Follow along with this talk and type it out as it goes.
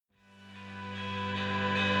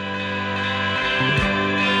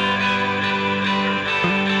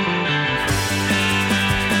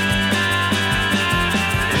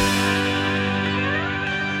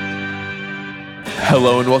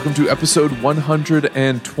Hello and welcome to episode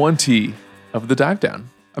 120 of The Dive Down,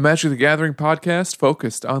 a Magic the Gathering podcast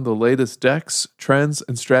focused on the latest decks, trends,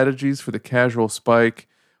 and strategies for the casual spike.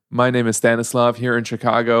 My name is Stanislav here in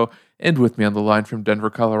Chicago, and with me on the line from Denver,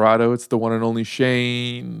 Colorado, it's the one and only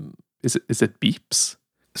Shane. Is it Beeps?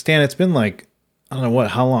 Stan, it's been like, I don't know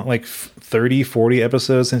how long, like 30, 40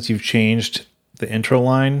 episodes since you've changed the intro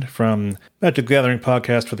line from Magic the Gathering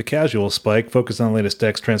podcast for the casual spike, focused on the latest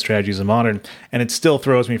decks, trends, strategies, and modern, and it still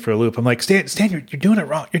throws me for a loop. I'm like, Stan, you're doing it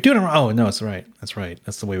wrong. You're doing it wrong. Oh, no, it's right. That's right.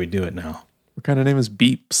 That's the way we do it now. What kind of name is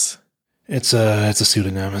Beeps? It's a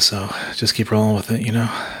pseudonym, so just keep rolling with it, you know.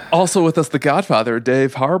 Also with us, the Godfather,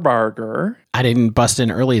 Dave Harbarger. I didn't bust in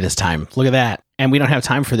early this time. Look at that. And we don't have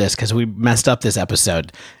time for this because we messed up this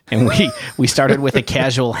episode. And we started with a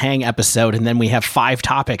casual hang episode, and then we have 5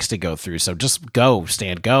 topics to go through. So just go,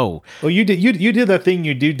 Stan, go. Well, you did that thing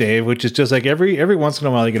you do, Dave, which is just like every once in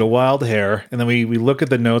a while you get a wild hair, and then we look at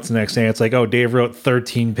the notes the next day. It's like, oh, Dave wrote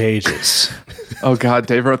 13 pages. Oh God,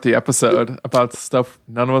 Dave wrote the episode about stuff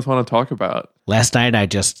none of us want to talk about. Last night,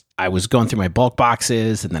 I was going through my bulk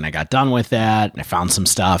boxes, and then I got done with that, and I found some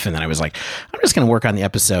stuff, and then I was like, I'm just going to work on the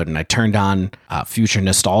episode, and I turned on Future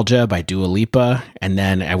Nostalgia by Dua Lipa, and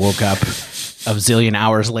then I woke up a zillion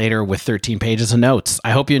hours later with 13 pages of notes.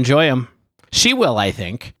 I hope you enjoy them. She will, I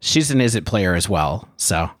think. She's an Is It player as well,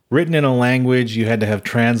 so. Written in a language you had to have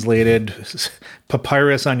translated,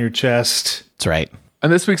 papyrus on your chest. That's right. On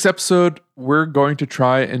this week's episode, we're going to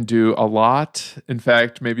try and do a lot. In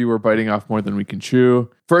fact, maybe we're biting off more than we can chew.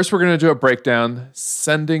 First, we're going to do a breakdown,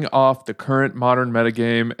 sending off the current modern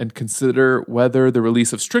metagame and consider whether the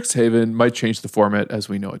release of Strixhaven might change the format as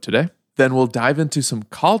we know it today. Then we'll dive into some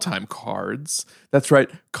call time cards. That's right,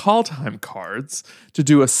 call time cards, to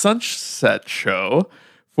do a sunset show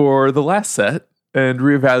for the last set and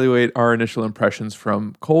reevaluate our initial impressions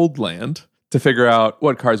from Cold Land to figure out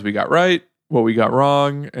what cards we got right, what we got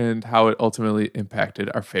wrong, and how it ultimately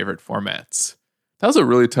impacted our favorite formats. That was a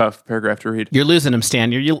really tough paragraph to read. You're losing them,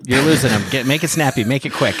 Stan. You're losing them. Make it snappy. Make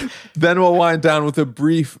it quick. Then we'll wind down with a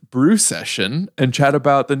brief brew session and chat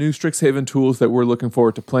about the new Strixhaven tools that we're looking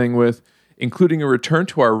forward to playing with, including a return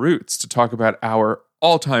to our roots to talk about our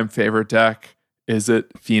all-time favorite deck, Is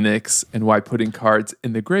It Phoenix, and why putting cards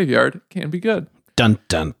in the graveyard can be good. Dun,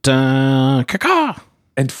 dun, dun. Caw-caw.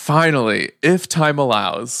 And finally, if time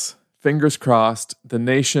allows, fingers crossed, the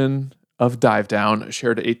nation of Dive Down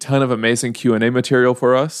shared a ton of amazing Q&A material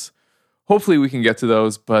for us. Hopefully we can get to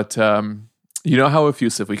those, but you know how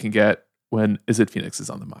effusive we can get when Is It Phoenix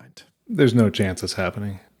is on the mind. There's no chance it's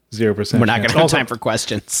happening. 0%. We're not going to have time for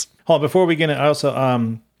questions. Hold on, before we get in, I also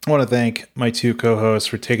want to thank my 2 co-hosts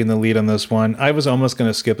for taking the lead on this one. I was almost going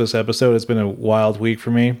to skip this episode. It's been a wild week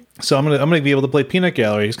for me. So I'm going to be able to play Peanut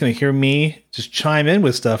Gallery. You're just going to hear me just chime in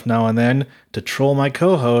with stuff now and then to troll my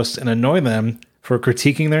co-hosts and annoy them for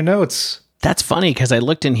critiquing their notes. That's funny because I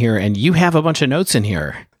looked in here and you have a bunch of notes in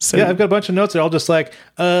here. So yeah, I've got a bunch of notes. They're all just like,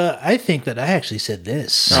 I think that I actually said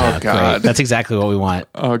this. Oh, God. Great. That's exactly what we want.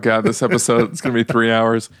 Oh, God. This episode is going to be 3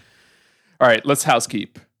 hours. All right, let's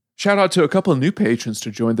housekeep. Shout out to a couple of new patrons to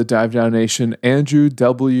join the Dive Down Nation, Andrew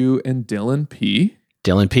W. and Dylan P.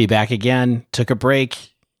 Dylan P. back again. Took a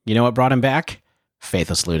break. You know what brought him back?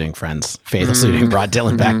 Faithless Looting, friends. Faithless Looting brought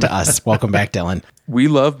Dylan back to us. Welcome back, Dylan. We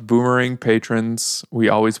love boomerang patrons. We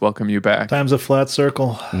always welcome you back. Time's a flat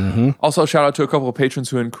circle. Mm-hmm. Also, shout out to a couple of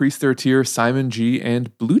patrons who increased their tier, Simon G.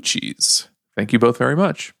 and Blue Cheese. Thank you both very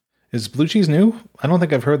much. Is Blue Cheese new? I don't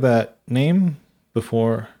think I've heard that name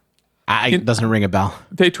before. It doesn't ring a bell.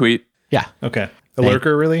 They tweet. Yeah. Okay. The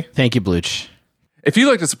lurker, really? Thank you, Blooch. If you'd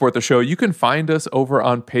like to support the show, you can find us over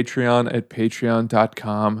on Patreon at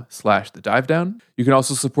patreon.com/thedivedown. You can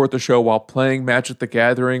also support the show while playing Magic the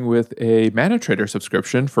Gathering with a Mana Trader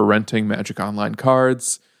subscription for renting Magic Online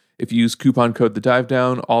cards. If you use coupon code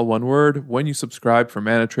TheDiveDown, all one word, when you subscribe for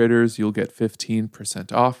Mana Traders, you'll get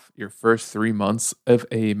 15% off your first 3 months of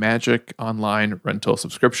a Magic Online rental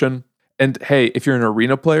subscription. And hey, if you're an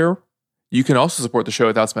Arena player, you can also support the show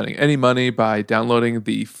without spending any money by downloading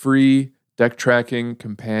the free deck tracking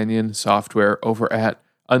companion software over at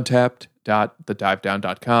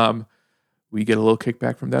untapped.thedivedown.com. We get a little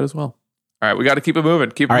kickback from that as well. All right, we got to keep it moving.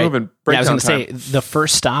 Keep it moving. Yeah, I was going to say, the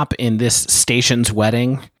first stop in this station's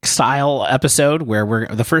wedding style episode, where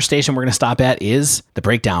the first station we're going to stop at is the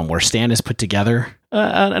breakdown, where Stan has put together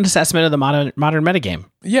an assessment of the modern metagame.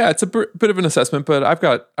 Yeah, it's a bit of an assessment, but I've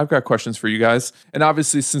got questions for you guys. And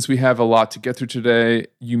obviously, since we have a lot to get through today,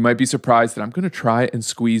 you might be surprised that I'm going to try and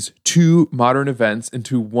squeeze 2 modern events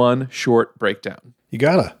into one short breakdown. You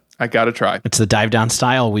gotta. I gotta try. It's the dive down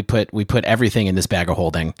style. We put everything in this bag of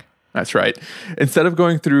holding. That's right. Instead of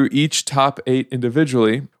going through each top 8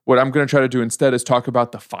 individually, what I'm going to try to do instead is talk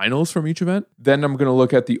about the finals from each event. Then I'm going to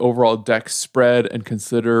look at the overall deck spread and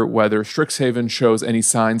consider whether Strixhaven shows any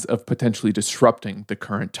signs of potentially disrupting the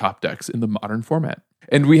current top decks in the Modern format.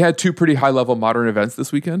 And we had 2 pretty high-level Modern events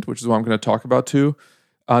this weekend, which is what I'm going to talk about too.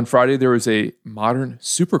 On Friday, there was a Modern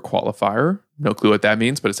Super Qualifier. No clue what that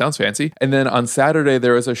means, but it sounds fancy. And then on Saturday,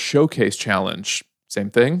 there was a Showcase Challenge. Same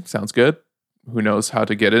thing. Sounds good. Who knows how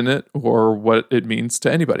to get in it or what it means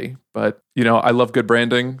to anybody. But, I love good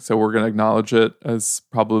branding, so we're going to acknowledge it as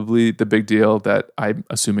probably the big deal that I'm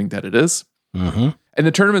assuming that it is. Mm-hmm. And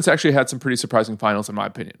the tournaments actually had some pretty surprising finals, in my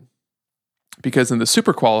opinion. Because in the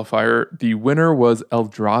Super Qualifier, the winner was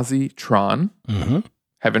Eldrazi Tron. Mm-hmm.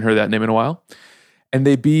 Haven't heard that name in a while. And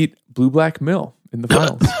they beat Blue Black Mill in the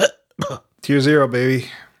finals. Tier 0, baby.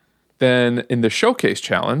 Then in the Showcase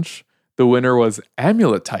Challenge, the winner was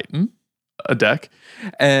Amulet Titan, a deck.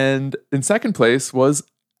 And in second place was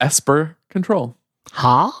Esper Control.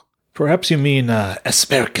 Huh? Perhaps you mean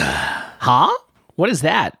Esperka. Huh? What is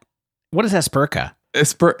that? What is Esperka?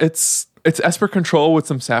 It's Esper Control with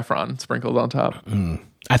some saffron sprinkled on top.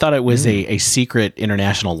 I thought it was a secret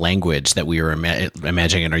international language that we were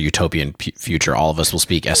imagining in our utopian future. All of us will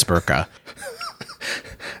speak Esperka.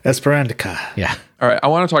 Esperantica. Yeah. All right, I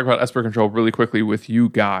want to talk about Esper Control really quickly with you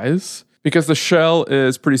guys because the shell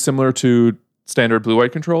is pretty similar to standard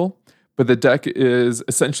blue-white control, but the deck is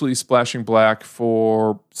essentially splashing black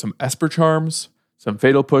for some Esper Charms, some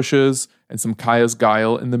Fatal Pushes, and some Kaya's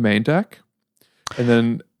Guile in the main deck. And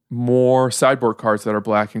then more sideboard cards that are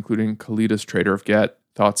black, including Kalida's Trader of Get,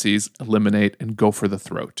 Thoughtseize, Eliminate, and Go for the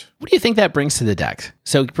Throat. What do you think that brings to the deck?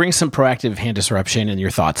 So it brings some proactive hand disruption in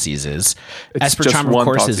your Thoughtseizes. Esper Charm, of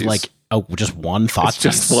course, is like, just one Thoughtseize? It's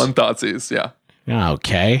just one Thoughtseize, yeah.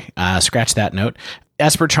 Okay. Scratch that note.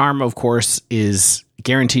 Esper Charm, of course, is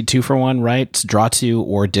guaranteed 2-for-1, right? It's draw 2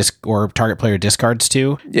 or target player discards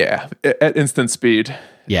 2. Yeah, at instant speed.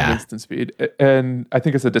 Yeah. At instant speed. And I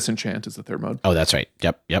think it's a Disenchant is the third mode. Oh, that's right.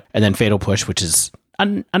 Yep. And then Fatal Push, which is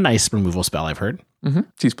a nice removal spell, I've heard. Mm-hmm.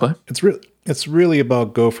 Tease play. It's really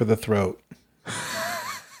about Go for the Throat.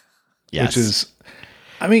 Yes. Which is,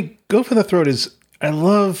 Go for the Throat is, I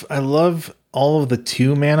love all of the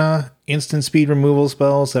 2-mana instant speed removal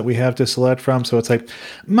spells that we have to select from. So it's like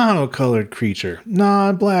monocolored creature,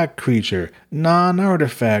 non-black creature,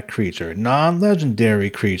 non-artifact creature,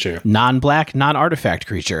 non-legendary creature. Non-black, non-artifact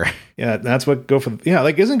creature. Yeah, that's what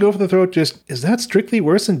isn't Go for the Throat is that strictly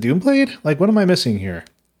worse than Doomblade? Like, what am I missing here?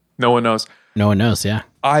 No one knows. No one knows, yeah.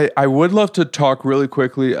 I would love to talk really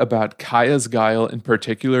quickly about Kaya's Guile in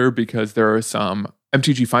particular because there are some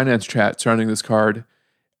MTG Finance chat surrounding this card.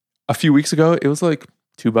 A few weeks ago, it was like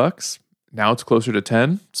 $2. Now it's closer to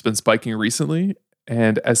 10. It's been spiking recently.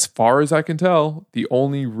 And as far as I can tell, the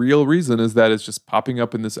only real reason is that it's just popping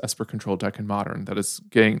up in this Esper Control deck in Modern that is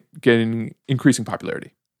getting increasing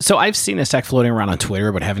popularity. So I've seen this deck floating around on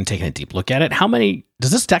Twitter, but haven't taken a deep look at it. How many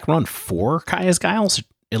does this deck run? 4 Kaya's Guiles?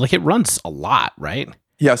 It runs a lot, right?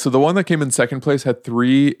 Yeah, so the one that came in second place had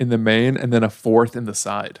 3 in the main and then a 4th in the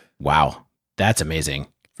side. Wow, that's amazing.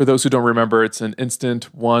 For those who don't remember, it's an instant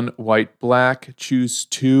 1 white black, choose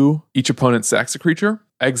 2. Each opponent sacks a creature,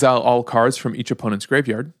 exile all cards from each opponent's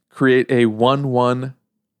graveyard, create a 1/1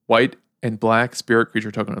 white and black spirit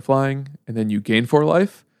creature token of flying, and then you gain 4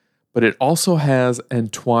 life. But it also has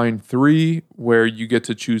Entwine 3, where you get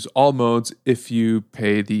to choose all modes if you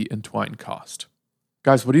pay the Entwine cost.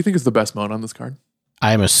 Guys, what do you think is the best mode on this card?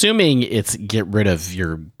 I'm assuming it's get rid of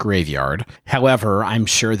your graveyard. However, I'm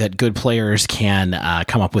sure that good players can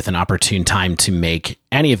come up with an opportune time to make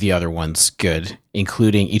any of the other ones good,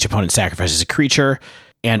 including each opponent sacrifices a creature,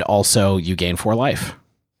 and also you gain 4 life.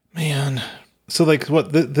 Man. So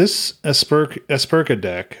this Esperka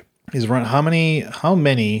deck is run, how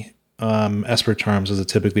many Esper Charms does it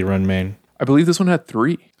typically run main? I believe this one had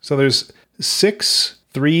 3. So there's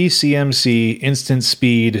 3 CMC instant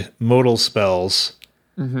speed modal spells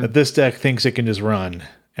that this deck thinks it can just run,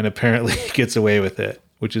 and apparently gets away with it,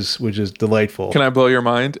 which is delightful. Can I blow your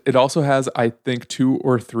mind? It also has, I think, 2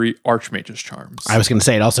 or 3 Archmage's Charms. I was going to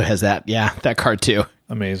say it also has that. Yeah, that card too.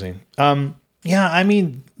 Amazing. Yeah, the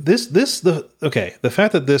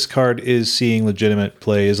fact that this card is seeing legitimate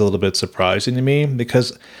play is a little bit surprising to me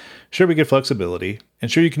because sure, we get flexibility,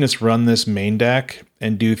 and sure, you can just run this main deck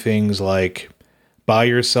and do things like buy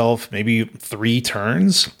yourself maybe 3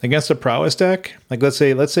 turns against a prowess deck. Like let's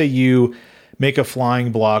say you make a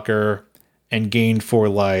flying blocker and gain 4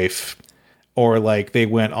 life, or like they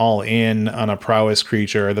went all in on a prowess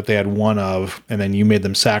creature that they had one of, and then you made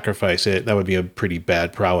them sacrifice it, that would be a pretty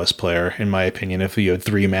bad prowess player, in my opinion, if you had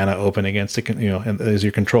 3 mana open against it, as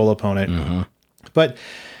your control opponent. But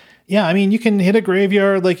yeah, I mean, you can hit a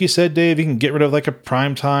graveyard, like you said, Dave. You can get rid of like a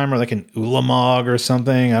Prime Time or like an Ulamog or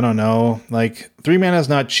something. I don't know. Like 3 mana is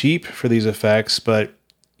not cheap for these effects, but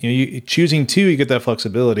you choosing 2, you get that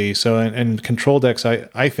flexibility. So in control decks,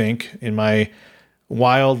 I think in my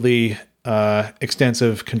wildly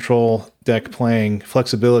extensive control deck playing,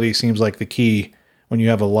 flexibility seems like the key when you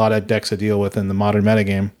have a lot of decks to deal with in the modern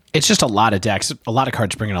metagame. It's just a lot of decks, a lot of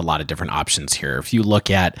cards bringing a lot of different options here. If you look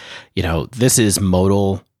at, this is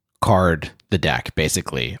modal card the deck,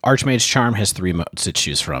 basically. Archmage Charm has 3 modes to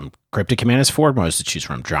choose from. Cryptic Command has 4 modes to choose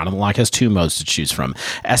from. Drown in the Loch has 2 modes to choose from.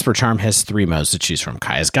 Esper Charm has 3 modes to choose from.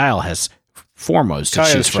 Kaya's Guile has 4 modes to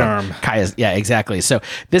choose from. Kaya's, yeah, exactly. So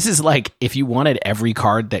this is like if you wanted every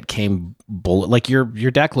card that came bullet, like your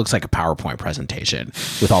deck looks like a PowerPoint presentation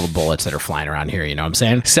with all the bullets that are flying around here. You know what I'm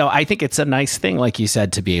saying? So I think it's a nice thing, like you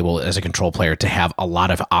said, to be able as a control player to have a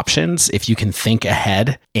lot of options. If you can think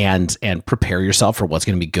ahead and prepare yourself for what's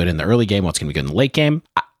going to be good in the early game, what's going to be good in the late game,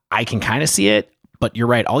 I can kind of see it. But you're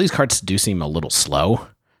right. All these cards do seem a little slow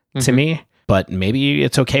to me, but maybe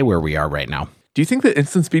it's okay where we are right now. Do you think that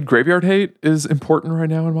instant speed graveyard hate is important right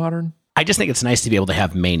now in Modern? I just think it's nice to be able to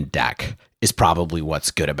have main deck is probably what's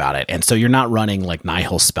good about it. And so you're not running like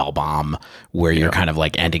Nihil Spellbomb where you're kind of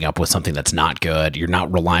like ending up with something that's not good. You're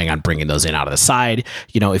not relying on bringing those in out of the side.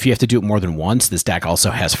 If you have to do it more than once, this deck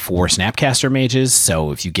also has 4 Snapcaster Mages.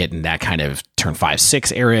 So if you get in that kind of turn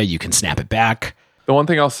 5-6 area, you can snap it back. The one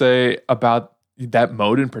thing I'll say about that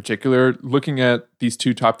mode in particular, looking at these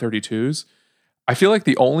 2 top 32s, I feel like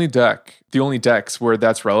the only decks where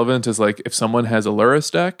that's relevant is like if someone has a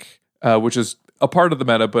Lurrus deck, which is a part of the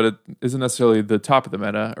meta, but it isn't necessarily the top of the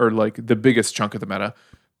meta or like the biggest chunk of the meta.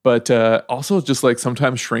 But also just like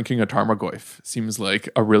sometimes shrinking a Tarmogoyf seems like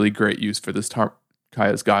a really great use for this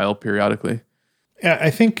Kaya's Guile periodically. Yeah, I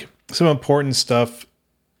think some important stuff.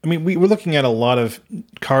 I mean, we're looking at a lot of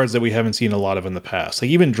cards that we haven't seen a lot of in the past. Like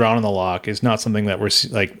even Drown in the Loch is not something that we're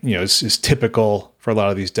like, is typical for a lot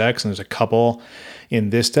of these decks. And there's a couple in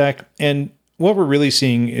this deck. And what we're really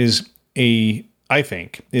seeing is I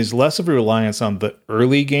think less of a reliance on the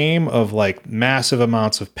early game of like massive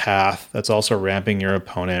amounts of path that's also ramping your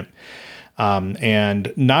opponent.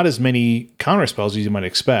 And not as many counter spells as you might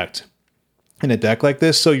expect in a deck like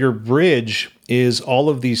this. So your bridge is all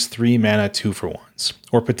of these 3 mana 2-for-1s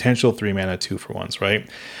or potential 3 mana 2-for-1s, right?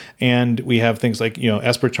 And we have things like,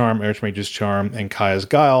 Esper Charm, Archmage's Charm, and Kaya's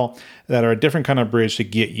Guile that are a different kind of bridge to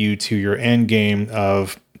get you to your end game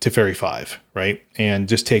of Teferi 5, right? And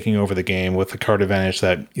just taking over the game with the card advantage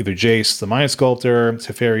that either Jace, the Mind Sculptor,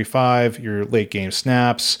 Teferi 5, your late game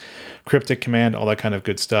snaps, Cryptic Command, all that kind of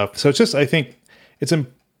good stuff. So it's just, I think it's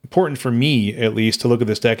important for me, at least, to look at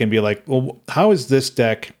this deck and be like, well, how is this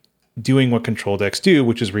deck doing what control decks do,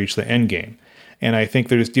 which is reach the end game? And I think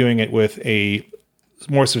they're just doing it with a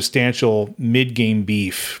more substantial mid-game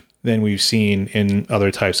beef than we've seen in other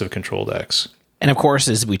types of control decks. And of course,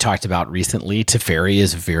 as we talked about recently, Teferi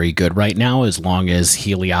is very good right now as long as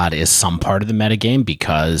Heliod is some part of the metagame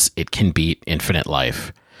because it can beat Infinite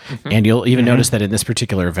Life. Mm-hmm. And you'll even notice that in this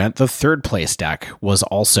particular event, the 3rd place deck was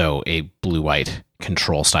also a blue-white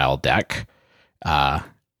control style deck.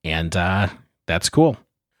 And that's cool.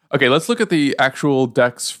 Okay, let's look at the actual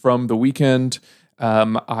decks from the weekend.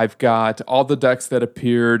 I've got all the decks that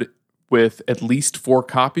appeared with at least 4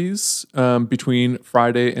 copies between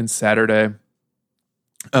Friday and Saturday.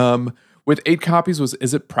 With 8 copies was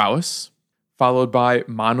Izzet Prowess, followed by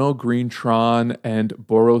Mono Green Tron and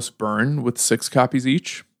Boros Burn with 6 copies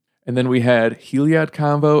each. And then we had Heliod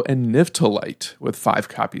Convo and Niftalite with 5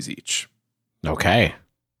 copies each. Okay.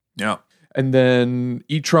 Yeah. And then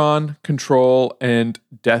E-Tron, Control, and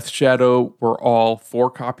Death Shadow were all 4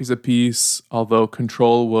 copies apiece, although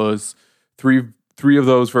Control was 3 of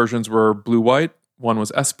those versions were blue-white, 1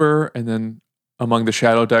 was Esper, and then among the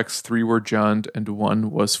Shadow decks, 3 were Jund, and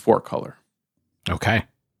 1 was 4-color. Okay.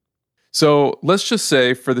 So let's just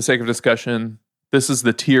say, for the sake of discussion, this is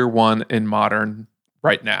the tier 1 in Modern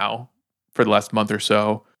right now for the last month or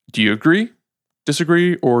so. Do you agree,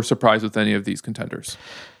 disagree, or surprised with any of these contenders?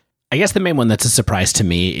 I guess the main one that's a surprise to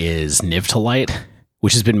me is Niftalite,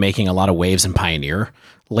 which has been making a lot of waves in Pioneer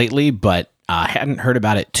lately, but hadn't heard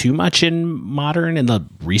about it too much in Modern in the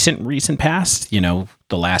recent past, the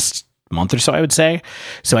last month or so, I would say.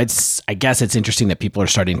 So I guess it's interesting that people are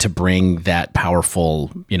starting to bring that powerful,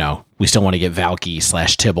 we still want to get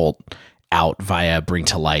Valky/Tibalt out via Bring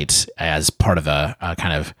to Light as part of a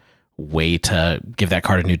kind of way to give that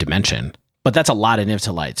card a new dimension. But that's a lot of Niv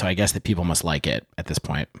to light, so I guess that people must like it at this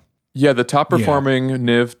point. Yeah, the top performing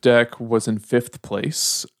Niv deck was in 5th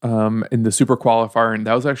place in the Super Qualifier, and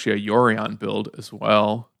that was actually a Yorion build as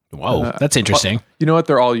well. Whoa, that's interesting. You know what?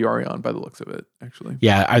 They're all Yorion by the looks of it, actually.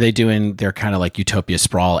 Yeah, are they doing their kind of like Utopia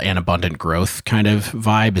Sprawl and Abundant Growth kind of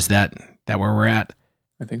vibe? Is that where we're at?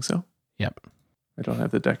 I think so. Yep. I don't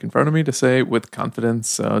have the deck in front of me to say with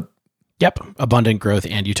confidence. Yep, Abundant Growth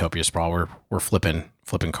and Utopia Sprawl. We're flipping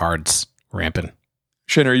cards, ramping.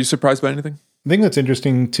 Shane, are you surprised by anything? The thing that's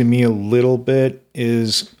interesting to me a little bit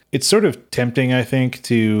is it's sort of tempting, I think,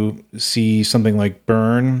 to see something like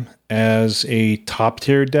Burn as a top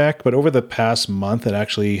tier deck, but over the past month, it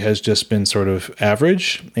actually has just been sort of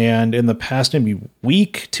average. And in the past maybe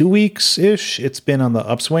week, 2 weeks-ish, it's been on the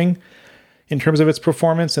upswing in terms of its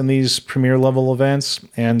performance in these premier level events.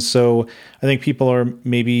 And so I think people are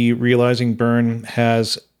maybe realizing Burn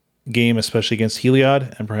has game, especially against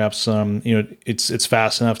Heliod, and perhaps it's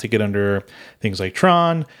fast enough to get under things like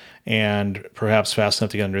Tron, and perhaps fast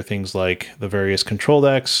enough to get under things like the various control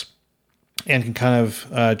decks, and can kind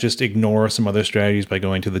of just ignore some other strategies by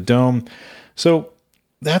going to the Dome. So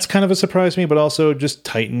that's kind of a surprise to me, but also just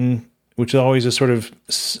Titan, which always just sort of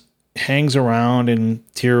hangs around in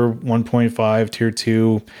tier 1.5, tier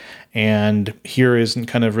 2, and here isn't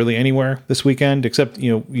kind of really anywhere this weekend, except,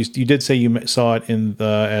 you did say you saw it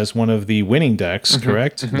as one of the winning decks,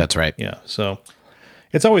 correct? Mm-hmm. That's right. Yeah, so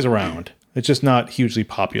it's always around. It's just not hugely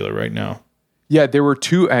popular right now. Yeah, there were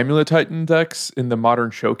 2 Amulet Titan decks in the Modern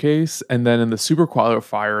Showcase, and then in the Super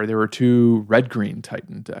Qualifier, there were 2 red-green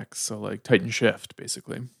Titan decks, so like Titan Shift,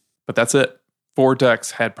 basically. But that's it. 4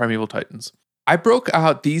 decks had Primeval Titans. I broke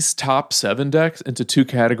out these top 7 decks into 2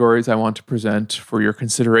 categories I want to present for your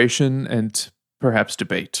consideration and perhaps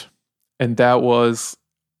debate. And that was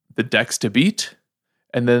the decks to beat,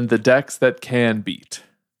 and then the decks that can beat.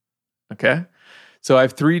 Okay? So I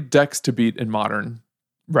have 3 decks to beat in Modern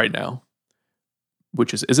right now,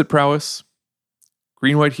 which is It Prowess,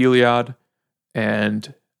 Green-White Heliod,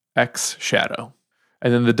 and X Shadow.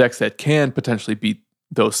 And then the decks that can potentially beat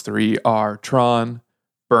those 3 are Tron,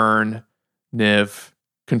 Burn, Niv,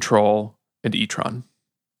 Control, and E-Tron.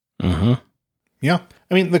 Mm-hmm. Yeah.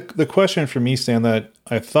 I mean, the question for me, Stan, that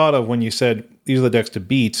I thought of when you said these are the decks to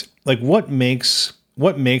beat, like what makes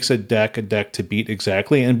a deck to beat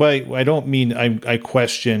exactly? And I don't mean I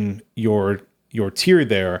question your tier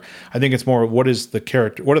there. I think it's more what are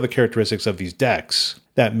the characteristics of these decks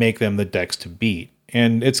that make them the decks to beat?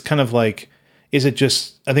 And it's kind of like, is it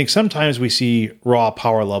just, I think sometimes we see raw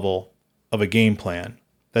power level of a game plan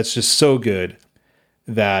that's just so good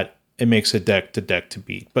that it makes a deck to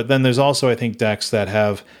beat. But then there's also, I think, decks that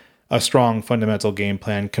have a strong fundamental game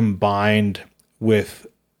plan combined with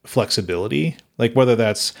flexibility, like whether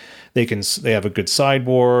that's they have a good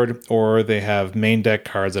sideboard, or they have main deck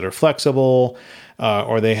cards that are flexible,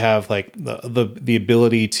 or they have like the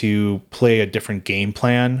ability to play a different game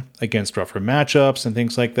plan against rougher matchups and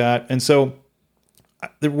things like that. And so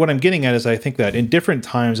what I'm getting at is I think that in different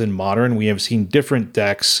times in Modern, we have seen different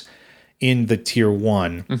decks in the tier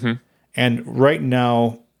 1. Mm-hmm. And right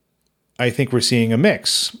now, I think we're seeing a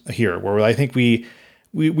mix here where I think we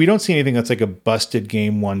don't see anything that's like a busted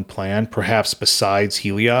game 1 plan, perhaps besides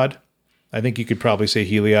Heliod. I think you could probably say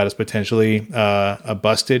Heliod is potentially a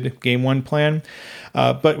busted game 1 plan.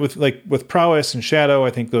 But with Prowess and Shadow, I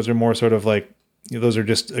think those are more sort of like, those are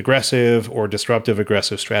just aggressive or disruptive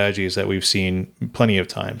aggressive strategies that we've seen plenty of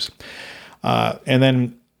times.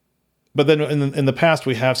 But then in the past,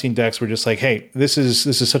 we have seen decks where just like, hey, this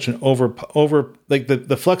is such an over like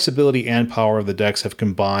the flexibility and power of the decks have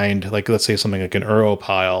combined. Like, let's say something like an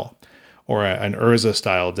Pile or an Urza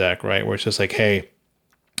style deck, right? Where it's just like, hey,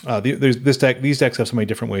 these decks have so many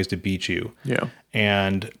different ways to beat you. Yeah.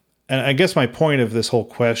 And I guess my point of this whole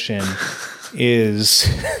question is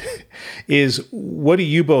what do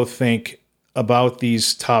you both think about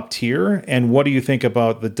these top tier, and what do you think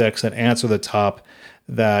about the decks that answer the top,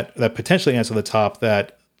 that potentially answer the top,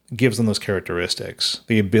 that gives them those characteristics,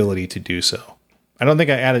 the ability to do so? I don't think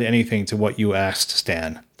I added anything to what you asked,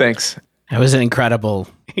 Stan. Thanks. That was an incredible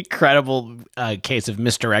case of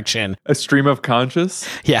misdirection. A stream of conscious?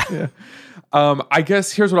 Yeah. I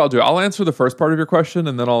guess here's what I'll do. I'll answer the first part of your question,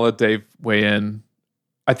 and then I'll let Dave weigh in.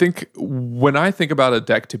 I think when I think about a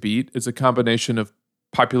deck to beat, it's a combination of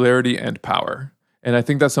popularity and power. And I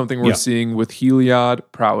think that's something we're seeing with Heliod,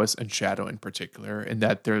 Prowess, and Shadow in particular, in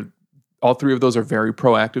that all 3 of those are very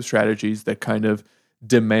proactive strategies that kind of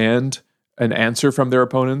demand an answer from their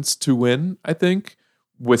opponents to win, I think,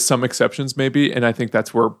 with some exceptions maybe. And I think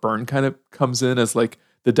that's where Burn kind of comes in as like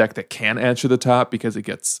the deck that can answer the top because it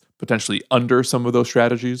gets potentially under some of those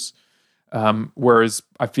strategies. Whereas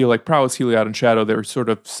I feel like Prowess, Heliod, and Shadow, they're sort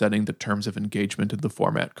of setting the terms of engagement in the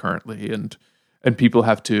format currently, and people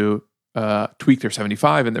have to tweak their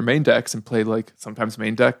 75 in their main decks and play like sometimes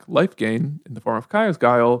main deck life gain in the form of Kaya's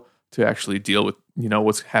Guile to actually deal with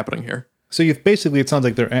what's happening here. So it sounds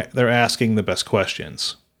like they're asking the best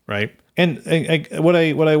questions, right? And what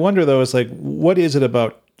I wonder though is like, what is it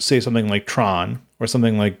about, say, something like Tron or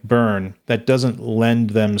something like Burn that doesn't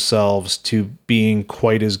lend themselves to being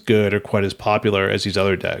quite as good or quite as popular as these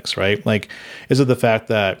other decks, right? Like, is it the fact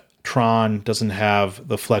that Tron doesn't have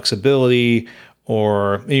the flexibility,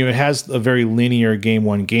 or it has a very linear game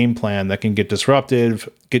one game plan that can get disrupted,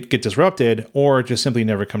 or just simply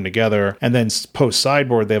never come together. And then post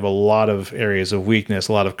sideboard, they have a lot of areas of weakness,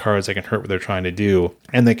 a lot of cards that can hurt what they're trying to do,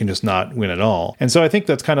 and they can just not win at all. And so I think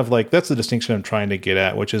that's kind of like, that's the distinction I'm trying to get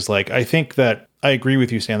at, which is like, I think that I agree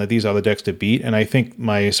with you, Stan, that these are the decks to beat. And I think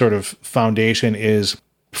my sort of foundation is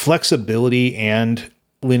flexibility and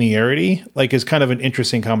linearity, like, is kind of an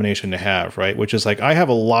interesting combination to have, right? Which is like, I have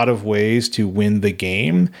a lot of ways to win the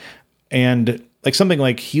game, and like something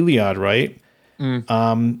like Heliod, right?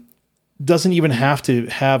 Doesn't even have to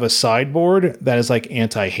have a sideboard that is like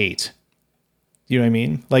anti-hate. You know what I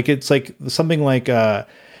mean? Like, it's like something like Path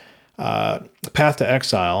to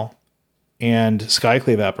Exile and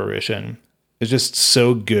Skyclave Apparition is just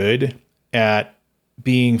so good at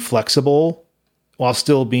being flexible while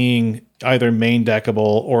still being either main deckable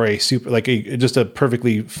or a super, like just a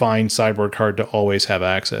perfectly fine sideboard card to always have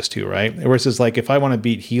access to, right? Versus like, if I want to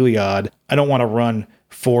beat Heliod, I don't want to run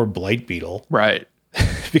 4 Blight Beetle. Right.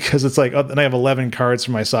 Because it's like, then I have 11 cards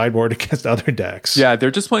from my sideboard against other decks. Yeah,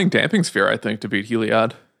 they're just playing Damping Sphere, I think, to beat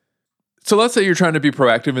Heliod. So let's say you're trying to be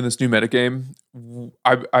proactive in this new metagame.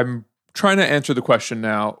 I'm trying to answer the question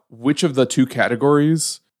now, which of the two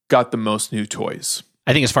categories got the most new toys?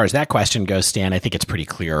 I think as far as that question goes, Stan, I think it's pretty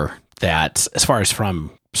clear that as far as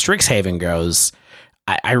from Strixhaven goes,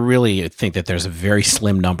 I really think that there's a very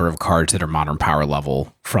slim number of cards that are modern power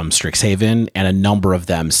level from Strixhaven, and a number of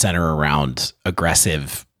them center around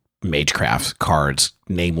aggressive Magecraft cards,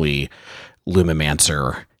 namely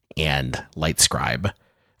Lumimancer and Light Scribe,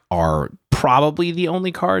 are probably the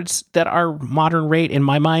only cards that are modern rate in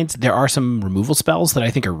my mind. There are some removal spells that I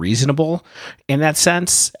think are reasonable in that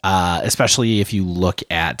sense, especially if you look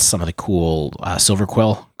at some of the cool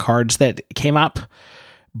Silverquill cards that came up.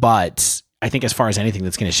 But I think as far as anything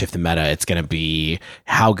that's going to shift the meta, it's going to be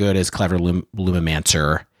how good is Clever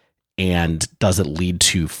Lumimancer, and does it lead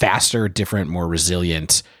to faster, different, more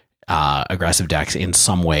resilient, aggressive decks in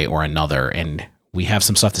some way or another? And we have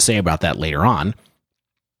some stuff to say about that later on.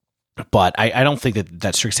 But I don't think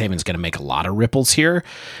that Strixhaven is going to make a lot of ripples here,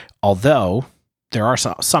 although there are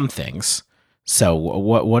some things. So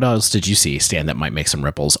what else did you see, Stan, that might make some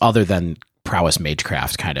ripples other than Prowess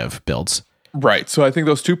Magecraft kind of builds? Right. So I think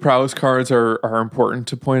those two Prowess cards are important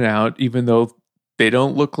to point out, even though they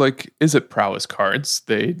don't look like Izzet Prowess cards.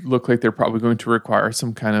 They look like they're probably going to require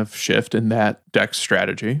some kind of shift in that deck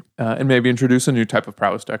strategy, and maybe introduce a new type of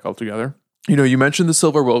Prowess deck altogether. You mentioned the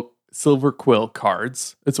Silverquill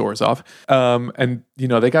cards. It's Orzhov. And,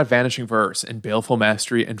 they got Vanishing Verse and Baleful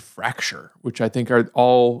Mastery and Fracture, which I think are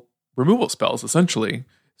all removal spells, essentially.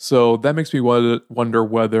 So that makes me wonder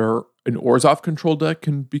whether an Orzhov control deck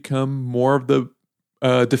can become more of the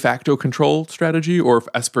de facto control strategy, or if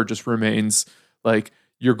Esper just remains like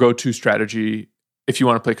your go-to strategy if you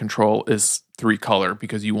want to play control is 3 color,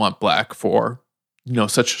 because you want black for,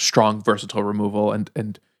 such strong versatile removal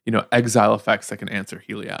and exile effects that can answer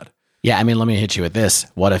Heliod. Yeah, I mean, let me hit you with this.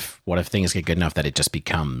 What if things get good enough that it just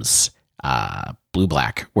becomes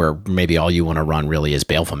blue-black, where maybe all you want to run really is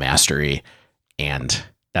Baleful Mastery, and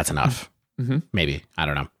that's enough? Mm-hmm. Maybe. I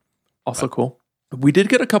don't know. Also cool. We did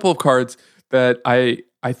get a couple of cards that I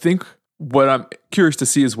think what I'm curious to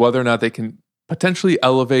see is whether or not they can potentially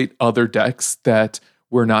elevate other decks that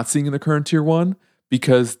we're not seeing in the current tier 1,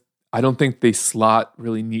 because I don't think they slot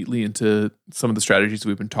really neatly into some of the strategies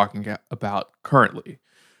we've been talking about currently,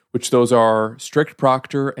 which those are Strict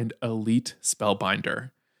Proctor and Elite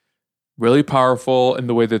Spellbinder. Really powerful in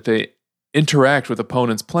the way that they interact with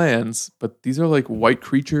opponents' plans, but these are like white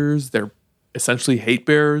creatures. They're essentially hate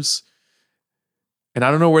bears. And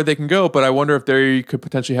I don't know where they can go, but I wonder if they could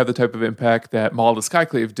potentially have the type of impact that Maul the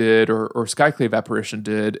Skyclave did or Skyclave Apparition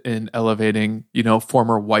did in elevating,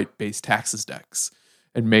 former white-based Taxes decks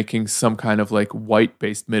and making some kind of like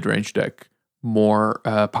white-based mid-range deck more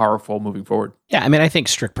powerful moving forward. Yeah, I mean, I think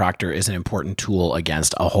Strict Proctor is an important tool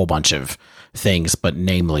against a whole bunch of things, but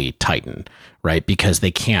namely Titan, right? Because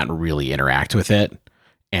they can't really interact with it.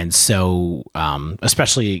 And so,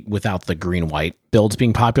 especially without the green-white builds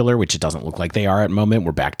being popular, which it doesn't look like they are at the moment,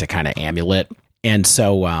 we're back to kind of Amulet. And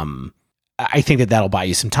so I think that that'll buy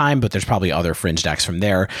you some time, but there's probably other fringe decks from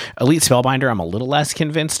there. Elite Spellbinder, I'm a little less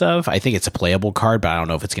convinced of. I think it's a playable card, but I don't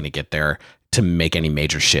know if it's going to get there to make any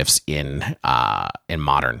major shifts in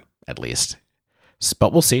Modern, at least.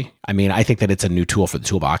 But we'll see. I mean, I think that it's a new tool for the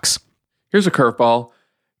toolbox. Here's a curveball.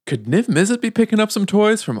 Could Niv Mizzet be picking up some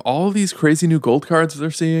toys from all these crazy new gold cards they're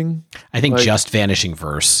seeing? I think just Vanishing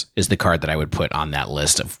Verse is the card that I would put on that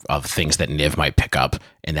list of things that Niv might pick up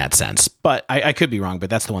in that sense. But I could be wrong, but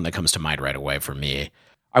that's the one that comes to mind right away for me.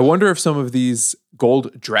 I wonder if some of these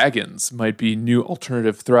gold dragons might be new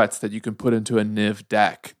alternative threats that you can put into a Niv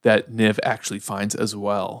deck that Niv actually finds as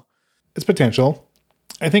well. It's potential.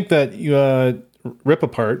 I think that you Rip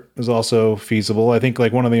Apart is also feasible. I think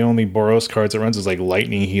like one of the only Boros cards that runs is like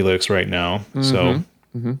Lightning Helix right now.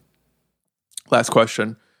 Mm-hmm. Last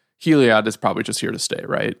question. Heliod is probably just here to stay,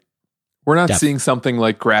 right? We're not seeing something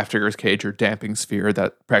like Grafdigger's Cage or Damping Sphere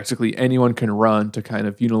that practically anyone can run to kind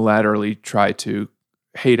of unilaterally try to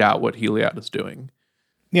hate out what Heliod is doing.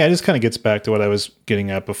 Yeah, it just kind of gets back to what I was getting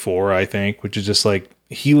at before, I think, which is just like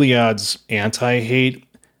Heliod's anti-hate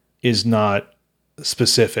is not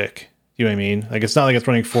specific. You know what I mean? Like, it's not like it's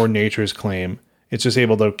running for Nature's Claim. It's just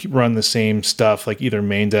able to run the same stuff, like either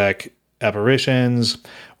main deck apparitions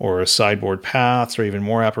or sideboard paths or even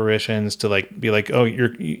more apparitions to like be like, oh,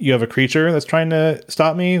 you have a creature that's trying to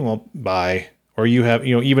stop me? Well, bye. Or you have,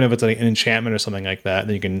 even if it's like an enchantment or something like that,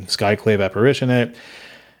 then you can Skyclave apparition it.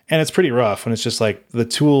 And it's pretty rough when it's just like the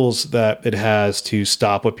tools that it has to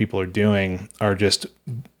stop what people are doing are just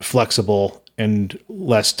flexible and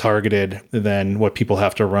less targeted than what people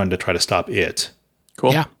have to run to try to stop it.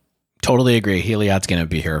 Cool. Yeah, totally agree. Heliod's going to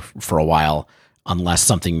be here for a while unless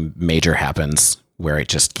something major happens where it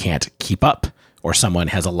just can't keep up or someone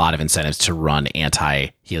has a lot of incentives to run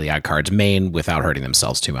anti-Heliod cards main without hurting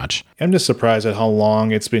themselves too much. I'm just surprised at how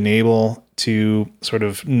long it's been able to sort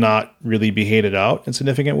of not really be hated out in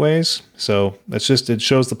significant ways. So it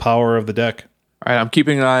shows the power of the deck. All right, I'm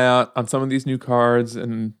keeping an eye out on some of these new cards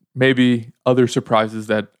and maybe other surprises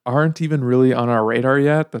that aren't even really on our radar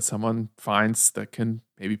yet that someone finds that can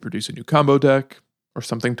maybe produce a new combo deck or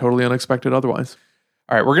something totally unexpected otherwise.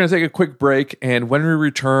 All right, we're going to take a quick break, and when we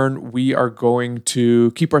return, we are going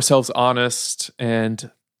to keep ourselves honest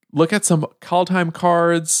and look at some Kaldheim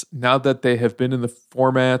cards now that they have been in the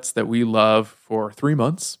formats that we love for 3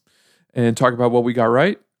 months and talk about what we got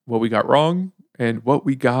right, what we got wrong, and what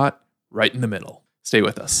we got right in the middle. Stay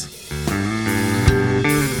with us.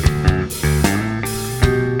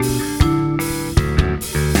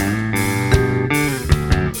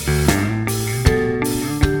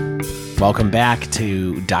 Welcome back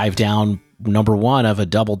to Dive Down number 1 of a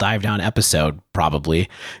double Dive Down episode, probably.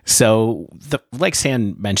 So, like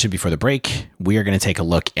Stan mentioned before the break, we are going to take a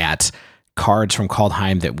look at cards from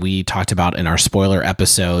Kaldheim that we talked about in our spoiler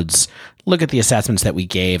episodes, look at the assessments that we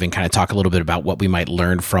gave, and kind of talk a little bit about what we might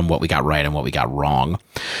learn from what we got right and what we got wrong.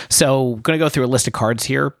 So, I'm going to go through a list of cards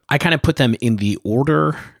here. I kind of put them in the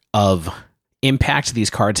order of impact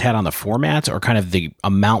these cards had on the format, or kind of the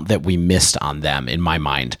amount that we missed on them in my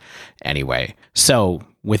mind anyway. So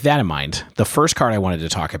with that in mind, the first card I wanted to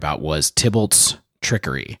talk about was Tybalt's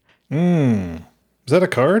Trickery. Is that a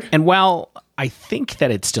card? And while I think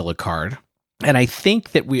that it's still a card, and I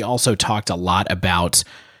think that we also talked a lot about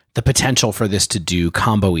the potential for this to do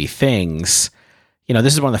combo-y things,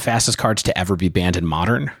 this is one of the fastest cards to ever be banned in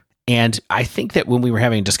Modern. And I think that when we were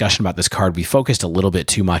having a discussion about this card, we focused a little bit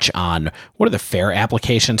too much on what are the fair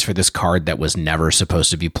applications for this card that was never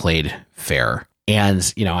supposed to be played fair.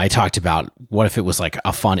 And, I talked about what if it was like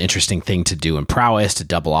a fun, interesting thing to do in Prowess to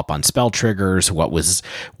double up on spell triggers? What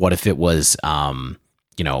if it was, a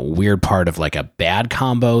weird part of like a bad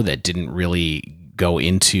combo that didn't really go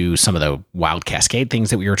into some of the wild cascade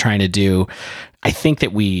things that we were trying to do? I think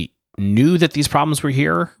that we knew that these problems were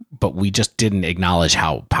here, but we just didn't acknowledge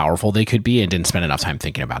how powerful they could be and didn't spend enough time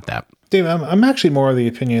thinking about that. Dave, I'm actually more of the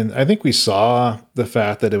opinion. I think we saw the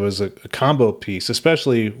fact that it was a combo piece,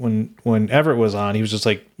 especially when Everett was on. He was just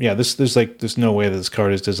like, yeah, there's no way that this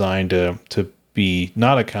card is designed to be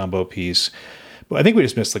not a combo piece. But I think we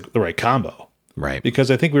just missed the right combo. Right. Because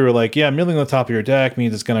I think we were like, yeah, milling on the top of your deck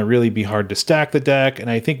means it's going to really be hard to stack the deck. And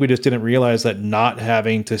I think we just didn't realize that not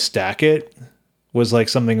having to stack it was like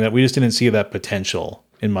something that we just didn't see that potential,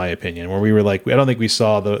 in my opinion, where we were like, I don't think we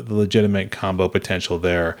saw the legitimate combo potential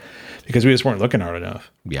there because we just weren't looking hard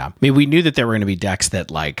enough. Yeah. I mean, we knew that there were going to be decks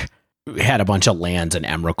that like had a bunch of lands and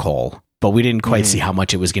Emrakul, but we didn't quite see how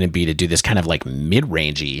much it was going to be to do this kind of like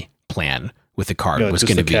mid-rangey plan with the card Yeah, was just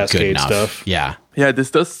going to the be good Cascade enough. stuff. Yeah. Yeah,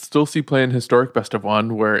 this does still see play in Historic Best of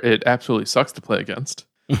One, where it absolutely sucks to play against.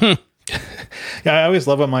 Yeah, I always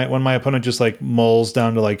love when my opponent just like mulls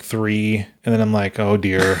down to like 3, and then I'm like, oh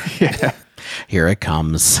dear. Yeah. Here it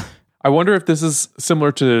comes. I wonder if this is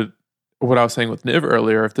similar to what I was saying with Niv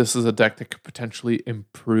earlier, if this is a deck that could potentially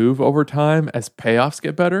improve over time as payoffs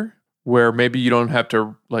get better, where maybe you don't have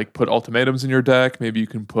to like put ultimatums in your deck. Maybe you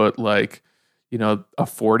can put like, a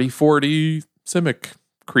 40/40 Simic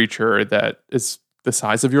creature that is the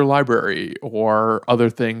size of your library or other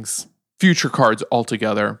things, future cards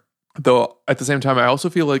altogether. Though at the same time, I also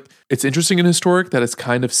feel like it's interesting in Historic that it's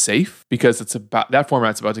kind of safe because it's about that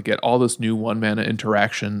format's about to get all this new 1-mana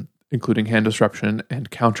interaction, including hand disruption and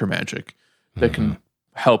counter magic that can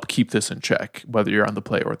help keep this in check, whether you're on the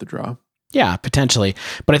play or at the draw. Yeah, potentially.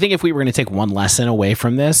 But I think if we were going to take one lesson away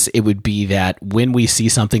from this, it would be that when we see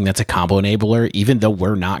something that's a combo enabler, even though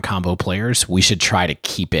we're not combo players, we should try to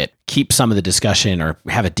keep some of the discussion or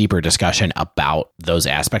have a deeper discussion about those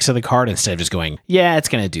aspects of the card instead of just going, yeah, it's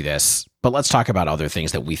going to do this, but let's talk about other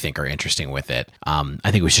things that we think are interesting with it.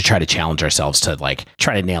 I think we should try to challenge ourselves to like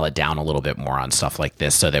try to nail it down a little bit more on stuff like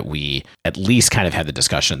this so that we at least kind of have the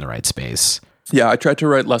discussion in the right space. Yeah, I tried to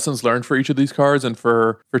write lessons learned for each of these cards, and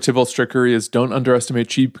for Tybalt's trickery is don't underestimate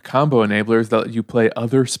cheap combo enablers that let you play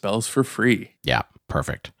other spells for free. Yeah,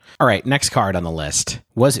 perfect. All right, next card on the list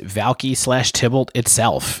was Valki/Tibalt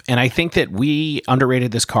itself. And I think that we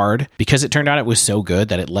underrated this card because it turned out it was so good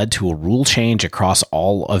that it led to a rule change across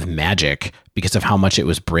all of Magic because of how much it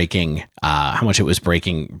was breaking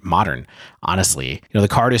Modern. Honestly, the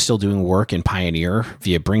card is still doing work in Pioneer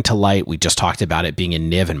via Bring to Light. We just talked about it being in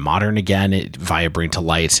Niv and Modern again via Bring to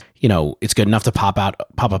Light. It's good enough to pop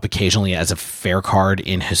up occasionally as a fair card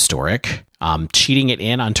in Historic. Cheating it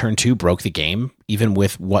in on turn 2 broke the game, even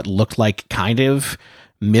with what looked like kind of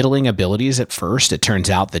middling abilities at first. It turns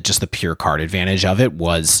out that just the pure card advantage of it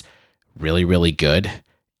was really, really good.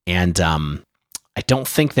 And I don't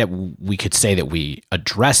think that we could say that we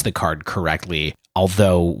addressed the card correctly,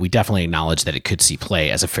 although we definitely acknowledge that it could see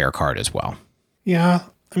play as a fair card as well. Yeah.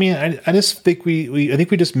 I mean, I just think we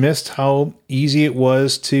just missed how easy it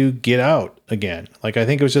was to get out again. Like, I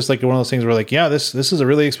think it was just like one of those things where like, yeah, this is a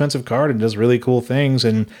really expensive card and does really cool things,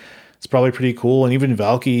 and it's probably pretty cool. And even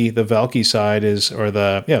Valki side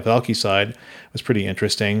Valki side was pretty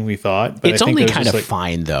interesting, we thought. But it's only kind of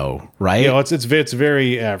fine though, right? It's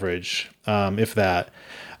very average, if that.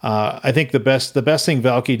 I think the best thing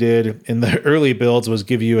Valki did in the early builds was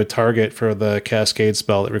give you a target for the Cascade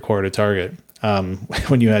spell that required a target.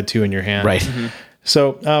 When you had 2 in your hand. Right. Mm-hmm.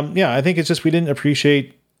 So, I think it's just we didn't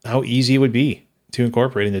appreciate how easy it would be to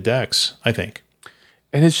incorporate in the decks, I think.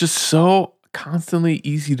 And it's just so constantly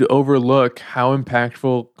easy to overlook how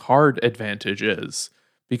impactful card advantage is.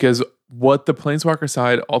 Because what the Planeswalker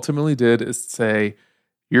side ultimately did is say,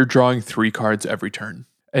 you're drawing 3 cards every turn.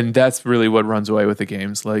 And that's really what runs away with the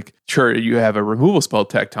games. Like, sure, you have a removal spell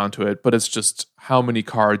tacked onto it, but it's just how many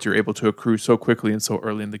cards you're able to accrue so quickly and so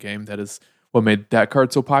early in the game that is what made that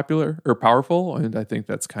card so popular or powerful. And I think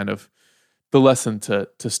that's kind of the lesson to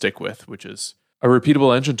stick with, which is a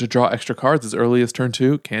repeatable engine to draw extra cards as early as turn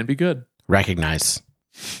 2 can be good. Recognize.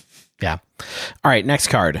 Yeah. All right, next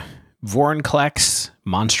card. Vorinclex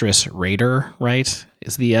Monstrous Raider, right?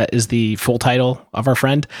 Is the full title of our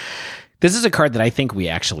friend. This is a card that I think we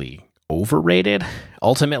actually overrated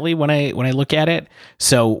ultimately when I look at it.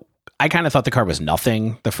 So I kind of thought the card was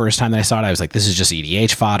nothing the first time that I saw it. I was like, this is just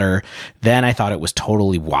EDH fodder. Then I thought it was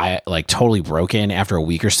totally broken after a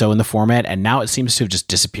week or so in the format. And now it seems to have just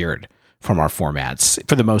disappeared from our formats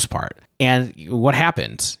for the most part. And what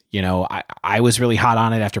happened? I was really hot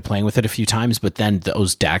on it after playing with it a few times, but then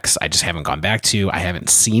those decks I just haven't gone back to. I haven't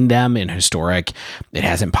seen them in Historic. It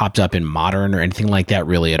hasn't popped up in Modern or anything like that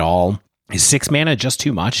really at all. Is 6 mana just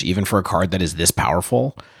too much, even for a card that is this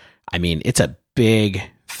powerful? I mean, it's a big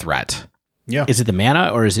threat. Yeah. Is it the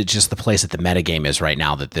mana, or is it just the place that the metagame is right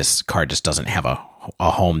now that this card just doesn't have a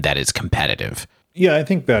home that is competitive? Yeah, I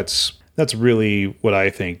think that's really what I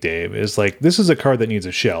think, Dave, is like, this is a card that needs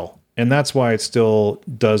a shell. And that's why it still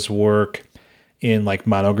does work in like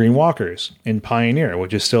Mono Green Walkers in Pioneer,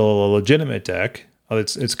 which is still a legitimate deck.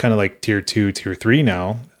 It's kind of like tier 2, tier 3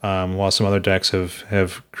 now, while some other decks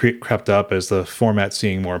have crept up as the format's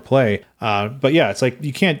seeing more play. But yeah, it's like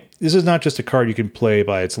this is not just a card you can play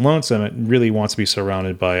by its lonesome. It really wants to be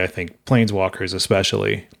surrounded by, I think, Planeswalkers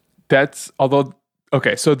especially.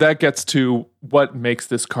 So that gets to what makes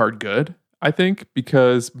this card good, I think,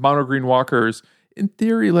 because Mono Green Walkers, in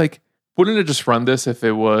theory, like, wouldn't it just run this if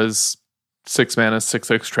it was 6 mana,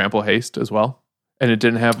 6/6 trample haste as well? And it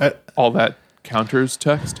didn't have all that counters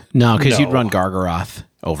text? No, because you'd No. run Gargaroth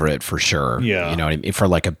over it for sure. Yeah. You know what I mean? For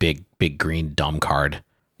like a big green dumb card.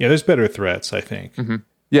 Yeah, there's better threats, I think.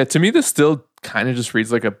 Yeah, to me, this still kind of just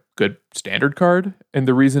reads like a good standard card. And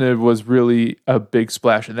the reason it was really a big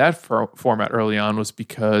splash in that format early on was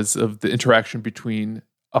because of the interaction between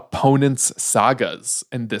opponents' sagas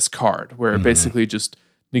and this card, where it basically just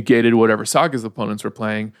negated whatever sagas opponents were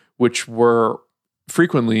playing, which were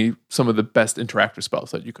frequently some of the best interactive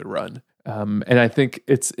spells that you could run. And I think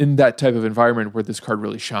it's in that type of environment where this card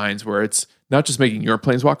really shines, where it's not just making your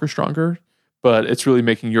planeswalker stronger, but it's really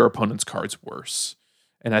making your opponent's cards worse.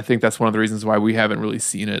 And I think that's one of the reasons why we haven't really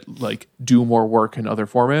seen it like do more work in other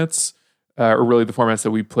formats, or really the formats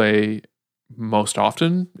that we play most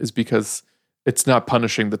often, is because it's not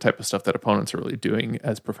punishing the type of stuff that opponents are really doing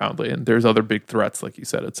as profoundly. And there's other big threats, like you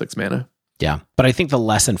said, at 6 mana. Yeah. But I think the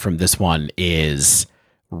lesson from this one is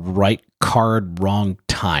right card, wrong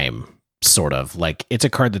time, sort of. Like, it's a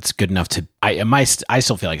card that's good enough to... I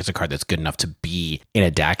still feel like it's a card that's good enough to be in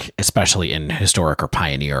a deck, especially in Historic or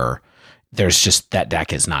Pioneer. There's just... That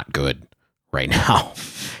deck is not good right now.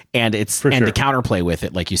 And it's... For and sure. the counterplay with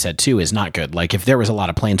it, like you said, too, is not good. Like, if there was a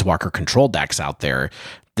lot of Planeswalker control decks out there,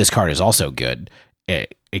 this card is also good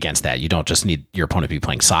against that. You don't just need your opponent to be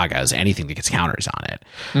playing sagas, anything that gets counters on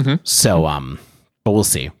it. So, but we'll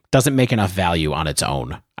see. Doesn't make enough value on its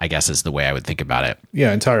own, I guess, is the way I would think about it.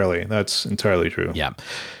 Yeah, entirely. That's entirely true. Yeah.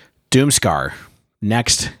 Doomscar,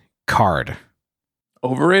 next card.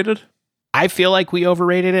 Overrated? I feel like we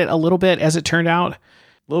overrated it a little bit, as it turned out, A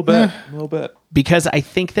little bit. A little bit. because I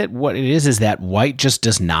think that what it is that white just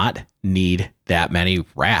does not need that many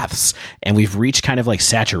wraths. And we've reached kind of like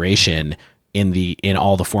saturation in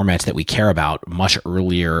all the formats that we care about much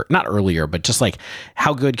earlier, not earlier, but just like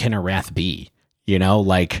how good can a wrath be? You know,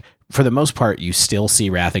 like for the most part, you still see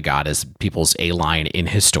Wrath of God as people's A line in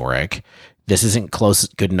Historic. This isn't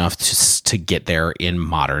good enough to get there in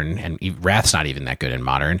Modern, and Wrath's not even that good in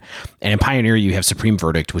Modern. And in Pioneer, you have Supreme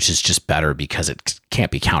Verdict, which is just better because it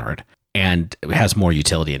can't be countered and it has more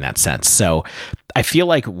utility in that sense. So I feel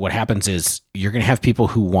like what happens is you're going to have people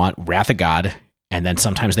who want Wrath of God, and then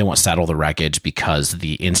sometimes they want Settle the Wreckage because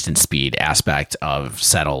the instant speed aspect of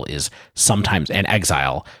Settle is sometimes, and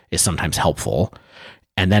Exile is sometimes helpful.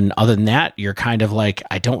 And then other than that, you're kind of like,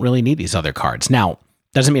 I don't really need these other cards. Now,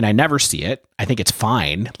 doesn't mean I never see it. I think it's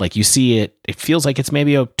fine. Like you see it, it feels like it's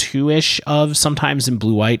maybe a 2-ish of sometimes in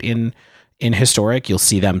blue-white in Historic. You'll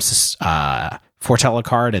see them foretell a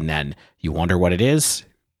card and then you wonder what it is.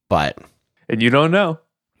 But And you don't know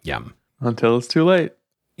yeah. until it's too late.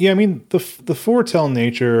 Yeah, I mean, the foretell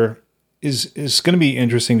nature is going to be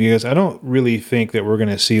interesting because I don't really think that we're going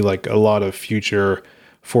to see like a lot of future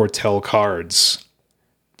foretell cards.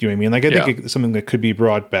 Do you know what I mean? Like, I think it's something that could be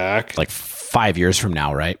brought back. Like 5 years from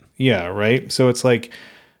now, right? Yeah, right? So it's like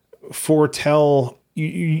foretell,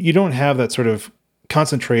 you don't have that sort of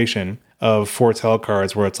concentration of foretell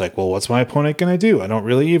cards where it's like, well, what's my opponent going to do? I don't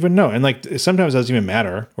really even know. And like sometimes it doesn't even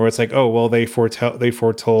matter. Or it's like, oh, well, they foretold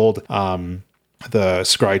the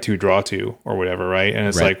scry 2 draw 2 or whatever, right? And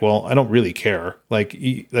it's Right. like, well, I don't really care. Like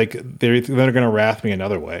they're going to wrath me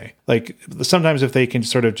another way. Like sometimes if they can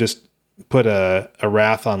sort of just put a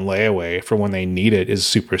wrath on layaway for when they need it is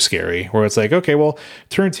super scary. Where it's like, okay, well,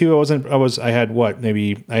 turn 2, I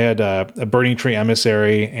had a Burning Tree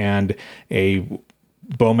Emissary and a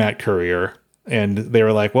Bomat Courier. And they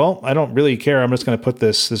were like, well, I don't really care. I'm just going to put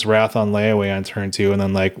this wrath on layaway on turn 2. And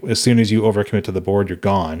then like, as soon as you overcommit to the board, you're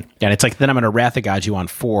gone. And it's like, then I'm going to Wrath of God you on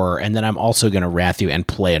 4, and then I'm also going to Wrath you and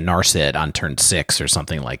play a Narset on turn 6 or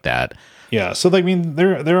something like that. Yeah. So like, I mean,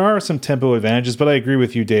 there are some tempo advantages, but I agree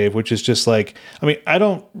with you, Dave, which is just like, I mean, I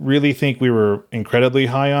don't really think we were incredibly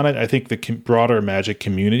high on it. I think the broader Magic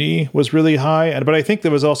community was really high. But I think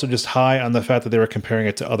there was also just high on the fact that they were comparing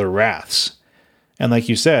it to other wraths. And like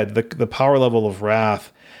you said, the power level of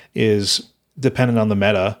Wrath is dependent on the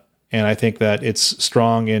meta. And I think that it's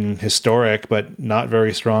strong in Historic, but not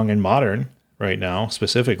very strong in Modern right now,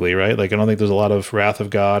 specifically, right? Like, I don't think there's a lot of Wrath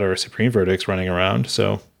of God or Supreme Verdicts running around.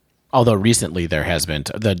 So, although recently there has been,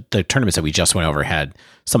 the tournaments that we just went over had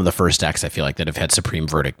some of the first decks, I feel like, that have had Supreme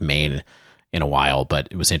Verdict main in a while, but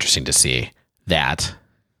it was interesting to see that.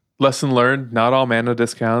 Lesson learned, not all mana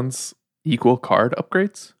discounts equal card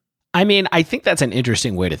upgrades. I mean, I think that's an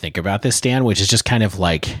interesting way to think about this, Stan, which is just kind of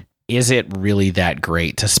like, is it really that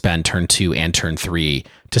great to spend turn 2 and turn 3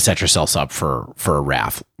 to set yourselves up for a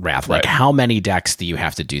wrath? Like, Right. how many decks do you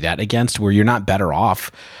have to do that against where you're not better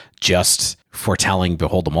off just foretelling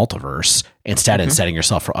Behold the Multiverse instead and setting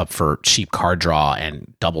yourself up for cheap card draw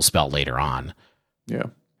and double spell later on? Yeah.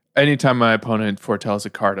 Anytime my opponent foretells a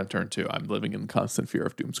card on turn 2, I'm living in constant fear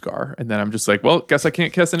of Doomscar. And then I'm just like, well, guess I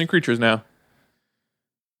can't cast any creatures now.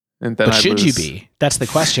 And then But should you be? That's the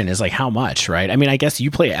question, is like how much, right? I mean, I guess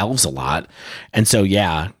you play elves a lot. And so,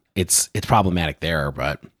 yeah, it's problematic there,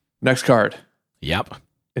 but. Next card. Yep.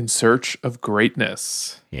 In Search of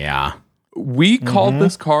Greatness. Yeah. We called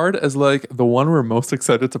this card as like the one we're most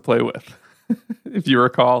excited to play with. If you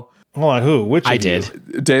recall. Hold on, who? Which? I of you?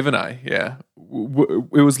 did. Dave and I, yeah.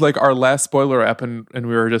 It was like our last spoiler app, and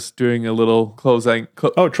we were just doing a little closing.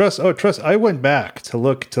 Trust. I went back to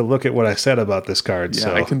look at what I said about this card. Yeah,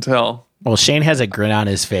 so I can tell. Well, Shane has a grin on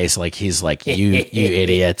his face like he's like, you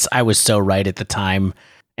idiots. I was so right at the time.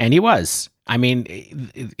 And he was. I mean,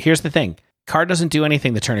 here's the thing. Card doesn't do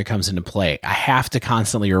anything the turn it comes into play. I have to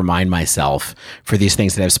constantly remind myself for these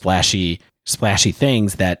things that have splashy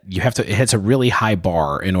things that you have to, it hits a really high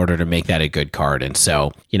bar in order to make that a good card. And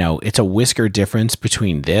so, it's a whisker difference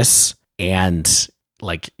between this and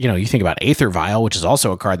like, you think about Aether Vial, which is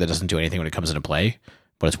also a card that doesn't do anything when it comes into play,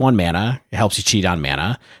 but it's 1 mana. It helps you cheat on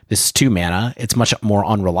mana. This is 2 mana. It's much more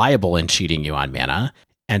unreliable in cheating you on mana.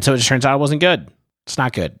 And so it just turns out it wasn't good. It's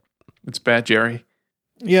not good. It's bad, Jerry.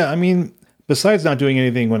 Yeah, I mean, besides not doing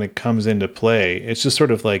anything when it comes into play, it's just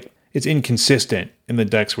sort of like it's inconsistent in the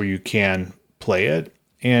decks where you can play it.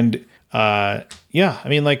 And I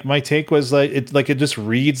mean, like my take was like it just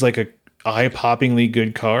reads like a eye-poppingly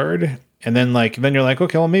good card, and then you're like,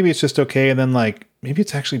 okay, well maybe it's just okay, and then like maybe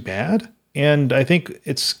it's actually bad. And I think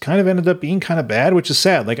it's kind of ended up being kind of bad, which is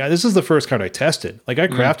sad. Like this is the first card I tested. Like I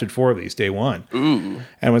crafted 4 of these day one. Ooh.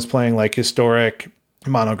 And was playing like historic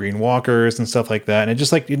mono green walkers and stuff like that. And it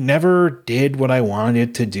just like, it never did what I wanted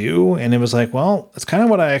it to do. And it was like, well, that's kind of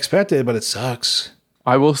what I expected, but it sucks.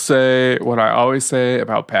 I will say what I always say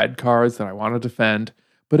about bad cards that I want to defend,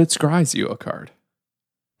 but it scries you a card.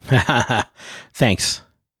 Thanks.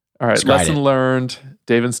 All right. Scryed Lesson it. learned.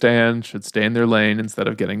 Dave and Stan should stay in their lane instead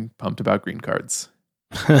of getting pumped about green cards.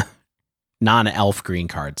 Non-elf green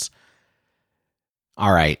cards.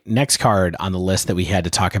 All right, next card on the list that we had to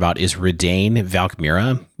talk about is Redain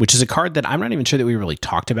Valkmira, which is a card that I'm not even sure that we really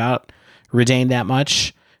talked about Redain that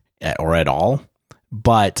much or at all.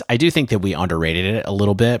 But I do think that we underrated it a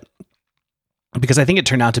little bit because I think it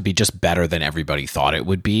turned out to be just better than everybody thought it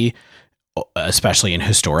would be, especially in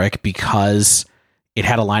Historic, because it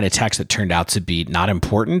had a line of text that turned out to be not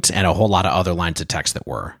important and a whole lot of other lines of text that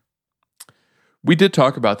were. We did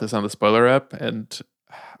talk about this on the spoiler app, and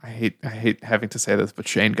I hate having to say this, but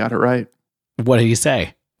Shane got it right. What did he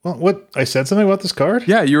say? Well, what I said something about this card?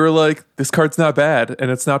 Yeah, you were like, this card's not bad, and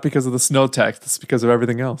it's not because of the snow text, it's because of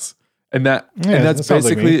everything else. And that's that sounds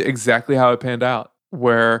like basically me. exactly how it panned out.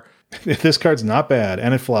 Where This card's not bad,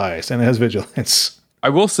 and it flies, and it has vigilance. I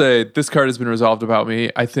will say this card has been resolved about me,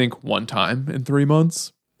 I think, 1 time in 3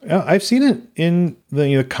 months. Yeah, I've seen it in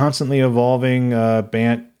the constantly evolving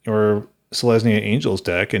Bant or Selesnya Angels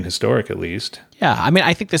deck, in Historic at least. Yeah, I mean,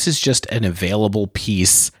 I think this is just an available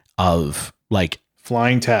piece of like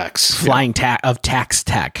Flying tax. of tax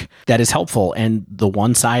tech that is helpful. And the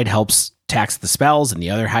one side helps tax the spells and the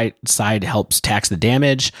other side helps tax the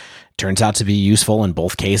damage. Turns out to be useful in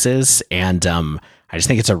both cases. And I just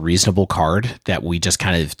think it's a reasonable card that we just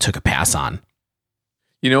kind of took a pass on.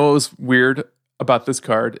 You know what was weird about this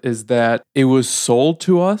card is that it was sold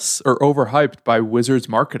to us or overhyped by Wizards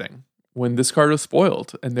marketing when this card was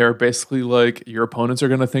spoiled. And they're basically like, your opponents are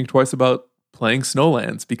going to think twice about playing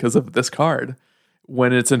Snowlands because of this card,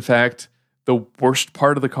 when it's in fact the worst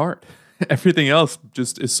part of the card. Everything else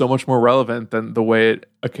just is so much more relevant than the way it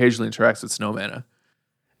occasionally interacts with snow mana.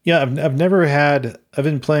 Yeah, I've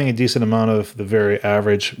been playing a decent amount of the very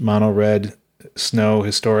average mono red snow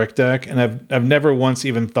Historic deck, and I've never once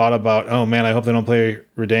even thought about, oh man, I hope they don't play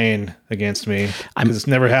Redain against me, because it's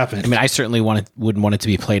never happened. I mean, I certainly wouldn't want it to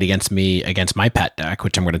be played against me against my pet deck,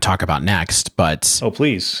 which I'm going to talk about next. But oh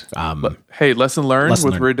please, Hey, lesson learned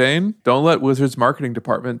with Redain: don't let Wizards marketing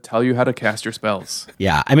department tell you how to cast your spells.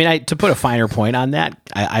 Yeah, I mean, to put a finer point on that,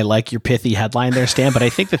 I like your pithy headline there, Stan. But I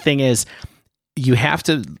think the thing is, you have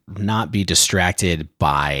to not be distracted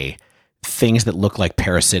by things that look like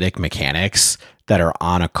parasitic mechanics that are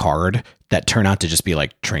on a card that turn out to just be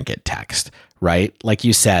like trinket text, right? Like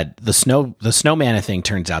you said, the snow mana thing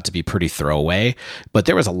turns out to be pretty throwaway, but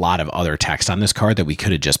there was a lot of other text on this card that we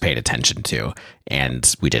could have just paid attention to,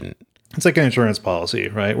 and we didn't. it's like an insurance policy,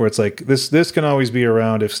 right? Where it's like this can always be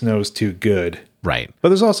around if snow's too good, Right. but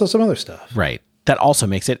there's also some other stuff. Right. That also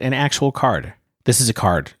makes it an actual card. This is a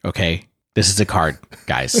card, okay? This is a card,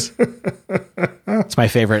 guys. It's my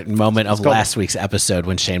favorite moment of last week's episode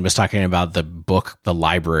when Shane was talking about the book, the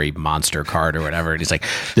library monster card or whatever. And he's like,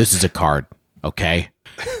 this is a card, okay?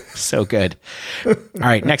 So good. All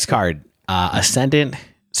right, next card. Ascendant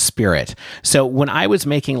Spirit. So when I was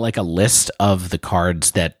making like a list of the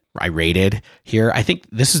cards that I rated here, I think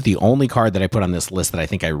this is the only card that I put on this list that I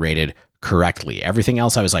think I rated correctly. Everything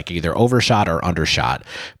else I was like either overshot or undershot.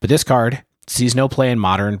 But this card sees no play in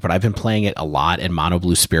Modern, but I've been playing it a lot in Mono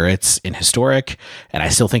Blue Spirits in Historic, and I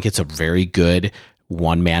still think it's a very good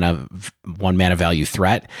one mana value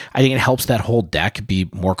threat. I think it helps that whole deck be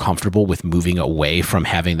more comfortable with moving away from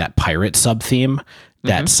having that pirate sub theme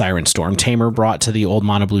that Siren Storm Tamer brought to the old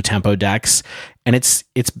Mono Blue Tempo decks. And it's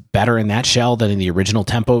better in that shell than in the original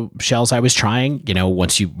Tempo shells I was trying. You know,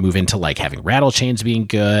 once you move into like having Rattle Chains being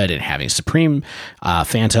good and having Supreme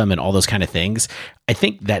Phantom and all those kind of things, I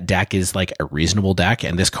think that deck is like a reasonable deck,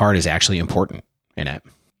 and this card is actually important in it.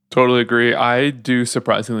 Totally agree. I do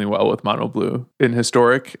surprisingly well with Mono Blue in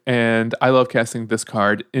Historic, and I love casting this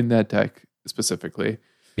card in that deck specifically.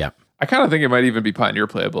 Yeah. I kind of think it might even be Pioneer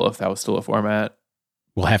playable if that was still a format.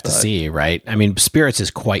 We'll have to see, right? I mean, Spirits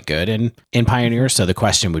is quite good in Pioneer, so the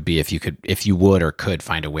question would be if you would or could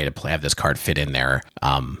find a way to have this card fit in there.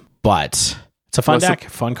 But it's a fun deck,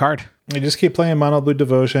 fun card. You just keep playing Mono Blue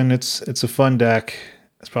Devotion. It's a fun deck.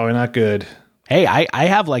 It's probably not good. Hey, I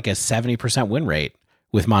have like a 70% win rate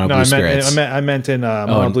with Mono Blue Spirits. I meant in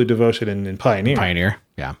Mono Blue Devotion and in Pioneer. Pioneer,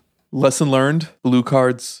 yeah. Lesson learned: blue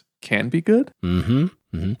cards can be good.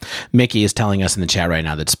 Mickey is telling us in the chat right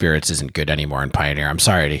now that Spirits isn't good anymore in Pioneer. I'm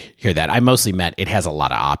sorry to hear that. I mostly meant it has a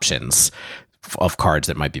lot of options of cards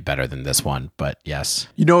that might be better than this one, but yes.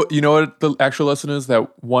 You know what the actual lesson is?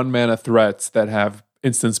 That one mana threats that have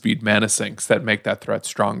instant speed mana sinks that make that threat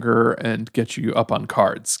stronger and get you up on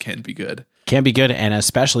cards can be good. Can be good, and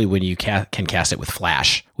especially when you can cast it with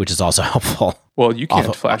Flash, which is also helpful. Well, you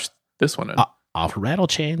can't flash this one in. Off Rattle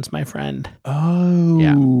Chains, my friend. Oh,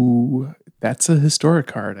 yeah. That's a Historic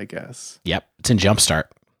card, I guess. Yep, it's in Jumpstart.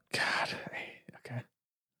 God, okay.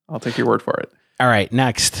 I'll take your word for it. All right,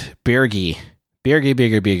 next, Birgi. Birgi.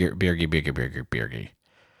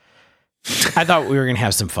 I thought we were going to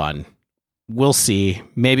have some fun. We'll see.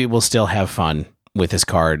 Maybe we'll still have fun with this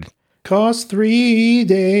card. Cost 3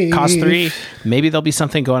 days. Cost 3. Maybe there'll be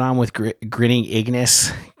something going on with Grinning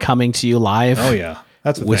Ignis coming to you live. Oh, yeah.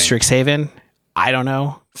 That's a with thing. Strixhaven. I don't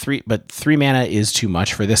know. 3 mana is too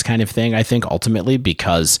much for this kind of thing, I think, ultimately,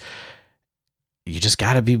 because you just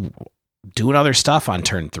got to be doing other stuff on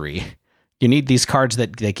turn 3. You need these cards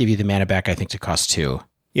that give you the mana back, I think, to cost 2.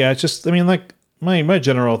 Yeah, it's just, I mean, like, my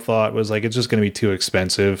general thought was, like, it's just going to be too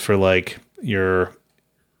expensive for, like, your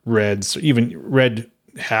reds, even red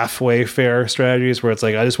halfway fair strategies where it's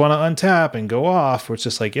like, I just want to untap and go off, where it's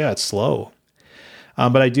just like, yeah, it's slow.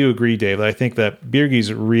 But I do agree, Dave, that I think that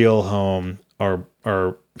Birgi's real home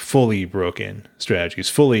are fully broken strategies,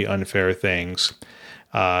 fully unfair things.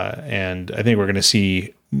 And I think we're going to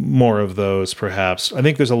see more of those, perhaps. I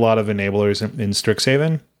think there's a lot of enablers in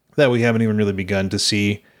Strixhaven that we haven't even really begun to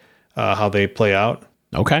see how they play out.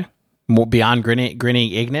 Okay. More beyond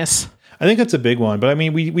Grinning Ignis? I think that's a big one. But I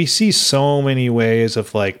mean, we see so many ways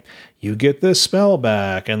of like, you get this spell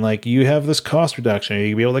back and like you have this cost reduction, or you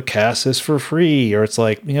can be able to cast this for free, or it's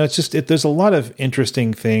like, you know, it's just, there's a lot of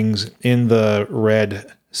interesting things in the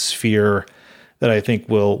red sphere that I think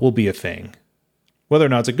will be a thing. Whether or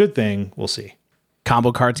not it's a good thing, we'll see.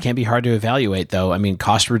 Combo cards can be hard to evaluate, though. I mean,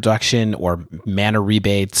 cost reduction or mana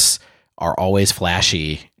rebates are always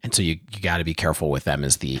flashy, and so you got to be careful with them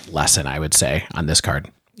is the lesson, I would say, on this card.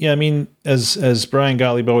 Yeah, I mean, as Brian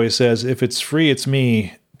Gottlieb always says, if it's free, it's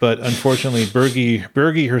me. But unfortunately,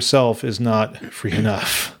 Birgi herself is not free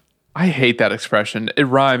enough. I hate that expression. It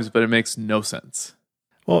rhymes, but it makes no sense.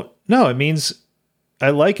 Well, no, it means I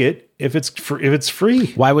like it if it's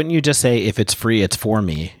free. Why wouldn't you just say if it's free, it's for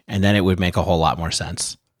me, and then it would make a whole lot more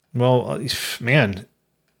sense? Well, man,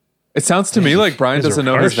 it sounds to me like Brian doesn't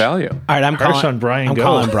know his value. All right, I'm calling Brian.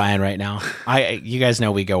 Calling Brian right now. You guys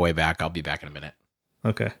know we go way back. I'll be back in a minute.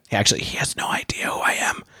 Okay. He has no idea who I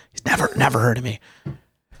am. He's never heard of me.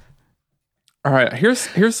 All right,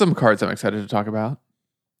 here's some cards I'm excited to talk about.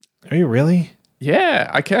 Are you really? Yeah,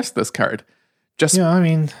 I cast this card. I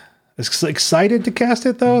mean, excited to cast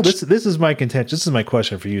it though. This is my contention. This is my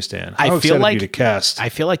question for you, Stan. I feel like you to cast. I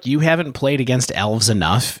feel like you haven't played against elves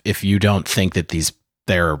enough if you don't think that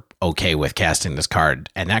they're okay with casting this card,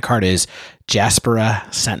 and that card is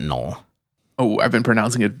Jaspera Sentinel. Oh, I've been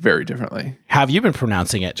pronouncing it very differently. How have you been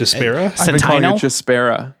pronouncing it? Jaspera? I've been calling it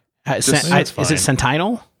Jaspera. Is it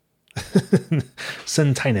Sentinel?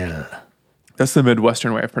 Sentinel. That's the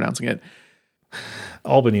Midwestern way of pronouncing it.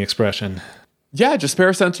 Albany expression. Yeah,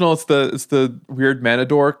 Jaspera Sentinel. It's the weird mana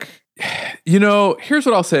dork. You know, here's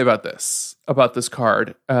what I'll say about this. about this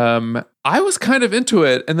card. I was kind of into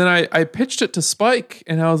it, and then I pitched it to Spike,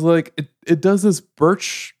 and I was like, it does this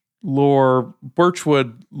Birchwood lore,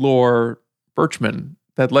 Birchman,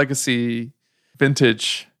 that legacy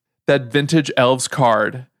vintage elves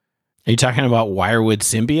card. Are you talking about Wirewood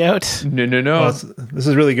Symbiote? No. Well, this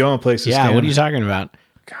is really going places. Yeah, Stan. what are you talking about?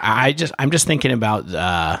 I'm just thinking about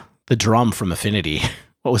the drum from Affinity.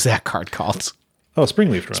 What was that card called? Oh,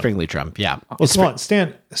 Springleaf Drum. Springleaf Drum. Yeah. Well, come on,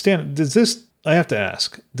 Stan, does this, I have to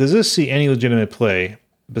ask, does this see any legitimate play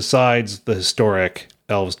besides the historic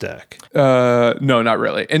Elves deck? No, not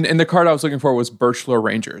really. And the card I was looking for was Birchlore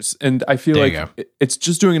Rangers. And I feel There like you go. it's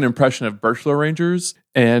just doing an impression of Birchlore Rangers.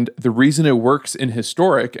 And the reason it works in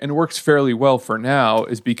historic and works fairly well for now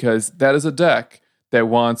is because that is a deck that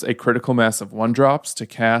wants a critical mass of 1-drops to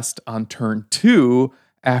cast on turn 2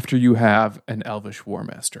 after you have an Elvish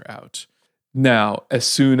Warmaster out. Now, as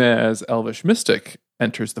soon as Elvish Mystic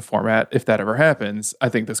enters the format, if that ever happens, I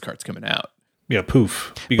think this card's coming out. Yeah,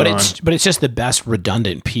 poof. Be But gone. it's just the best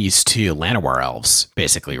redundant piece to Llanowar Elves,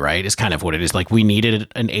 basically, right? Is kind of what it is. Like we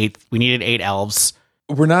needed 8 elves.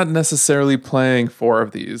 We're not necessarily playing 4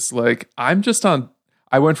 of these. Like I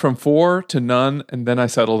went from 4 to none, and then I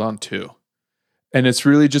settled on 2. And it's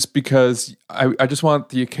really just because I just want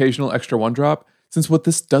the occasional extra 1-drop. Since what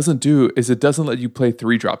this doesn't do is it doesn't let you play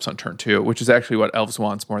 3-drops on turn 2, which is actually what Elves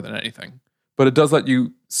wants more than anything. But it does let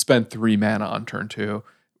you spend 3 mana on turn 2,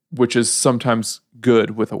 which is sometimes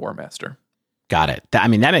good with a War Master. Got it. That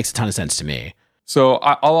makes a ton of sense to me. So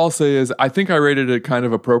all I'll say is I think I rated it kind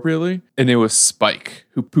of appropriately, and it was Spike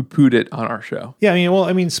who poo-pooed it on our show. Yeah,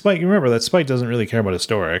 I mean, Spike, you remember that Spike doesn't really care about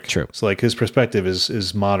historic. True. So, like, his perspective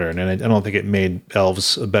is modern, and I don't think it made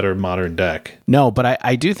Elves a better modern deck. No, but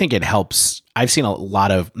I do think it helps. I've seen a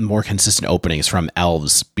lot of more consistent openings from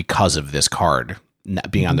Elves because of this card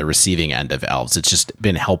being on the receiving end of Elves. It's just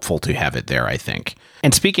been helpful to have it there, I think.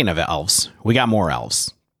 And speaking of Elves, we got more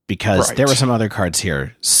Elves because Right. there were some other cards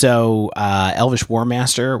here. So Elvish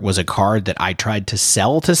Warmaster was a card that I tried to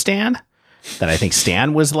sell to Stan that I think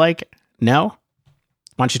Stan was like, no.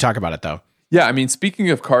 Why don't you talk about it, though? Yeah, I mean, speaking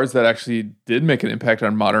of cards that actually did make an impact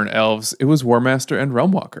on modern Elves, it was Warmaster and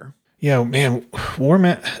Realmwalker. Yeah, man,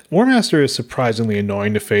 Warmaster is surprisingly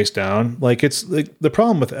annoying to face down. Like, it's like the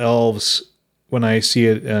problem with Elves when I see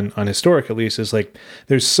it on historic, at least, is like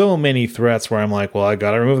there's so many threats where I'm like, well, I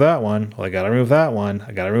gotta remove that one. Well, I gotta remove that one.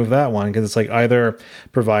 I gotta remove that one, because it's like either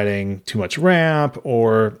providing too much ramp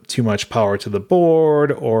or too much power to the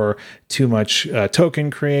board or too much token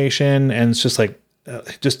creation, and it's just like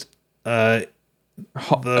the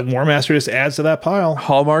Warmaster just adds to that pile.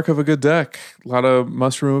 Hallmark of a good deck. A lot of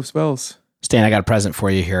must-remove spells. Stan, I got a present for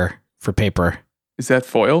you here for paper. Is that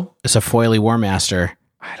foil? It's a foily Warmaster.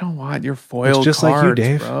 I don't want your foil It's just cards, like you,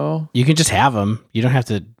 Dave. bro. You can just have them. You don't have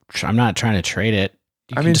to. I'm not trying to trade it.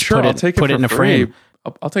 You I can mean, just sure, put I'll take it put for it in a free. frame.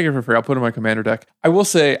 I'll take it for free. I'll put it in my commander deck. I will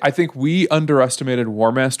say, I think we underestimated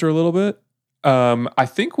Warmaster a little bit. I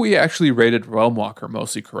think we actually rated Realmwalker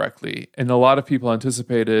mostly correctly. And a lot of people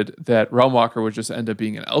anticipated that Realmwalker would just end up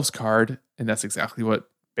being an Elves card. And that's exactly what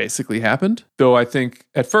basically happened. Though I think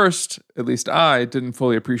at first, at least I didn't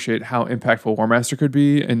fully appreciate how impactful Warmaster could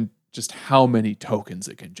be and just how many tokens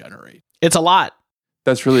it can generate. It's a lot.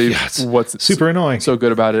 That's really Yeah, it's what's super annoying. so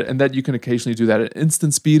good about it. And that you can occasionally do that at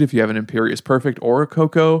instant speed if you have an Imperious Perfect or a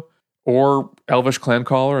Coco or Elvish Clan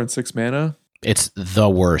Caller and 6 mana. It's the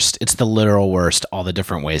worst. It's the literal worst. All the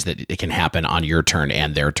different ways that it can happen on your turn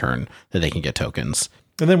and their turn that they can get tokens.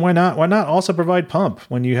 And then why not also provide pump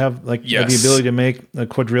when you have like Yes. the ability to make a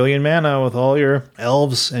quadrillion mana with all your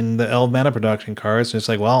elves and the elf mana production cards? It's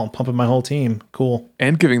like, well, I'm pumping my whole team. Cool.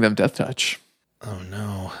 And giving them Death Touch. Oh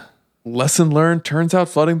no. Lesson learned. Turns out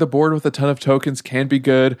flooding the board with a ton of tokens can be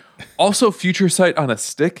good. Also, Future Sight on a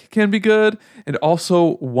stick can be good. And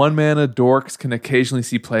also, 1 mana dorks can occasionally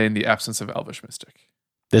see play in the absence of Elvish Mystic.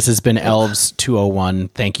 This has been Elves 201.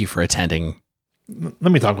 Thank you for attending.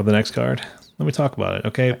 Let me talk about the next card. Let me talk about it,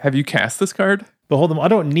 okay? Have you cast this card? Behold them. I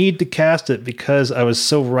don't need to cast it because I was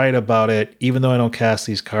so right about it, even though I don't cast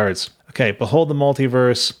these cards. Okay, Behold the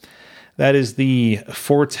Multiverse. That is the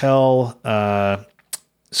Foretell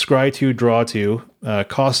Scry 2, Draw 2.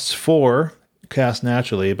 Costs 4, cast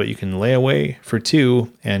naturally, but you can lay away for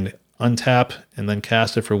 2 and untap and then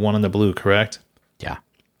cast it for 1 on the blue, correct? Yeah.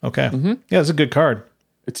 Okay. Yeah, it's a good card.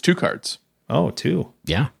 It's 2 cards. Oh, 2.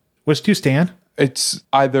 Yeah. Which 2 stand? It's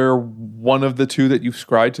either one of the 2 that you've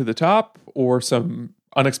scried to the top or some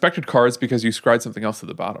unexpected cards because you scried something else to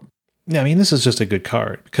the bottom. Yeah, I mean, this is just a good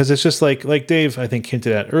card because it's just like Dave, I think,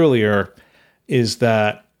 hinted at earlier, is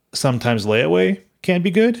that sometimes layaway can be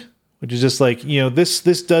good, which is just like,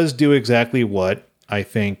 this does do exactly what I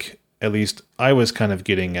think at least I was kind of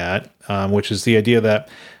getting at, which is the idea that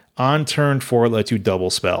on turn 4 lets you double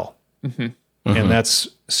spell. And that's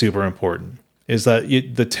super important, is that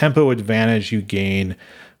the tempo advantage you gain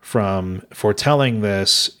from foretelling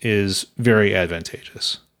this is very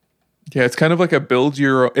advantageous. Yeah, it's kind of like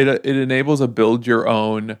it enables a build your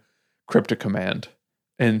own cryptic command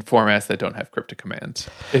in formats that don't have cryptic commands.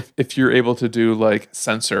 If you're able to do like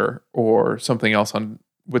Censor or something else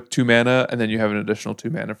with 2 mana, and then you have an additional 2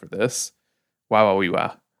 mana for this, wow.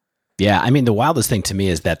 Yeah, I mean, the wildest thing to me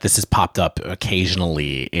is that this has popped up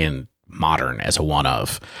occasionally in Modern as a one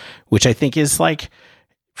of, which I think is like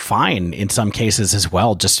fine in some cases as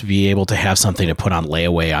well, just to be able to have something to put on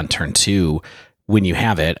layaway on turn 2 when you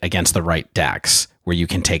have it against the right decks where you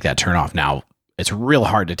can take that turn off. Now, it's real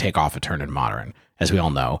hard to take off a turn in Modern, as we all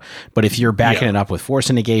know. But if you're backing it up with Force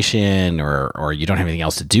of Negation or you don't have anything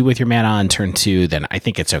else to do with your mana on turn 2, then I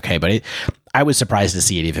think it's okay. But I was surprised to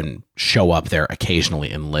see it even show up there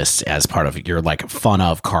occasionally in lists as part of your like fun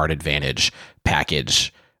of card advantage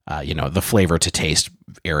package, the flavor to taste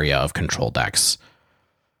area of control decks.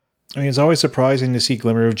 I mean, it's always surprising to see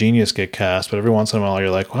Glimmer of Genius get cast, but every once in a while you're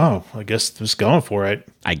like, wow, I guess just going for it.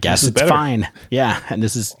 I guess it's fine. Yeah, and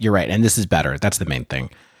you're right, and this is better. That's the main thing.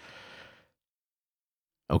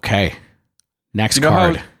 Okay. Next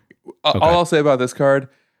card. All I'll say about this card,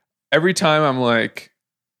 every time I'm like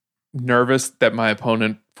nervous that my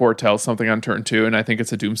opponent foretells something on turn 2 and I think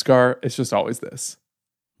it's a Doomscar, it's just always this.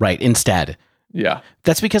 Right, instead. Yeah.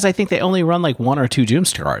 That's because I think they only run like 1 or 2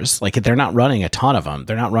 Doomscars. Like they're not running a ton of them.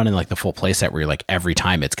 They're not running like the full playset where you're like every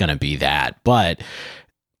time it's going to be that. But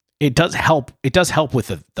it does help. It does help with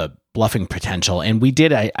the bluffing potential. And we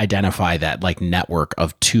did identify that like network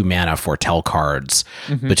of 2 mana foretell cards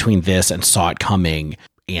between this and Saw It Coming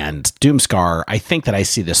and Doomscar. I think that I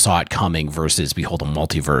see the Saw It Coming versus Behold a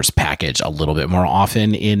Multiverse package a little bit more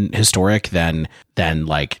often in Historic than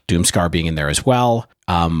like Doomscar being in there as well.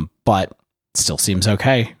 But still seems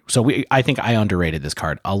okay. So I think I underrated this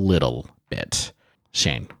card a little bit.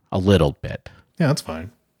 Shane, a little bit. Yeah, that's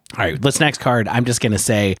fine. All right, let's next card. I'm just going to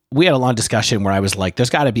say we had a long discussion where I was like, there's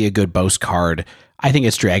got to be a good boast card. I think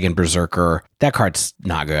it's Dragon Berserker. That card's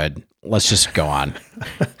not good. Let's just go on.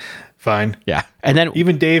 Fine. Yeah. And then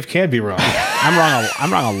even Dave can be wrong.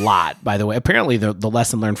 I'm wrong a lot, by the way. Apparently the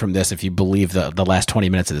lesson learned from this, if you believe the last 20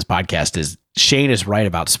 minutes of this podcast, is Shane is right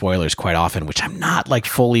about spoilers quite often, which I'm not like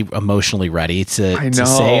fully emotionally ready to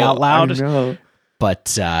say out loud. I know.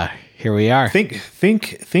 But here we are.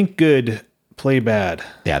 Think good, play bad.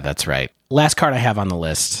 Yeah, that's right. Last card I have on the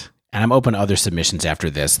list, and I'm open to other submissions after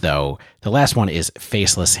this, though. The last one is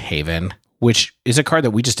Faceless Haven, which is a card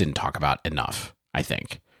that we just didn't talk about enough, I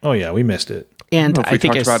think. Oh, yeah, we missed it. I And don't know if we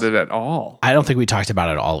talked about it at all. I don't think we talked about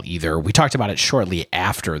it at all either. We talked about it shortly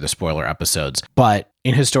after the spoiler episodes. But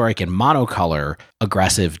in Historic and monocolor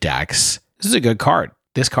aggressive decks, this is a good card.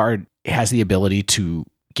 This card has the ability to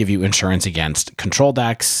give you insurance against control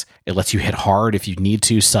decks. It lets you hit hard if you need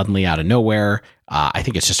to suddenly out of nowhere. I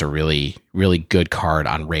think it's just a really, really good card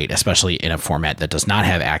on rate, especially in a format that does not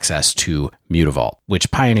have access to Mutavault,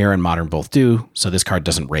 which Pioneer and Modern both do. So this card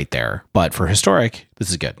doesn't rate there. But for Historic, this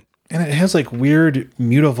is good. And it has like weird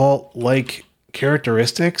Mutavault-like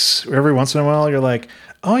characteristics. Every once in a while, you're like,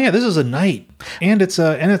 oh yeah, this is a knight, and it's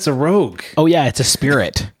a rogue. Oh yeah, it's a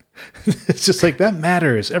spirit. It's just like that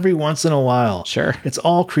matters every once in a while. Sure. It's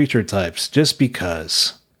all creature types just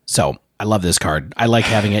because. So I love this card. I like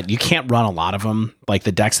having it. You can't run a lot of them. Like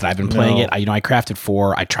the decks that I've been playing it. I crafted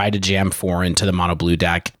 4. I tried to jam 4 into the mono blue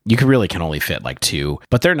deck. You can only fit like 2,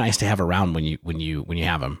 but they're nice to have around when you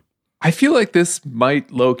have them. I feel like this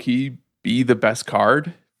might low key be the best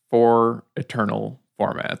card for Eternal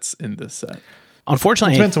formats in this set.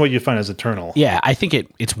 Unfortunately, it depends on what you find as Eternal. Yeah, I think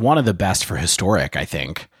it's one of the best for Historic, I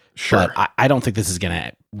think. Sure. But I don't think this is going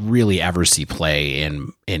to really ever see play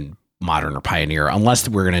in Modern or Pioneer unless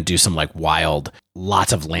we're going to do some like wild,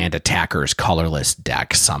 lots of land attackers, colorless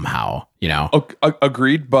deck somehow, you know?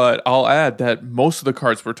 Agreed, but I'll add that most of the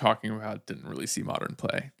cards we're talking about didn't really see Modern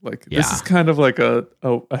play. Like this is kind of like a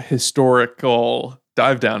historical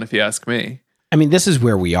dive down, if you ask me. I mean, this is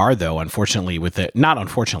where we are, though, unfortunately, with it. Not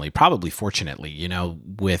unfortunately, probably fortunately, you know,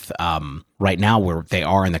 with right now where they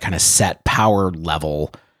are in the kind of set power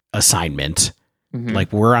level assignment. Mm-hmm.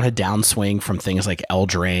 Like we're on a downswing from things like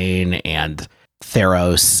Eldraine and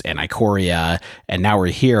Theros and Ikoria, and now we're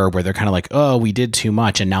here where they're kind of like, oh, we did too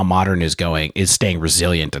much, and now Modern is staying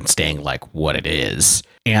resilient and staying like what it is.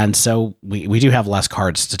 And so we do have less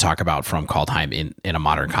cards to talk about from Kaldheim in a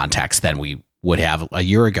Modern context than we would have a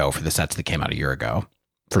year ago for the sets that came out a year ago,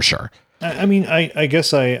 for sure. I mean, I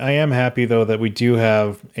guess I am happy though that we do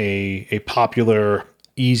have a popular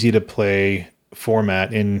easy to play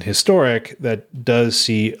format in Historic that does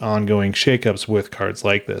see ongoing shakeups with cards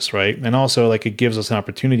like this, right? And also, like, it gives us an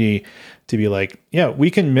opportunity to be like, yeah, we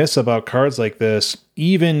can miss about cards like this,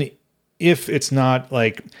 even if it's not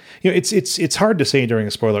like, it's hard to say during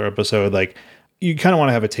a spoiler episode. Like, you kind of want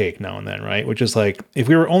to have a take now and then, right? Which is like, if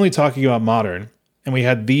we were only talking about Modern and we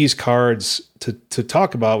had these cards to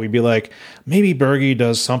talk about, we'd be like, maybe Bergie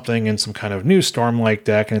does something in some kind of new Storm-like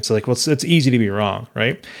deck, and it's like, well, it's easy to be wrong,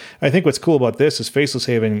 right? I think what's cool about this is Faceless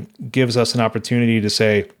Haven gives us an opportunity to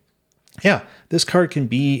say, yeah, this card can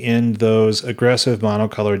be in those aggressive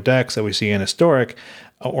monocolored decks that we see in Historic,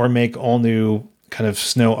 or make all new kind of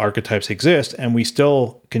snow archetypes exist, and we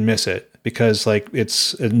still can miss it because, like,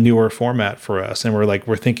 it's a newer format for us, and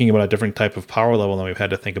we're thinking about a different type of power level than we've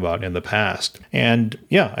had to think about in the past. And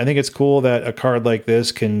yeah, I think it's cool that a card like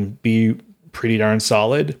this can be pretty darn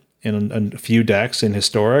solid in a few decks in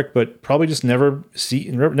Historic, but probably just never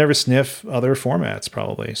sniff other formats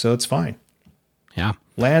probably. So it's fine. Yeah.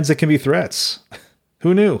 Lands that can be threats.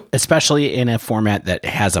 Who knew? Especially in a format that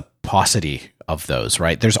has a paucity of those,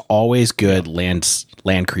 right? There's always good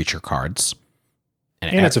land creature cards.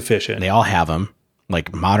 And it's efficient. They all have them.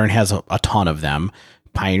 Like, Modern has a ton of them.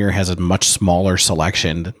 Pioneer has a much smaller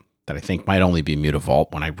selection that I think might only be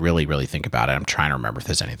Mutavault when I really, really think about it. I'm trying to remember if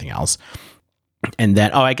there's anything else. And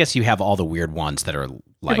then, I guess you have all the weird ones that are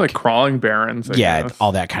like Crawling Barons. I guess.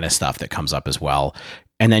 All that kind of stuff that comes up as well.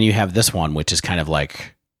 And then you have this one, which is kind of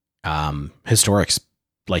like Historic's,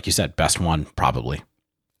 like you said, best one, probably.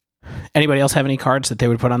 Anybody else have any cards that they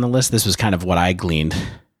would put on the list? This was kind of what I gleaned.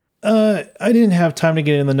 I didn't have time to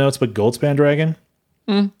get in the notes, but Goldspan Dragon.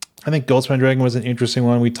 I think Goldspan Dragon was an interesting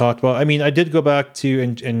one we talked about. I mean, I did go back to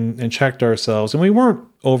and checked ourselves, and we weren't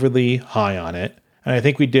overly high on it. And I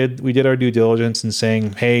think we did our due diligence in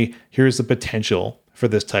saying, hey, here's the potential for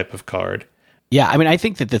this type of card. Yeah, I mean, I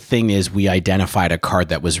think that the thing is we identified a card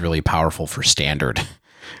that was really powerful for Standard.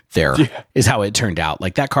 Is how it turned out.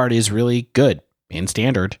 Like, that card is really good in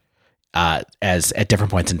Standard as at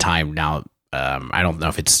different points in time. Now, I don't know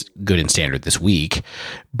if it's good in Standard this week,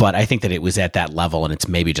 but I think that it was at that level, and it's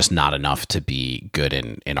maybe just not enough to be good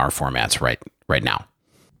in our formats right now.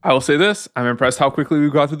 I will say this. I'm impressed how quickly we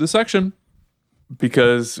got through this section,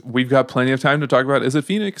 because we've got plenty of time to talk about Izzet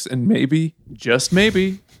Phoenix and maybe, just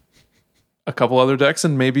maybe, a couple other decks,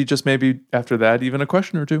 and maybe, just maybe, after that, even a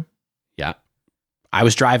question or two. Yeah. I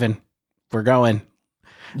was driving. We're going.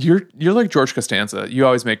 You're like George Costanza. You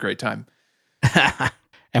always make great time.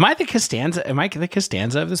 Am I the Costanza? Am I the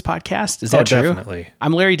Costanza of this podcast? Is that true? Definitely.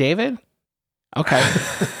 I'm Larry David? Okay.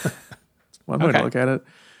 One way to look at it.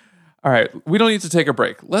 All right. We don't need to take a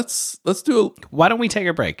break. Let's do Why don't we take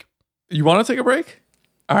a break? You want to take a break?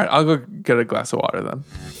 All right. I'll go get a glass of water then.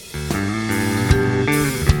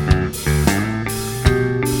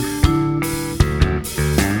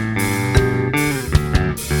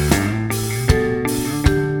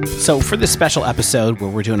 So for this special episode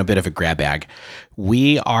where we're doing a bit of a grab bag,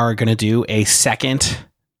 we are going to do a second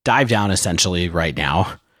dive down essentially right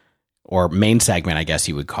now, or main segment, I guess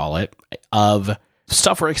you would call it, of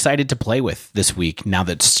stuff we're excited to play with this week now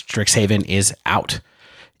that Strixhaven is out.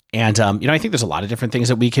 And, I think there's a lot of different things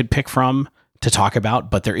that we could pick from to talk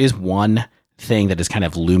about, but there is one thing that is kind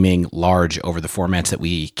of looming large over the formats that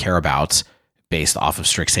we care about based off of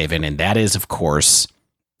Strixhaven. And that is, of course,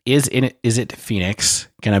 is it Phoenix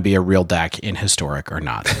going to be a real deck in Historic or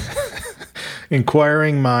not?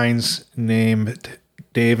 Inquiring minds named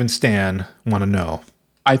Dave and Stan want to know.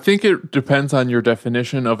 I think it depends on your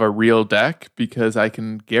definition of a real deck, because I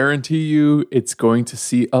can guarantee you it's going to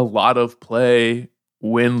see a lot of play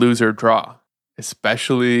win, lose, or draw,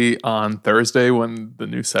 especially on Thursday when the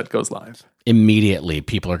new set goes live. Immediately,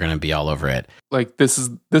 people are going to be all over it. Like, this is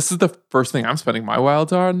the first thing I'm spending my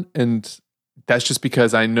wilds on, and that's just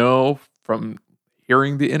because I know from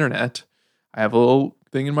hearing the internet, I have a little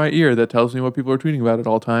thing in my ear that tells me what people are tweeting about at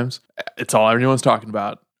all times. It's all anyone's talking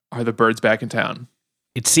about. Are the birds back in town?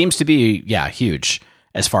 It seems to be, huge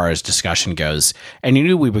as far as discussion goes. And you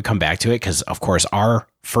knew we would come back to it because, of course, our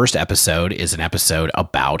first episode is an episode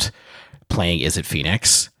about playing Izzet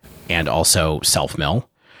Phoenix and also Self-Mill.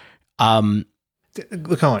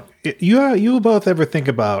 Look, hold on. You both ever think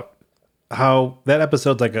about how that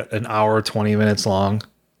episode's like an hour, 20 minutes long?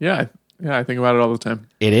 Yeah, I think about it all the time.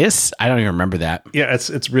 It is? I don't even remember that. Yeah,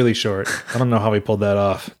 it's really short. I don't know how we pulled that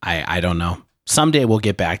off. I don't know. Someday we'll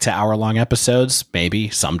get back to hour-long episodes. Maybe.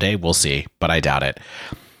 Someday. We'll see. But I doubt it.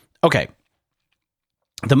 Okay.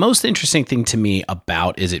 The most interesting thing to me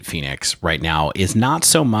about Izzet Phoenix right now is not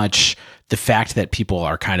so much the fact that people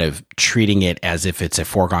are kind of treating it as if it's a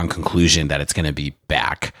foregone conclusion that it's going to be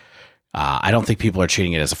back. I don't think people are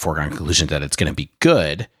treating it as a foregone conclusion that it's going to be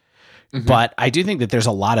good. But I do think that there's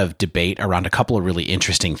a lot of debate around a couple of really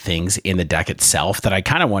interesting things in the deck itself that I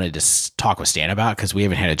kind of wanted to talk with Stan about, because we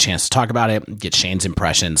haven't had a chance to talk about it, get Shane's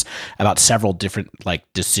impressions about several different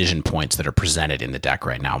like decision points that are presented in the deck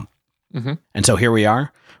right now. And so here we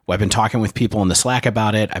are. Well, I've been talking with people in the Slack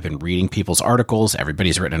about it. I've been reading people's articles.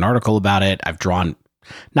 Everybody's written an article about it. I've drawn,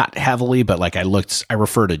 not heavily, but like I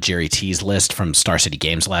referred to Jerry T's list from Star City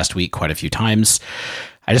Games last week quite a few times.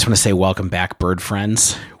 I just want to say welcome back, bird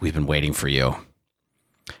friends. We've been waiting for you. All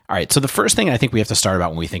right, so the first thing I think we have to start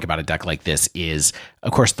about when we think about a deck like this is,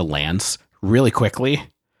 of course, the lands. Really quickly,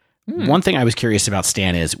 one thing I was curious about,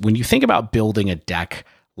 Stan, is when you think about building a deck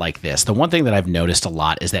like this, the one thing that I've noticed a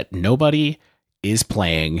lot is that nobody is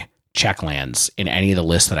playing check lands in any of the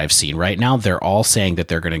lists that I've seen right now. They're all saying that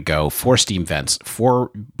they're going to go 4 Steam Vents, 4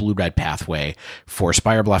 Blue-Red Pathway, 4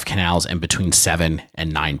 Spire Bluff Canals, and between 7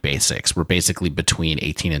 and 9 basics. We're basically between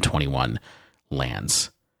 18 and 21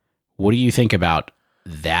 lands. What do you think about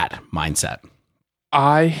that mindset?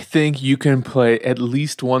 I think you can play at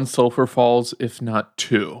least 1 Sulphur Falls, if not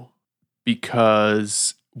 2,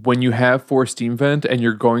 because when you have 4 Steam Vent and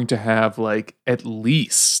you're going to have like at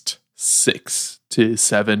least 6 to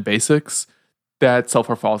 7 basics, that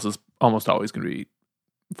Sulphur Falls is almost always going to be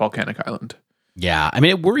Volcanic Island. Yeah, I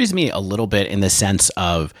mean, it worries me a little bit in the sense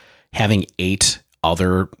of having 8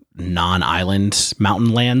 other non-island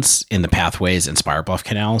mountain lands in the pathways and Spire Bluff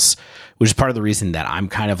Canals, which is part of the reason that I'm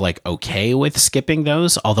kind of like okay with skipping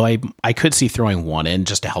those, although I could see throwing 1 in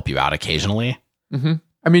just to help you out occasionally.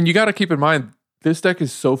 I mean, you got to keep in mind, this deck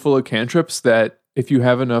is so full of cantrips that if you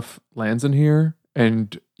have enough lands in here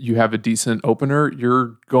and you have a decent opener,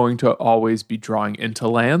 you're going to always be drawing into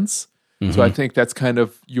lands. So I think that's kind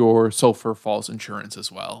of your Sulphur Falls insurance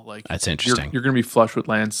as well. Like, that's interesting. You're going to be flush with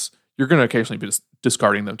lands. You're going to occasionally be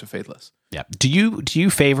discarding them to Faithless. Yeah. Do you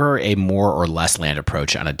favor a more or less land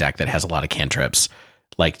approach on a deck that has a lot of cantrips?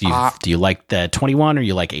 Like, do you like the 21 or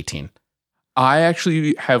you like 18? I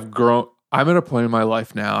actually have grown. I'm at a point in my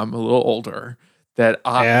life now, I'm a little older, that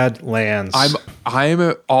add lands.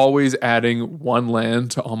 I'm always adding 1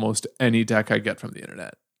 land to almost any deck I get from the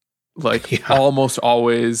internet. Like almost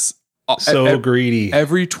always. So greedy.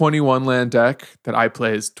 Every 21 land deck that I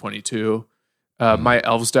play is 22. My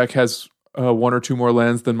Elves deck has 1 or 2 more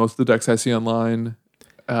lands than most of the decks I see online.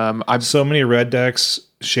 So many red decks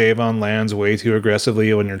shave on lands way too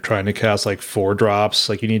aggressively when you're trying to cast like 4 drops.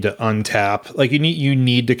 Like you need to untap. Like you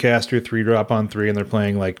need to cast your 3 drop on 3, and they're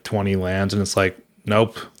playing like 20 lands, and it's like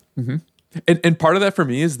nope. And part of that for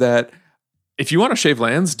me is that if you want to shave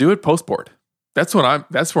lands, do it post board. That's where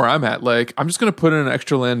I'm at. Like I'm just gonna put in an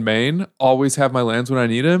extra land main, always have my lands when I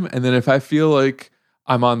need them, and then if I feel like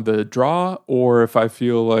I'm on the draw, or if I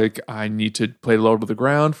feel like I need to play low to the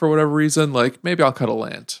ground for whatever reason, like maybe I'll cut a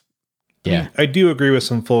land. Yeah. I do agree with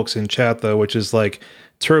some folks in chat though, which is like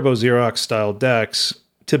Turbo Xerox style decks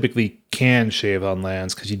typically can shave on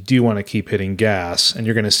lands because you do want to keep hitting gas, and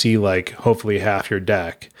you're going to see like hopefully half your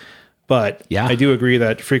deck. But yeah, I do agree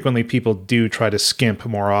that frequently people do try to skimp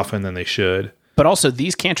more often than they should. But also,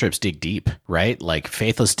 these cantrips dig deep, right? Like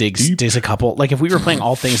Faithless digs a couple. Like if we were playing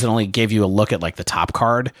all things that only gave you a look at like the top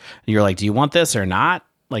card, and you're like, do you want this or not?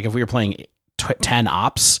 Like if we were playing 10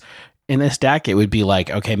 ops in this deck, it would be like,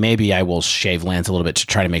 okay, maybe I will shave lands a little bit to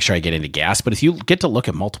try to make sure I get into gas. But if you get to look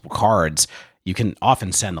at multiple cards, you can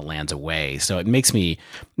often send the lands away. So it makes me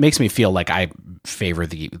feel like I favor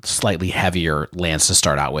the slightly heavier lands to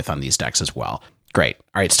start out with on these decks as well. Great.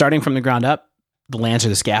 All right, starting from the ground up, the lands are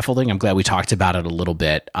the scaffolding. I'm glad we talked about it a little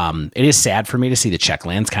bit. It is sad for me to see the check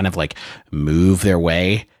lands kind of like move their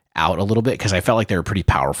way out a little bit, because I felt like they were pretty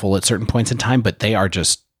powerful at certain points in time, but they are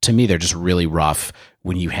just, to me, they're just really rough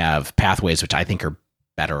when you have pathways, which I think are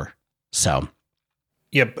better. So,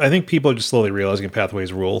 yep, I think people are just slowly realizing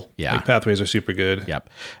pathways rule. Yeah. Like pathways are super good. Yep.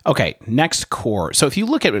 Okay, next core. So if you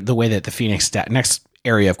look at the way that the Phoenix deck, next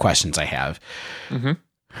area of questions I have,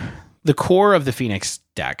 the core of the Phoenix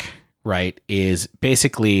deck, right, is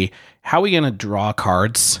basically how are we going to draw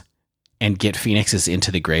cards and get Phoenixes into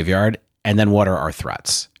the graveyard, and then what are our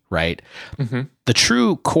threats, right? The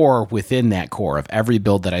true core within that core of every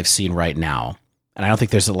build that I've seen right now, and I don't think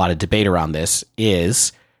there's a lot of debate around this,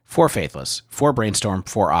 is 4 Faithless, 4 Brainstorm,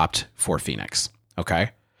 4 Opt, 4 Phoenix. Okay?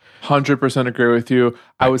 100% agree with you.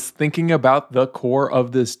 I was thinking about the core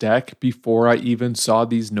of this deck before I even saw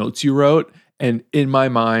these notes you wrote, and in my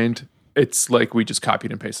mind, it's like we just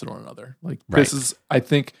copied and pasted one another. Like this is, I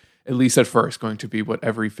think, at least at first, going to be what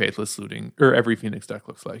every Faithless looting or every Phoenix deck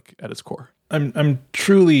looks like at its core. I'm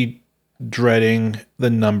truly dreading the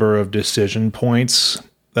number of decision points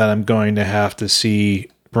that I'm going to have to see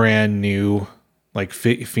brand new like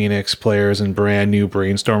Phoenix players and brand new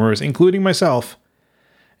brainstormers, including myself,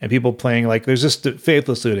 and people playing like there's just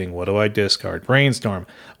Faithless Looting. What do I discard? Brainstorm.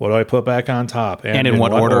 What do I put back on top? And in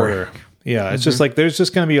what order? Yeah, it's just like there's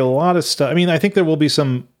just going to be a lot of stuff. I mean, I think there will be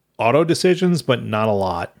some auto decisions, but not a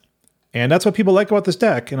lot. And that's what people like about this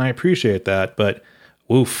deck, and I appreciate that. But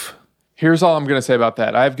woof. Here's all I'm going to say about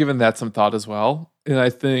that. I've given that some thought as well. And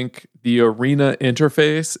I think the arena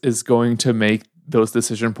interface is going to make those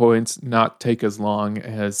decision points not take as long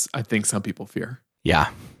as I think some people fear. Yeah.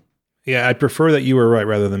 Yeah, I'd prefer that you were right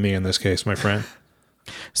rather than me in this case, my friend.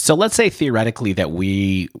 So let's say theoretically that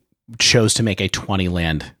we chose to make a 20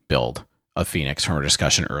 land build of Phoenix from our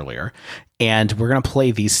discussion earlier. And we're going to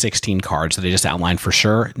play these 16 cards that I just outlined for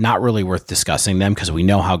sure. Not really worth discussing them because we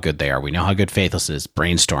know how good they are. We know how good Faithless is,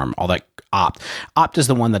 Brainstorm, all that. Opt. Opt is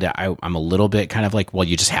the one that I'm a little bit kind of like, well,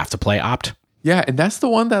 you just have to play Opt. Yeah, and that's the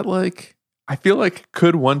one that like I feel like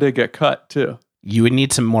could one day get cut too. You would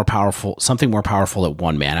need something more powerful at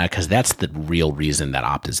 1 mana because that's the real reason that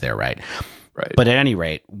Opt is there, right? Right. But at any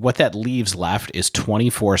rate, what that leaves left is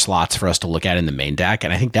 24 slots for us to look at in the main deck.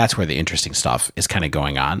 And I think that's where the interesting stuff is kind of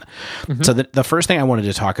going on. Mm-hmm. So the first thing I wanted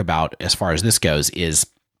to talk about as far as this goes is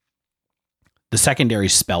the secondary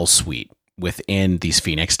spell suite within these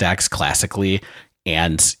Phoenix decks classically,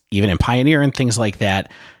 and even in Pioneer and things like that.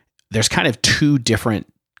 There's kind of 2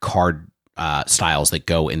 different card styles that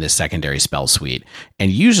go in this secondary spell suite. And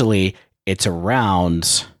usually it's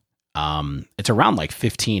around like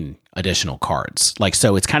 15 additional cards. Like,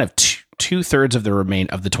 so it's kind of 2/3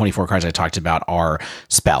 of the 24 cards I talked about are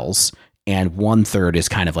spells, and 1/3 is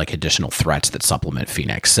kind of like additional threats that supplement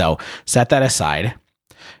Phoenix. So set that aside.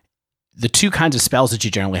 The 2 kinds of spells that you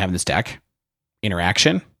generally have in this deck,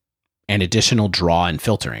 interaction and additional draw and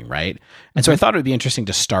filtering, right? And so I thought it would be interesting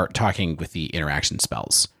to start talking with the interaction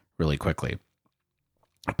spells really quickly.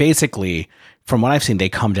 Basically, from what I've seen, they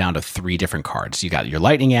come down to 3 different cards. You got your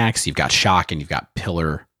Lightning Axe, you've got Shock, and you've got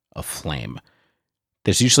Pillar of Flame.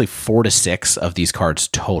 There's usually 4 to 6 of these cards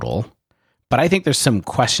total, but I think there's some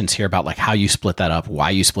questions here about like how you split that up, why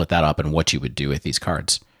you split that up, and what you would do with these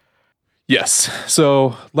cards. Yes.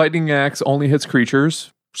 So Lightning Axe only hits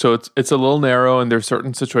creatures, so it's a little narrow, and there's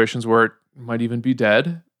certain situations where it might even be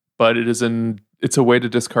dead, but it's a way to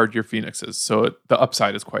discard your Phoenixes, so the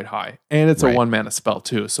upside is quite high. And it's a 1 mana spell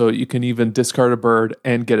too, so you can even discard a bird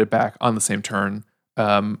and get it back on the same turn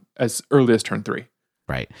as early as turn 3.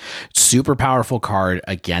 Right. Super powerful card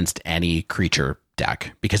against any creature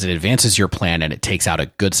deck because it advances your plan and it takes out a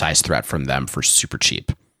good sized threat from them for super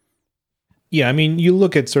cheap. Yeah, I mean, you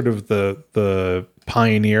look at sort of the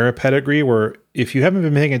Pioneer pedigree where if you haven't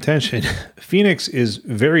been paying attention, Phoenix is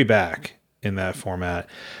very back in that format.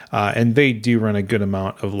 And they do run a good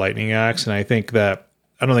amount of Lightning Axe. And I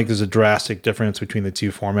don't think there's a drastic difference between the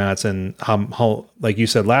 2 formats and how, like you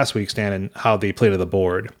said last week, Stan, and how they play to the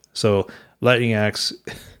board. So Lightning Axe,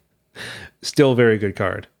 still a very good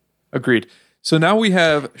card. Agreed. So now we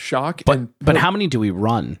have Shock. But how many do we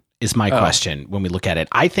run is my question when we look at it.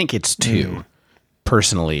 I think it's 2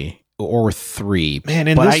 personally, or 3.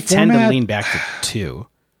 Man, but I tend to lean back to 2.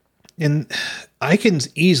 And I can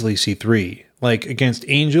easily see 3, like against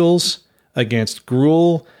Angels, against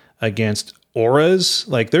Gruul, against Auras.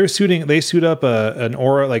 Like they suit up an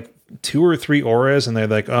Aura, like 2 or 3 Auras, and they're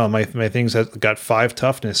like, oh, my things have got 5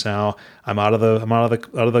 toughness now. I'm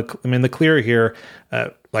in the clear here.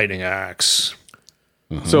 Lightning Axe.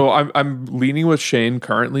 Mm-hmm. So I'm leaning with Shane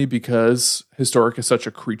currently because Historic is such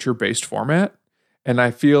a creature-based format. And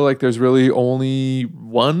I feel like there's really only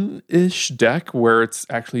 1-ish deck where it's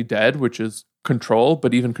actually dead, which is Control,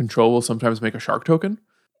 but even Control will sometimes make a Shark token.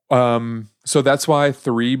 So that's why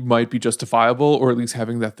 3 might be justifiable, or at least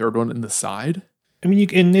having that 3rd one in the side. I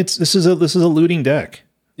mean, this is a looting deck.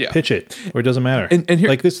 Yeah, pitch it, or it doesn't matter. And here,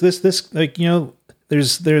 like this, like, you know,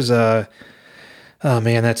 there's a. Oh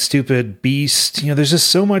man, that stupid beast. You know, there's just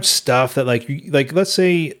so much stuff that like let's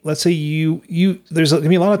say you there's gonna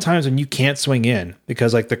be a lot of times when you can't swing in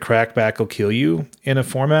because like the crackback will kill you in a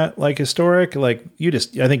format like Historic. Like I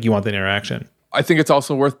think you want the interaction. I think it's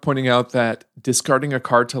also worth pointing out that discarding a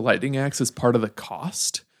card to Lightning Axe is part of the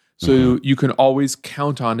cost. So you can always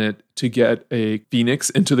count on it to get a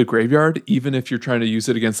Phoenix into the graveyard, even if you're trying to use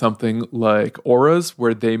it against something like Auras,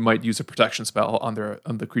 where they might use a protection spell on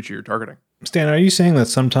the creature you're targeting. Stan, are you saying that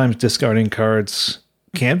sometimes discarding cards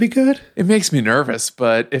can be good? It makes me nervous,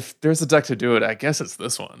 but if there's a deck to do it, I guess it's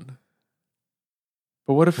this one.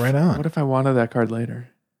 But what if I wanted that card later?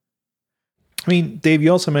 I mean, Dave,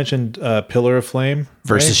 you also mentioned Pillar of Flame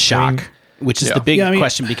versus Shock. Which is the big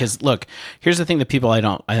question, because look, here's the thing that people I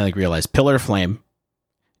don't realize. Pillar of Flame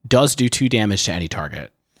does do 2 damage to any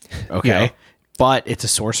target. Okay. Yeah. But it's a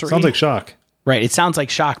sorcery. Sounds like shock. Right. It sounds like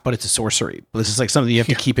shock, but it's a sorcery. This is like something you have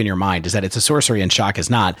to keep in your mind, is that it's a sorcery and shock is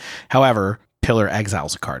not. However, Pillar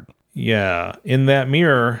exiles a card. Yeah. In that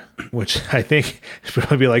mirror, which I think is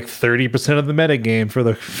probably be like 30% of the metagame for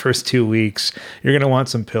the first 2 weeks, you're going to want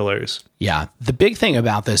some pillars. Yeah. The big thing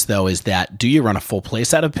about this, though, is that do you run a full play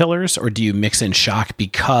set of pillars or do you mix in shock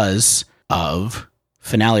because of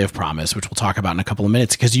Finale of Promise, which we'll talk about in a couple of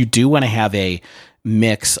minutes, because you do want to have a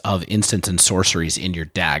mix of instants and sorceries in your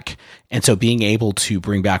deck. And so being able to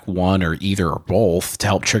bring back one or either or both to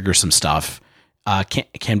help trigger some stuff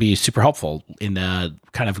can be super helpful in the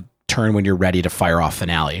kind of turn when you're ready to fire off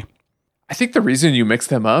Finale. I think the reason you mix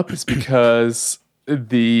them up is because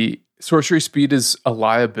the sorcery speed is a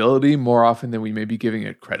liability more often than we may be giving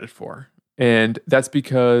it credit for. And that's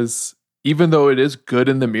because even though it is good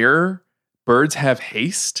in the mirror, birds have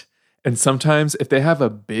haste. And sometimes if they have a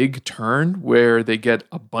big turn where they get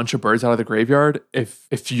a bunch of birds out of the graveyard,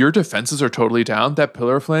 if your defenses are totally down, that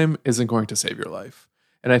Pillar of Flame isn't going to save your life.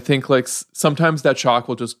 And I think like sometimes that shock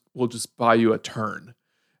will just buy you a turn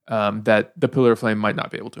that the Pillar of Flame might not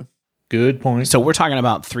be able to. Good point. So we're talking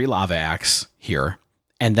about 3 Lava Axe here.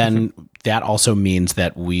 And then that also means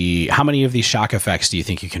that how many of these shock effects do you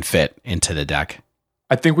think you can fit into the deck?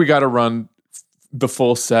 I think we got to run the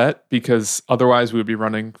full set because otherwise we would be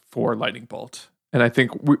running for Lightning Bolt. And I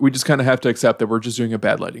think we just kind of have to accept that we're just doing a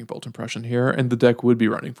bad Lightning Bolt impression here, and the deck would be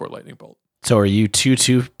running for Lightning Bolt. So are you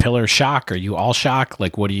 2/2 Pillar shock? Are you all shock?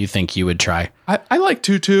 Like, what do you think you would try? I like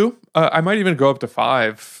 2/2. I might even go up to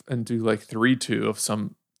 5 and do like 3/2 of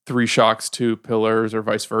some 3 shocks, 2 pillars, or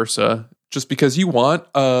vice versa. Just because you want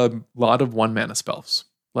a lot of 1 mana spells.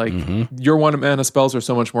 Like your 1 mana spells are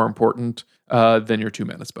so much more important than your 2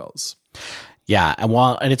 mana spells. Yeah,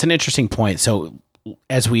 and it's an interesting point. So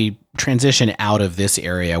as we transition out of this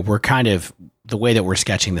area, we're kind of, the way that we're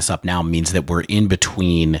sketching this up now means that we're in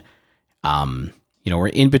between, we're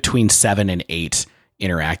in between 7 and 8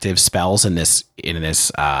 interactive spells in this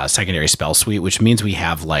secondary spell suite, which means we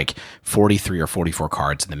have like 43 or 44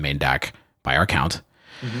 cards in the main deck by our count.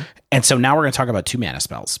 Mm-hmm. And so now we're going to talk about 2 mana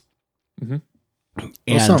spells. Mm-hmm.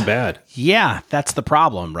 That's not bad. Yeah, that's the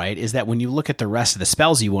problem, right? Is that when you look at the rest of the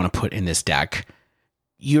spells you want to put in this deck,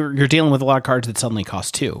 you're dealing with a lot of cards that suddenly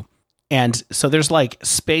cost 2. And so there's like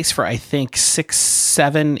space for, I think, 6,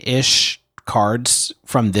 7-ish cards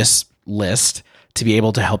from this list to be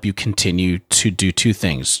able to help you continue to do 2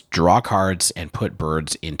 things: draw cards and put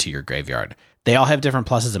birds into your graveyard. They all have different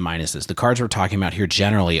pluses and minuses. The cards we're talking about here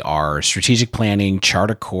generally are Strategic Planning,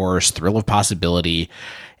 Chart a Course, Thrill of Possibility,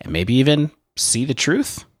 and maybe even See the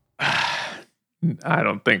Truth. I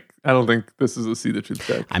don't think this is a See the Truth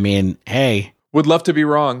deck. I mean, hey, would love to be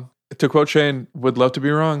wrong. To quote Shane, would love to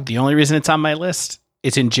be wrong. The only reason it's on my list,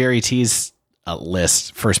 it's in Jerry T's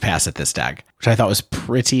list, first pass at this deck, which I thought was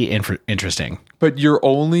pretty interesting. But you're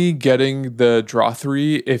only getting the draw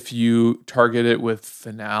 3 if you target it with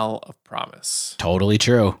Finale of Promise. Totally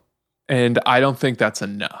true. And I don't think that's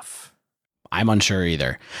enough. I'm unsure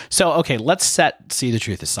either. So, okay, let's set See the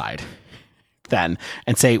Truth aside then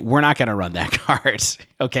and say we're not going to run that card,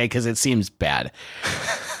 okay, because it seems bad.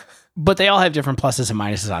 But they all have different pluses and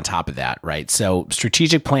minuses on top of that, right? So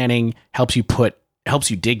Strategic Planning helps you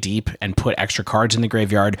dig deep and put extra cards in the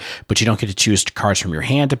graveyard, but you don't get to choose cards from your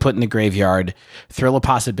hand to put in the graveyard. Thrill of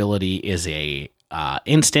Possibility is a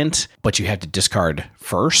instant, but you have to discard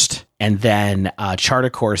first. And then Chart a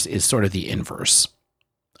Course is sort of the inverse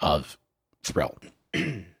of Thrill.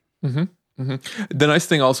 Mm-hmm. Mm-hmm. The nice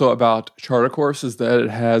thing also about Chart a Course is that it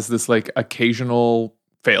has this like occasional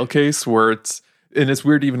fail case where it's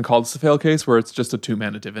weird to even call this a fail case, where it's just a 2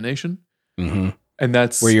 mana divination. Mm-hmm. And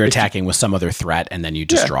that's where you're attacking with some other threat and then you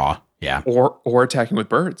just draw. Yeah. Or attacking with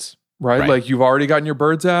birds, right? Like you've already gotten your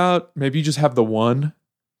birds out. Maybe you just have the 1.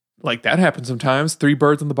 Like that happens sometimes. 3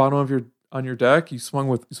 birds on the bottom of your deck. You swing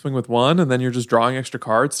with 1 and then you're just drawing extra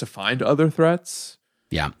cards to find other threats.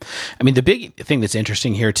 Yeah. I mean, the big thing that's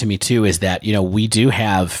interesting here to me too is that, we do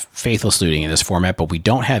have Faithless Looting in this format, but we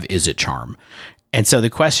don't have Is It Charm. And so the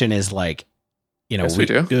question is like, yes, we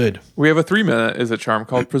do. Good. We have a 3 mana Is It Charm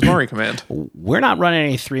called Prismari Command. We're not running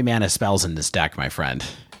any 3 mana spells in this deck, my friend.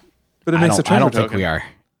 But it makes a treasure token. I don't think we are.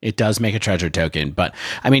 It does make a treasure token, but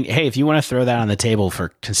I mean, hey, if you want to throw that on the table for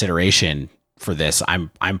consideration for this, I'm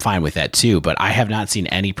fine with that too. But I have not seen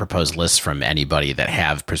any proposed lists from anybody that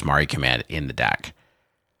have Prismari Command in the deck.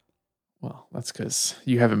 Well, that's because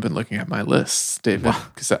you haven't been looking at my lists, David.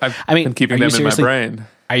 Because I've been keeping them in my brain.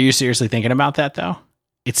 Are you seriously thinking about that though?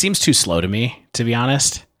 It seems too slow to me, to be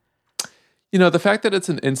honest. The fact that it's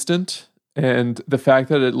an instant And the fact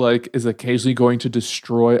that it like is occasionally going to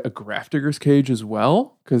destroy a Grafdigger's Cage as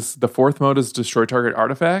well, because the fourth mode is destroy target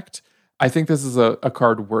artifact. I think this is a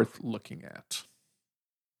card worth looking at.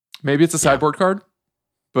 Maybe it's a sideboard card,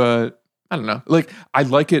 but I don't know. Like, I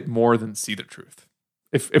like it more than See the Truth.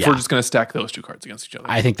 If we're just going to stack those two cards against each other.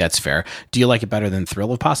 I think that's fair. Do you like it better than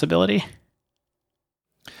Thrill of Possibility?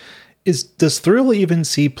 Does Thrill even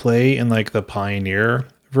see play in like the Pioneer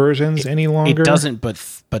versions any longer? It doesn't,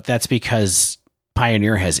 but that's because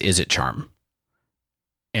Pioneer has Izzet Charm.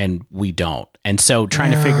 And we don't. And so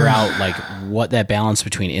trying to figure out like what that balance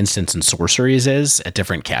between instants and sorceries is at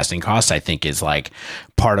different casting costs, I think is like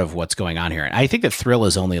part of what's going on here. And I think that Thrill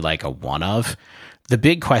is only like a one of. The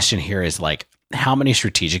big question here is like, how many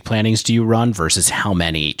strategic plannings do you run versus how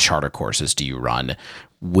many charter courses do you run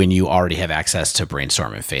when you already have access to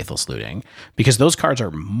Brainstorm and Faithless Looting? Because those cards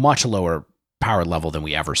are much lower power level than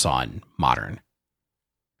we ever saw in Modern.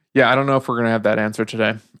 Yeah, I don't know if we're going to have that answer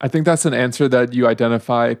today. I think that's an answer that you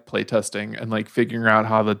identify playtesting and like figuring out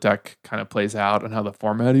how the deck kind of plays out and how the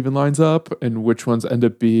format even lines up and which ones end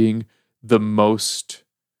up being the most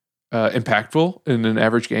impactful in an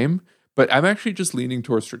average game. But I'm actually just leaning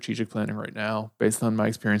towards strategic planning right now based on my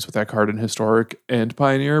experience with that card in Historic and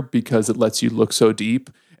Pioneer because it lets you look so deep.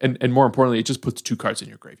 And more importantly, it just puts two cards in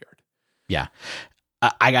your graveyard. Yeah.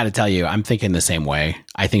 I got to tell you, I'm thinking the same way.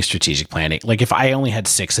 I think strategic planning, like if I only had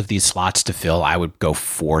 6 of these slots to fill, I would go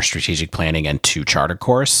 4 strategic planning and 2 charter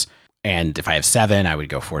course. And if I have 7, I would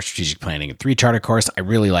go 4 strategic planning and 3 charter course. I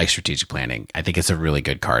really like strategic planning. I think it's a really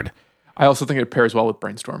good card. I also think it pairs well with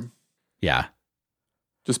Brainstorm. Yeah.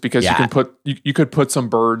 Just because you can put you could put some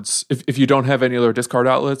birds if you don't have any other discard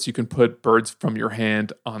outlets, you can put birds from your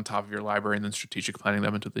hand on top of your library and then strategic planning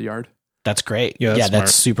them into the yard. That's great. Yeah,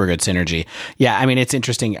 that's super good synergy. Yeah, I mean, it's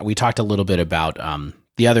interesting. We talked a little bit about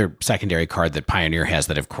the other secondary card that Pioneer has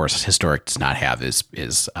that, of course, Historic does not have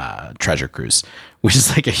is Treasure Cruise, which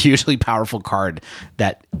is like a hugely powerful card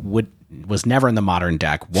that was never in the Modern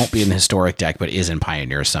deck, won't be in the Historic deck, but is in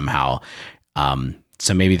Pioneer somehow.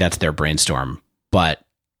 So maybe that's their Brainstorm, but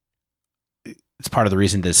it's part of the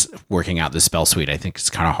reason this working out this spell suite, I think,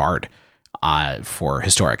 is kind of hard for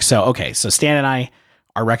Historic. So, okay, so Stan and I,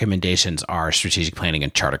 our recommendations are strategic planning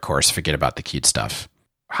and charter course. Forget about the cute stuff.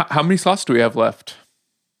 How many slots do we have left?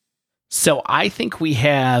 So I think we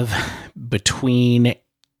have between,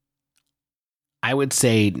 I would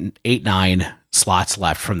say 8-9 slots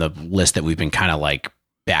left from the list that we've been kind of like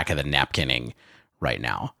back of the napkinning right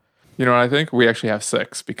now. You know what I think? We actually have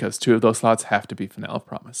 6 because 2 of those slots have to be Finale of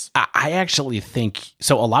Promise. I actually think,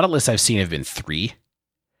 so a lot of lists I've seen have been 3.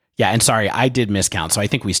 Yeah, and sorry, I did miscount. So I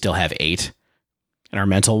think we still have 8. In our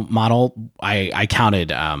mental model, I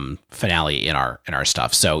counted finale in our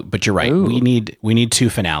stuff. So, but you're right. Ooh. We need 2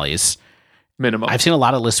 finales minimum. I've seen a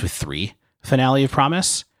lot of lists with 3 Finale of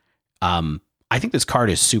Promise. I think this card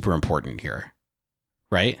is super important here,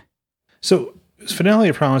 right? So, Finale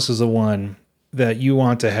of Promise is the one that you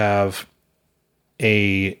want to have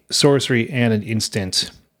a sorcery and an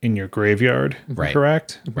instant in your graveyard, right?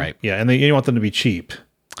 Correct, right? Yeah, and you want them to be cheap.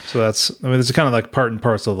 So this is kind of like part and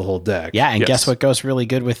parcel of the whole deck. Yeah, and guess what goes really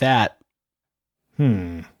good with that?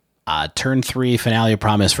 Turn 3 Finale of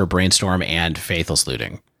Promise for Brainstorm and Faithless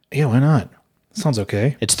Looting. Yeah, why not? Sounds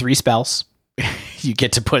okay. It's 3 spells. You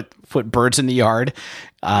get to put birds in the yard,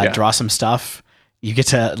 draw some stuff. You get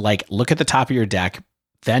to like look at the top of your deck,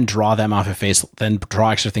 then draw them off of then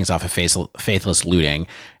draw extra things off of Faithless Looting,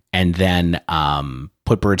 and then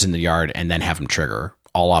put birds in the yard, and then have them trigger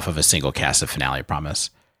all off of a single cast of Finale of Promise.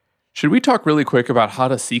 Should we talk really quick about how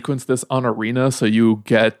to sequence this on Arena so you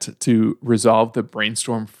get to resolve the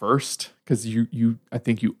Brainstorm first? Because I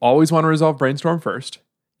think you always want to resolve Brainstorm first.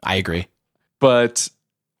 I agree. But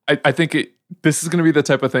I think this is going to be the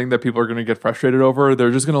type of thing that people are going to get frustrated over. They're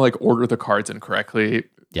just going to like order the cards incorrectly.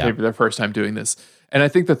 Yeah. Maybe their first time doing this. And I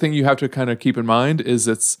think the thing you have to kind of keep in mind is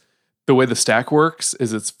it's the way the stack works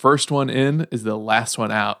is it's first one in is the last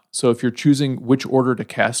one out. So if you're choosing which order to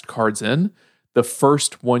cast cards in, the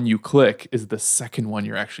first one you click is the second one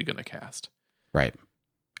you're actually going to cast. Right.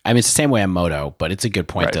 I mean, it's the same way on Moto, but it's a good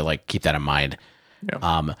point to like keep that in mind.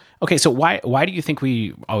 Yeah. Okay. So why do you think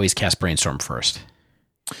we always cast Brainstorm first?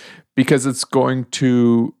 Because it's going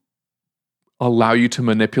to allow you to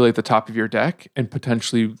manipulate the top of your deck and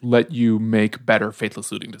potentially let you make better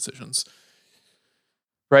Faithless Looting decisions.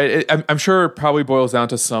 Right. I'm sure it probably boils down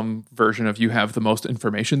to some version of you have the most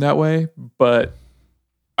information that way, but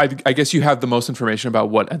I guess you have the most information about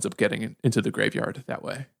what ends up getting into the graveyard that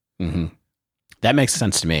way. Mm-hmm. That makes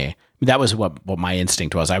sense to me. That was what my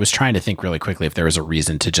instinct was. I was trying to think really quickly if there was a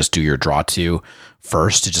reason to just do your draw 2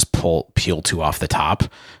 first, to just peel 2 off the top.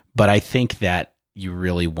 But I think that you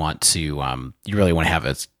really want to have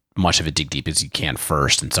as much of a dig deep as you can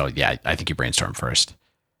first. And so, yeah, I think you brainstorm first.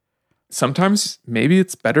 Sometimes maybe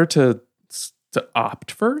it's better to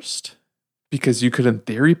opt first, because you could, in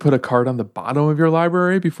theory, put a card on the bottom of your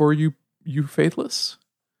library before you Faithless.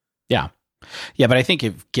 Yeah. Yeah, but I think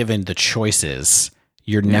if given the choices,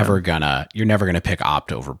 you're never gonna pick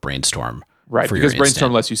opt over brainstorm. Right, for because your brainstorm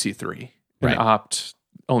instant. lets you see 3. And Right. opt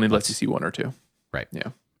only lets you see 1 or 2. Right. Yeah.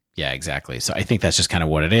 Yeah, exactly. So I think that's just kind of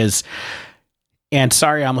what it is. And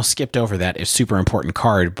sorry, I almost skipped over that. It's a super important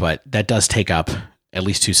card, but that does take up at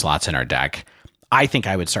least 2 slots in our deck. I think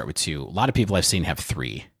I would start with 2. A lot of people I've seen have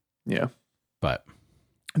 3. Yeah. But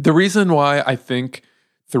The reason why I think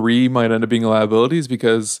 3 might end up being a liability is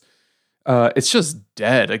because it's just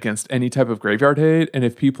dead against any type of graveyard hate. And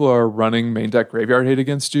if people are running main deck graveyard hate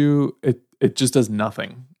against you, it just does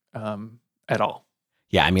nothing at all.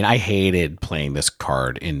 yeah, I mean, I hated playing this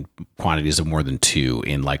card in quantities of more than 2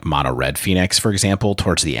 in like mono red Phoenix, for example,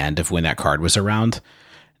 towards the end of when that card was around.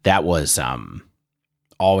 That was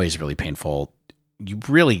always really painful. You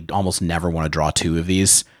really almost never want to draw 2 of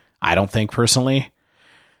these, I don't think, personally.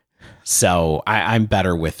 So I'm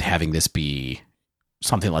better with having this be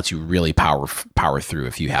something that lets you really power through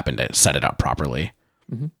if you happen to set it up properly.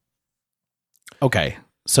 Mm-hmm. Okay,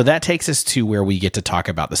 so that takes us to where we get to talk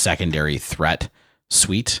about the secondary threat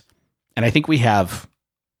suite. And I think we have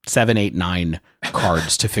 7, 8, 9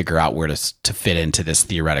 cards to figure out where to fit into this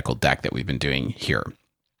theoretical deck that we've been doing here.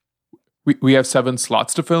 We have 7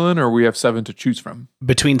 slots to fill in, or we have 7 to choose from?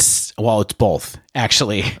 It's both,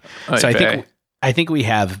 actually. So I think we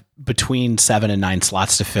have between 7 and 9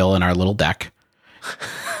 slots to fill in our little deck.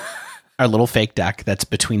 Our little fake deck that's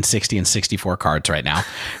between 60 and 64 cards right now.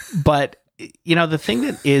 But, you know, the thing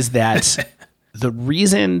that is that the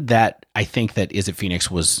reason that I think that Izzet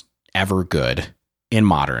Phoenix was ever good in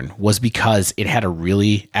Modern was because it had a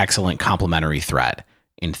really excellent complementary threat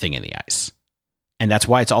in Thing in the Ice. And that's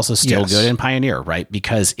why it's also still good in Pioneer, right?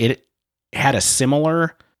 Because it had a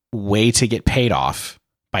similar way to get paid off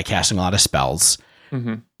by casting a lot of spells,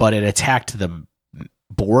 but it attacked the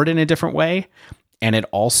board in a different way. And it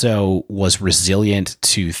also was resilient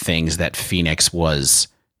to things that Phoenix was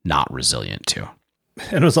not resilient to.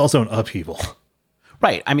 And it was also an upheaval.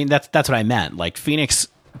 Right. I mean, that's what I meant. Like, Phoenix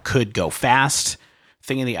could go fast.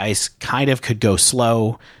 Thing in the Ice kind of could go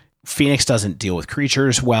slow. Phoenix doesn't deal with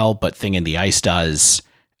creatures well, but Thing in the Ice does.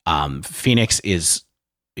 Phoenix is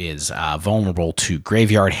vulnerable to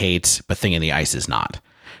graveyard hate, but Thing in the Ice is not.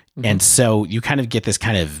 And so you kind of get this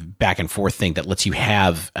kind of back and forth thing that lets you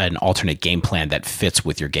have an alternate game plan that fits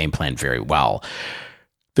with your game plan very well.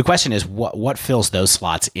 The question is, what fills those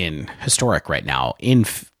slots in Historic right now? In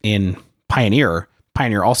Pioneer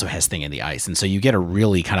also has Thing in the Ice, and so you get a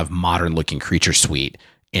really kind of modern looking creature suite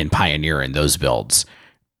in Pioneer in those builds.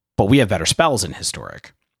 But we have better spells in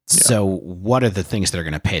Historic. Yeah. So what are the things that are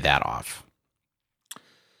going to pay that off?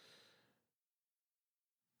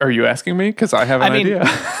 Are you asking me? Because I have an idea.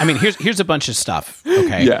 I mean, here's a bunch of stuff.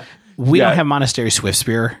 Okay. Yeah. We don't have Monastery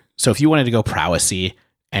Swiftspear. So if you wanted to go prowessy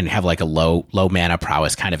and have like a low mana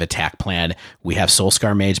prowess kind of attack plan, we have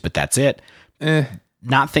Soulscar Mage, but that's it.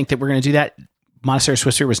 Not think that we're going to do that. Monastery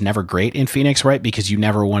Swiftspear was never great in Phoenix, right? Because you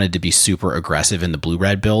never wanted to be super aggressive in the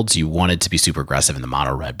blue-red builds. You wanted to be super aggressive in the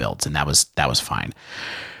mono-red builds, and that was fine.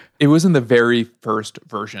 It was in the very first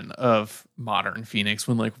version of Modern Phoenix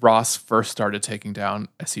when like Ross first started taking down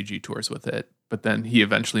SCG tours with it, but then he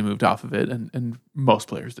eventually moved off of it, and most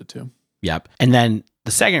players did too. Yep. And then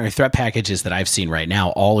the secondary threat packages that I've seen right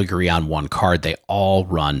now all agree on one card. They all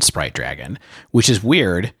run Sprite Dragon, which is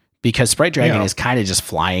weird because Sprite Dragon is kind of just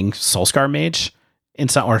flying Soulscar Mage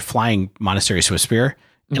or flying Monastery Swiftspear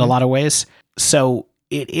in a lot of ways. So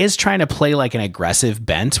it is trying to play like an aggressive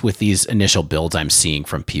bent with these initial builds I'm seeing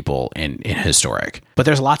from people in Historic. But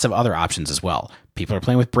there's lots of other options as well. People are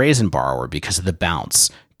playing with Brazen Borrower because of the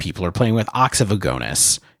bounce. People are playing with Ox of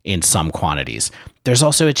Agonis in some quantities. There's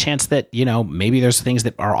also a chance that, you know, maybe there's things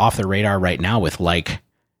that are off the radar right now with like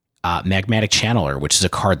Magmatic Channeler, which is a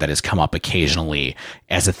card that has come up occasionally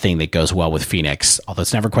as a thing that goes well with Phoenix, although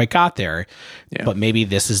it's never quite got there. Yeah. But maybe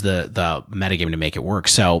this is the metagame to make it work.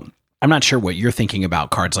 So I'm not sure what you're thinking about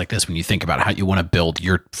cards like this when you think about how you want to build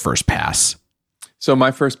your first pass. So my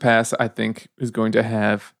first pass, I think, is going to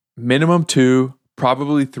have minimum 2,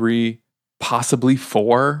 probably 3, possibly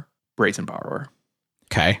 4 Brazen Borrower.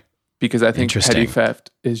 Okay. Because I think Petty Theft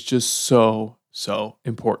is just so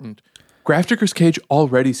important. Grafdigger's Cage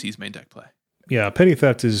already sees main deck play. Yeah, Petty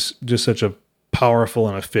Theft is just such a powerful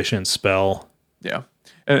and efficient spell. Yeah.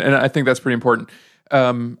 And I think that's pretty important.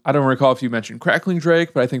 I don't recall if you mentioned Crackling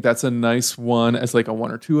Drake, but I think that's a nice one as like a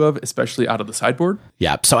 1 or 2 of, especially out of the sideboard.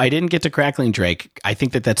 Yeah. So I didn't get to Crackling Drake. I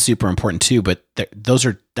think that that's super important too, but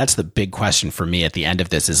that's the big question for me at the end of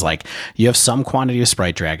this is like, you have some quantity of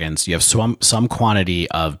Sprite Dragons, you have some quantity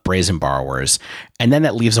of Brazen Borrowers, and then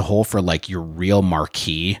that leaves a hole for like your real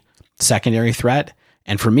marquee secondary threat.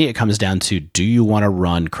 And for me, it comes down to, do you want to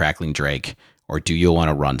run Crackling Drake or do you want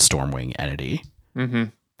to run Stormwing Entity? Mm-hmm.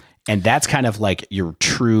 And that's kind of like your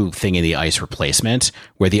true Thing in the Ice replacement,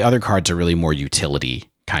 where the other cards are really more utility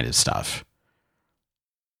kind of stuff.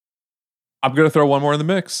 I'm going to throw one more in the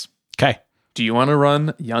mix. Okay. Do you want to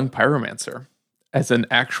run Young Pyromancer as an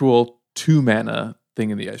actual 2 mana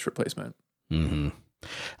Thing in the Ice replacement? Mm-hmm.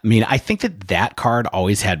 I mean, I think that card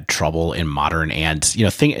always had trouble in Modern, and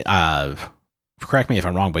correct me if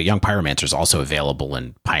I'm wrong, but Young Pyromancer is also available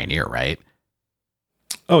in Pioneer, right?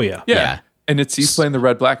 Oh yeah. Yeah. And it's he's playing the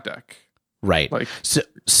red-black deck. Right.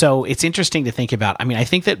 So it's interesting to think about. I mean, I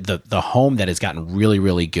think that the home that has gotten really,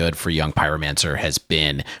 really good for Young Pyromancer has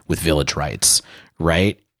been with Village Rites,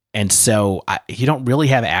 right? And so you don't really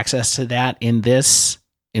have access to that in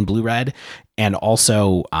Blue-Red. And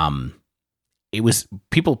also,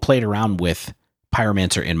 people played around with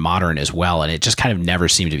Pyromancer in Modern as well, and it just kind of never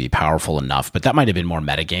seemed to be powerful enough. But that might have been more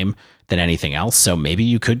metagame than anything else. So maybe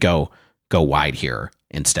you could go wide here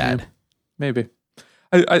instead. Yeah. Maybe.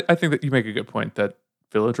 I think that you make a good point that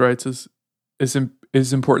Village Rites is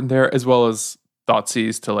important there, as well as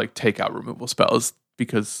Thoughtseize to like take out removal spells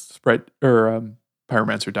because Sprite or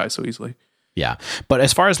Pyromancer dies so easily. Yeah. But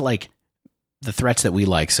as far as like the threats that we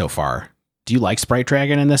like so far, do you like Sprite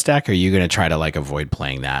Dragon in this deck? Or are you going to try to like avoid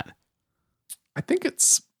playing that? I think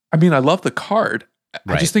I love the card.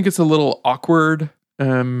 Right. I just think it's a little awkward.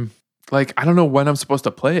 Like, I don't know when I'm supposed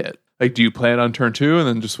to play it. Like, do you play it on turn 2 and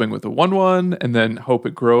then just swing with the 1/1 and then hope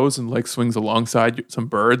it grows and like swings alongside some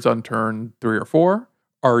birds on turn 3 or 4?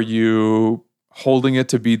 Are you holding it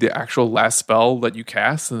to be the actual last spell that you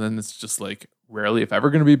cast, and then it's just like rarely, if ever,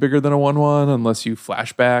 going to be bigger than a 1/1 unless you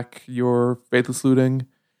flashback your Faithless Looting?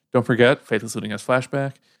 Don't forget, Faithless Looting has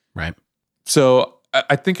flashback. Right. So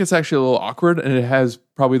I think it's actually a little awkward, and it has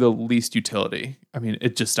probably the least utility. I mean,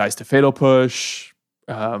 it just dies to Fatal Push.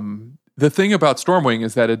 The thing about Stormwing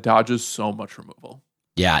is that it dodges so much removal.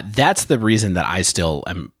 Yeah, that's the reason that I still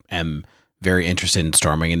am very interested in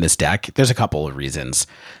Stormwing in this deck. There's a couple of reasons.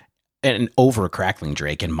 And over Crackling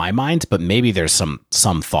Drake in my mind, but maybe there's some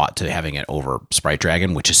thought to having it over Sprite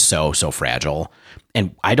Dragon, which is so fragile.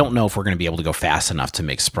 And I don't know if we're going to be able to go fast enough to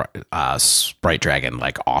make Sprite Dragon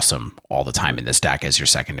like awesome all the time in this deck as your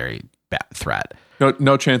secondary threat.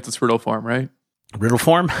 No chance it's Riddle Form, right? Riddle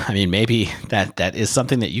Form? I mean, maybe that is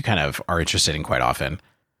something that you kind of are interested in quite often.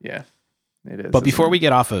 Yeah, it is. But before we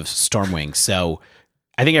get off of Stormwing, so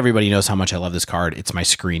I think everybody knows how much I love this card. It's my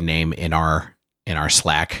screen name in our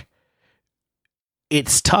Slack.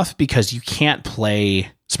 It's tough because you can't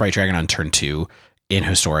play Sprite Dragon on turn 2 in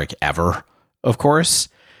Historic ever, of course,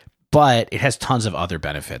 but it has tons of other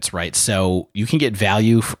benefits, right? So you can get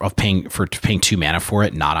value of paying 2 mana for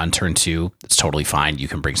it, not on turn 2. It's totally fine. You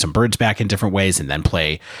can bring some birds back in different ways and then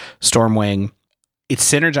play Stormwing. It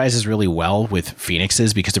synergizes really well with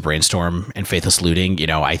Phoenixes because of Brainstorm and Faithless Looting. You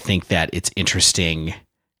know, I think that it's interesting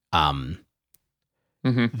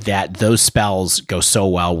that those spells go so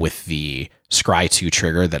well with the Scry 2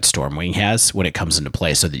 trigger that Stormwing has when it comes into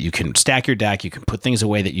play, so that you can stack your deck, you can put things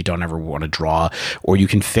away that you don't ever want to draw, or you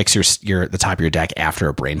can fix the top of your deck after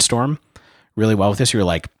a Brainstorm really well with this. You're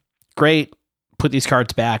like, great, put these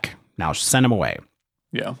cards back, now send them away.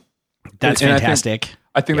 Yeah. That's fantastic.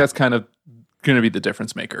 I think that's kind of going to be the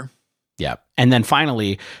difference maker. Yeah. And then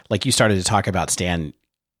finally, like you started to talk about, Stan,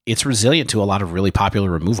 it's resilient to a lot of really popular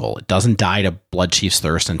removal. It doesn't die to Blood Chief's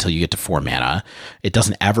Thirst until you get to 4 mana. It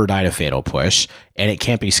doesn't ever die to Fatal Push, and it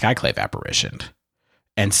can't be Skyclave Apparition.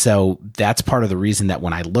 And so that's part of the reason that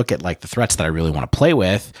when I look at like the threats that I really want to play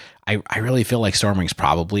with, I really feel like Stormwing's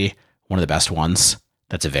probably one of the best ones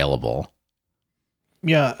that's available.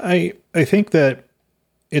 Yeah, I think that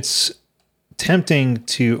it's tempting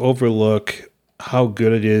to overlook how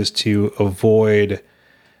good it is to avoid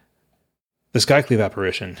the Skyclave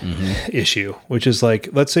Apparition issue, which is like,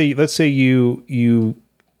 let's say you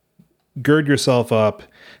gird yourself up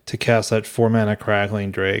to cast that 4 mana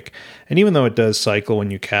Crackling Drake, and even though it does cycle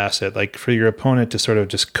when you cast it, like for your opponent to sort of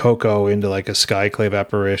just Coco into like a Skyclave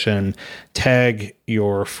Apparition, tag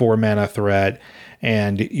your 4 mana threat,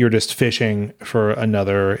 and you're just fishing for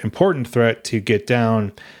another important threat to get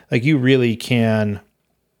down, like you really can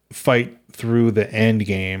fight through the end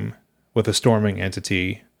game with a Storming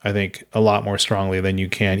Entity I think, a lot more strongly than you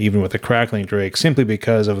can even with the Crackling Drake, simply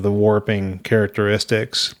because of the warping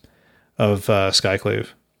characteristics of Skyclave.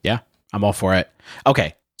 Yeah, I'm all for it.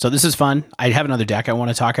 Okay, so this is fun. I have another deck I want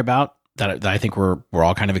to talk about that I think we're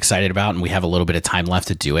all kind of excited about, and we have a little bit of time left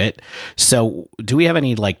to do it. So do we have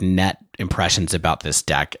any like net impressions about this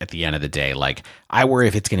deck at the end of the day? Like, I worry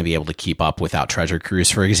if it's going to be able to keep up without Treasure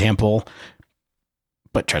Cruise, for example.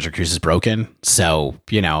 But Treasure Cruise is broken. So,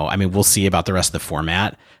 I mean, we'll see about the rest of the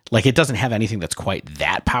format. Like, it doesn't have anything that's quite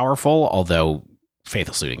that powerful, although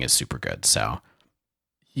Faithless Looting is super good. So,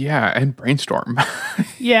 yeah, and Brainstorm.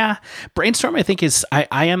 yeah, Brainstorm, I think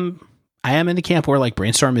I am in the camp where like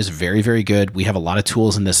Brainstorm is very, very good. We have a lot of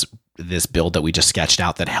tools in this build that we just sketched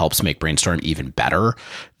out that helps make Brainstorm even better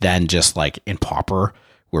than just like in Pauper,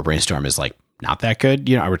 where Brainstorm is like not that good.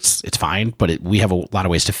 It's fine, but we have a lot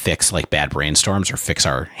of ways to fix like bad brainstorms or fix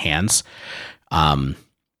our hands.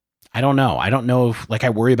 I don't know. I don't know if, like,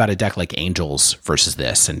 I worry about a deck like Angels versus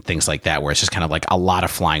this and things like that, where it's just kind of like a lot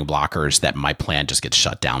of flying blockers that my plan just gets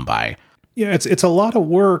shut down by. Yeah, it's a lot of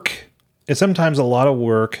work. It's sometimes a lot of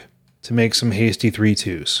work to make some hasty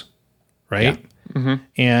 3/2s, right? Yeah. Mm-hmm.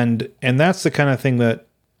 And that's the kind of thing that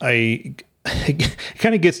it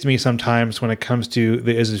kind of gets to me sometimes when it comes to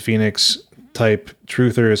the Izzet Phoenix type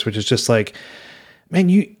truthers, which is just like, man,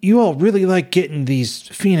 you all really like getting these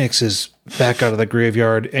Phoenixes back out of the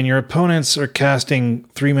graveyard, and your opponents are casting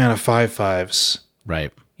 3-mana 5/5s.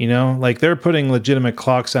 Right. Like they're putting legitimate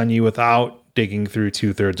clocks on you without digging through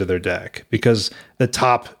 2/3 of their deck, because the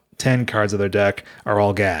top 10 cards of their deck are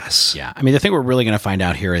all gas. Yeah. I mean, the thing we're really going to find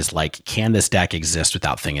out here is like, can this deck exist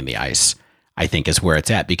without Thing in the Ice? I think is where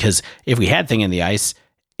it's at, because if we had Thing in the Ice,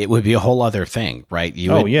 it would be a whole other thing, right? You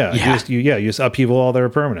just upheaval all their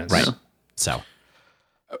permanents. Right. So,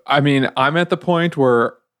 I mean, I'm at the point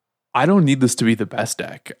where I don't need this to be the best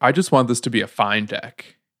deck. I just want this to be a fine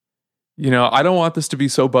deck. I don't want this to be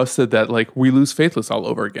so busted that like we lose Faithless all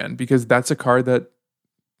over again, because that's a card that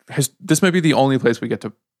this might be the only place we get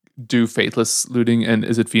to do Faithless Looting and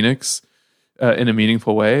Izzet Phoenix in a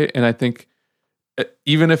meaningful way. And I think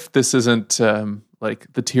even if this isn't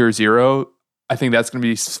like the tier 0, I think that's going to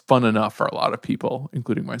be fun enough for a lot of people,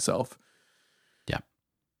 including myself. Yeah,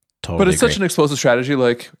 totally. But it's such an explosive strategy.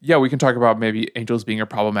 Like, yeah, we can talk about maybe Angels being a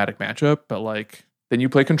problematic matchup, but like then you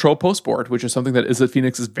play control post board, which is something that Izzet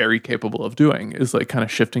Phoenix is very capable of doing, is like kind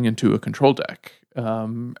of shifting into a control deck.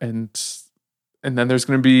 And then there's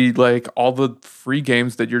going to be like all the free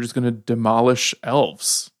games that you're just going to demolish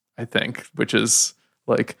Elves, I think, which is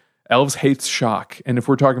like Elves hates Shock. And if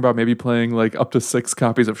we're talking about maybe playing like up to 6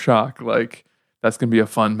 copies of Shock, like that's going to be a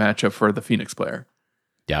fun matchup for the Phoenix player.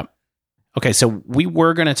 Yeah. Okay, so we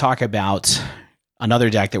were going to talk about another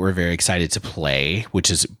deck that we're very excited to play, which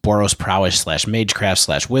is Boros Prowess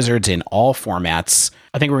 /Magecraft /Wizards in all formats.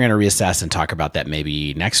 I think we're going to reassess and talk about that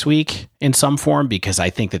maybe next week in some form, because I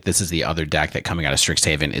think that this is the other deck that coming out of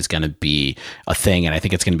Strixhaven is going to be a thing, and I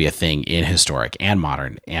think it's going to be a thing in Historic and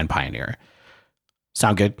Modern and Pioneer.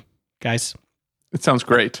 Sound good, guys? It sounds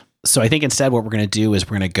great. So I think instead what we're going to do is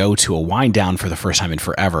we're going to go to a wind down for the first time in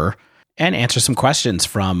forever and answer some questions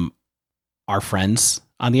from our friends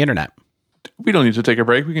on the internet. We don't need to take a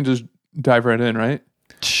break. We can just dive right in, right?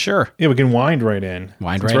 Sure. Yeah, we can wind right in.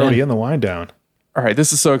 We're already in the wind down. All right,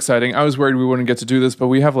 this is so exciting. I was worried we wouldn't get to do this, but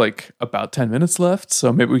we have like about 10 minutes left,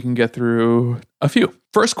 so maybe we can get through a few.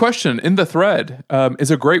 First question in the thread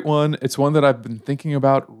is a great one. It's one that I've been thinking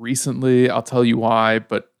about recently. I'll tell you why,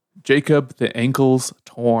 but Jacob the Ankles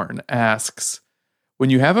Torn asks, when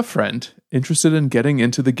you have a friend interested in getting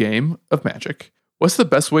into the game of Magic, what's the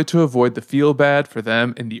best way to avoid the feel bad for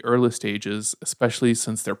them in the early stages, especially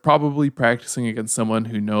since they're probably practicing against someone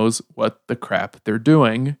who knows what the crap they're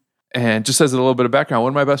doing? And just as a little bit of background,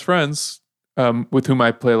 one of my best friends, with whom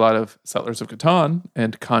I play a lot of Settlers of Catan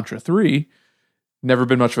and Contra 3, never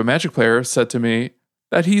been much of a Magic player, said to me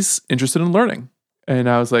that he's interested in learning. And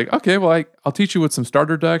I was like, okay, well, I'll teach you with some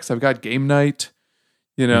starter decks. I've got Game Night,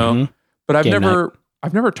 but I've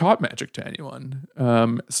never taught Magic to anyone.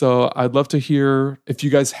 So I'd love to hear if you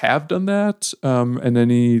guys have done that, and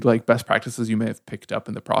any like best practices you may have picked up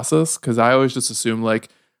in the process. Because I always just assume like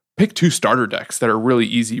pick 2 starter decks that are really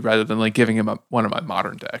easy, rather than like giving him one of my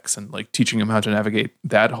modern decks and like teaching him how to navigate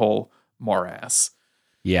that whole morass.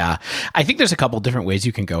 Yeah, I think there's a couple different ways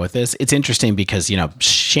you can go with this. It's interesting because,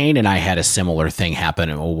 Shane and I had a similar thing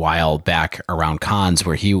happen a while back around cons,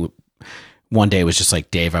 where he one day was just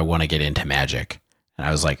like, Dave, I want to get into Magic. And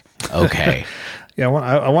I was like, okay. Yeah,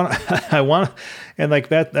 I want, and like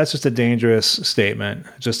that's just a dangerous statement.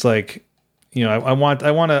 Just like, I want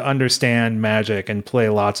to understand Magic and play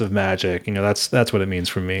lots of Magic. That's what it means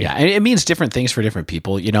for me. Yeah, and it means different things for different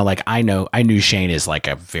people. Like I knew Shane is like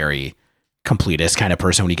a very completist kind of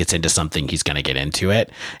person. When he gets into something, he's going to get into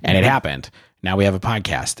it, and it happened. Now we have a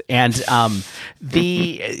podcast, and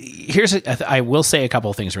I will say a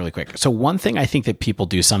couple of things really quick. So one thing I think that people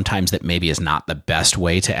do sometimes that maybe is not the best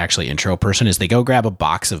way to actually intro a person is they go grab a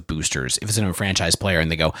box of boosters if it's an enfranchised player,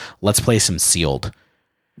 and they go, let's play some Sealed.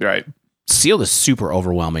 Right. Sealed is super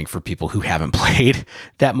overwhelming for people who haven't played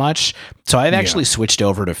that much. So I've actually switched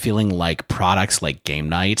over to feeling like products like Game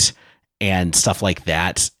Night and stuff like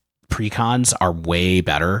that, precons, are way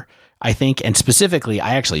better, I think. And specifically,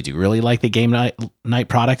 I actually do really like the Game Night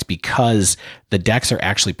product because the decks are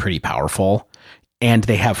actually pretty powerful, and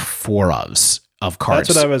they have 4 of cards.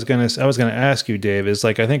 That's what I was gonna ask you, Dave, is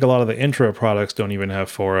like, I think a lot of the intro products don't even have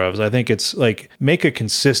 4 ofs. I think it's like, make a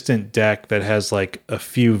consistent deck that has like a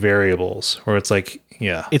few variables, where it's like,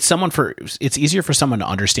 it's easier for someone to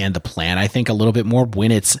understand the plan, I think, a little bit more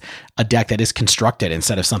when it's a deck that is constructed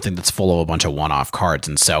instead of something that's full of a bunch of one-off cards.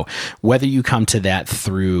 And so whether you come to that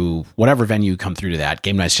through whatever venue you come through to that,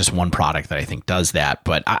 Game Night's just one product that I think does that.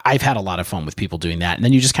 But I've had a lot of fun with people doing that. And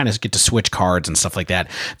then you just kind of get to switch cards and stuff like that.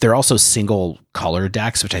 They're also single color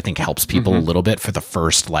decks, which I think helps people a little bit for the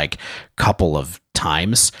first like couple of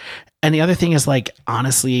times. And the other thing is, like,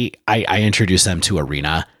 honestly, I introduce them to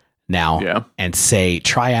Arena now and say,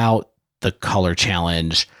 try out the color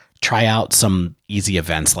challenge, try out some easy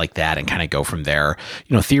events like that, and kind of go from there.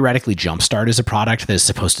 Theoretically, Jumpstart is a product that is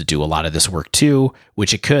supposed to do a lot of this work too,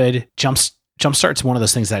 which it could. Jumpstart's one of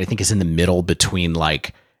those things that I think is in the middle between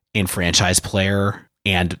like enfranchised player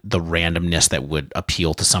and the randomness that would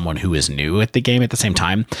appeal to someone who is new at the game at the same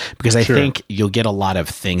time. Because I think you'll get a lot of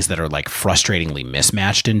things that are like frustratingly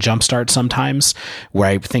mismatched in Jumpstart sometimes, where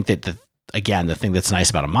I think that the thing that's nice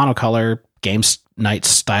about a monocolor Game Night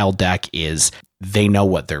style deck is they know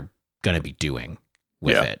what they're going to be doing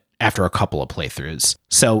with it after a couple of playthroughs.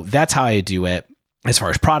 So that's how I do it as far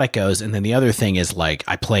as product goes. And then the other thing is, like,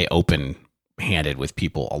 I play open handed with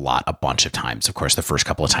people a bunch of times, of course, the first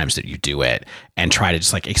couple of times that you do it, and try to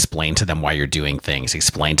just like explain to them why you're doing things,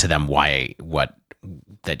 explain to them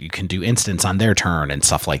that you can do instance on their turn and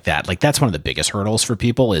stuff like that. Like, that's one of the biggest hurdles for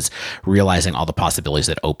people, is realizing all the possibilities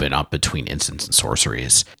that open up between instants and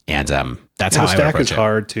sorceries. And that's how I approach it. The stack is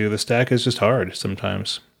hard too. The stack is just hard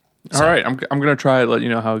sometimes. All right, I'm gonna try it. Let you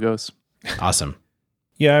know how it goes. Awesome.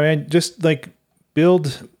 Yeah, I mean, just like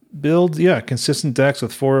build consistent decks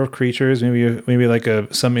with 4 creatures, maybe like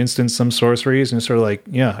some instants, some sorceries, and sort of like,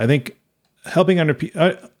 I think helping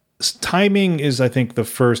timing is, I think, the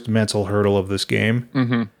first mental hurdle of this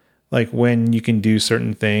game. Like, when you can do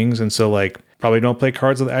certain things. And so, like, probably don't play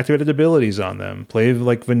cards with activated abilities on them. Play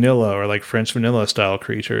like vanilla or like French vanilla style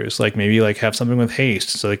creatures. Like, maybe like have something with haste,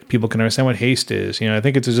 so like people can understand what haste is. I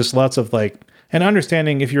think it's just lots of like, and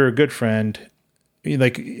understanding, if you're a good friend,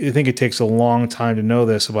 like, I think it takes a long time to know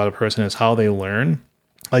this about a person, is how they learn.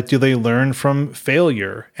 Like, do they learn from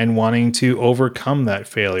failure and wanting to overcome that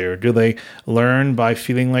failure? Do they learn by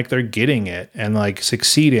feeling like they're getting it and like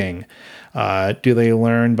succeeding? Do they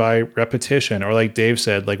learn by repetition? Or like Dave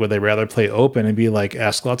said, like, would they rather play open and be like,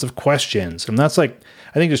 ask lots of questions? And that's like,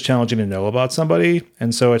 I think, just challenging to know about somebody.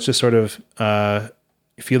 And so it's just sort of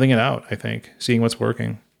feeling it out, I think, seeing what's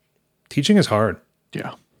working. Teaching is hard.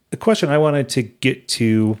 Yeah. The question I wanted to get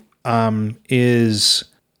to is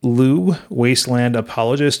Lou, Wasteland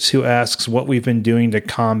Apologist, who asks what we've been doing to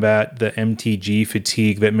combat the MTG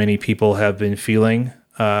fatigue that many people have been feeling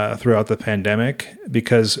throughout the pandemic,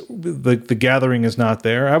 because the gathering is not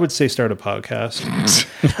there. I would say start a podcast.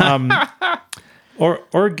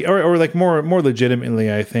 or like more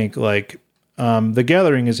legitimately, I think, like, the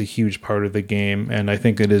gathering is a huge part of the game, and I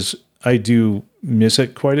think I do miss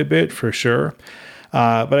it quite a bit, for sure.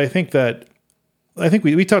 But I think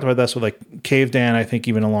we talked about this with like Cave Dan, I think,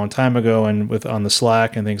 even a long time ago, and on the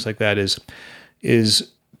Slack and things like that,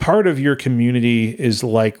 is part of your community is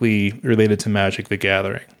likely related to Magic the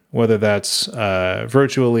Gathering, whether that's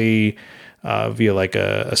virtually via like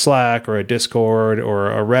a Slack or a Discord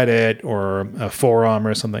or a Reddit or a forum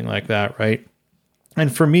or something like that, right?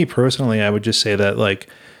 And for me personally, I would just say that, like,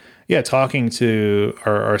 talking to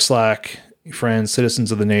our Slack friends,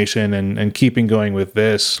 citizens of the nation, and keeping going with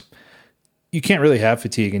this, you can't really have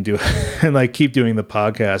fatigue and do it and like keep doing the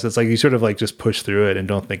podcast. It's like you sort of like just push through it and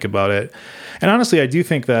don't think about it. And honestly, I do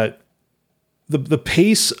think that the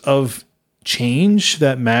pace of change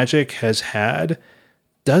that Magic has had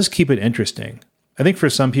does keep it interesting. I think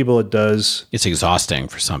for some people it does. It's exhausting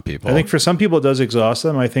for some people. I think for some people it does exhaust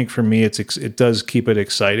them. I think for me it does keep it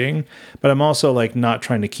exciting, but I'm also like not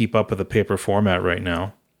trying to keep up with the paper format right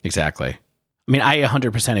now. Exactly. I mean, I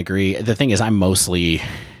 100% agree. The thing is, I'm mostly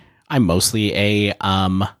a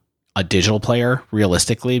digital player,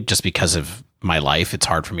 realistically, just because of my life. It's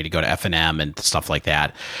hard for me to go to F&M and stuff like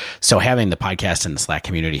that. So having the podcast and the Slack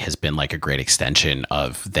community has been like a great extension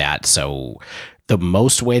of that. So the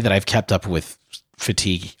most way that I've kept up with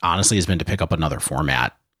fatigue, honestly, has been to pick up another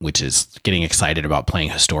format, which is getting excited about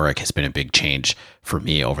playing Historic has been a big change for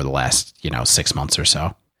me over the last, 6 months or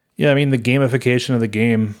so. Yeah, I mean, the gamification of the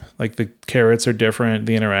game, like the carrots are different,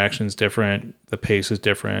 the interaction's different, the pace is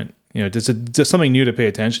different. Just something new to pay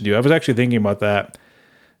attention to. I was actually thinking about that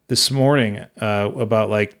this morning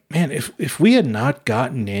about like, man, if we had not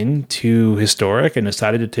gotten into Historic and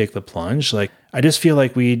decided to take the plunge, like I just feel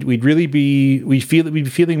like we'd be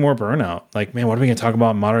feeling more burnout. Like, man, what are we going to talk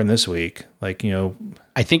about Modern this week? Like,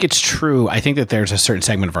 I think it's true. I think that there's a certain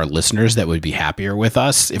segment of our listeners that would be happier with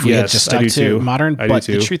us if we had just stuck to Modern. But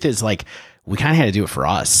the truth is, like, we kind of had to do it for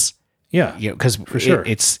us. Yeah, because for sure,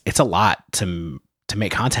 it's a lot to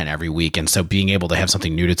make content every week, and so being able to have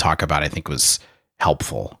something new to talk about, I think, was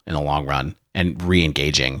helpful in the long run and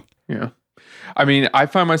re-engaging. Yeah, I mean, I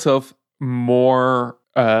find myself more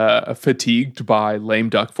fatigued by lame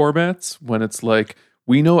duck formats when it's like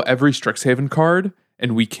we know every Strixhaven card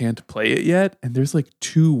and we can't play it yet, and there's like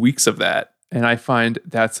 2 weeks of that, and I find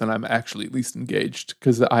that's when I'm actually least engaged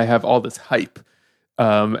because I have all this hype,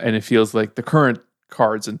 and it feels like the current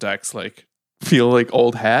cards and decks like feel like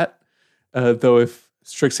old hat. Though if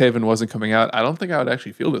Strixhaven wasn't coming out, I don't think I would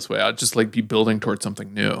actually feel this way. I'd just like be building towards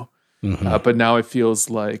something new. Mm-hmm. But now it feels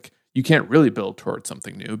like you can't really build towards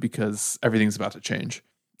something new because everything's about to change.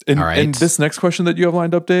 And this next question that you have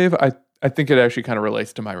lined up, Dave, I think it actually kind of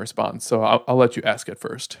relates to my response. So I'll let you ask it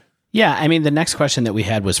first. Yeah, I mean, the next question that we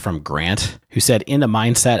had was from Grant, who said, in the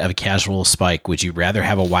mindset of a casual Spike, would you rather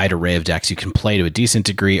have a wide array of decks you can play to a decent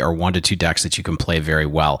degree or 1 to 2 decks that you can play very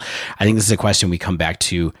well? I think this is a question we come back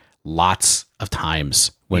to lots of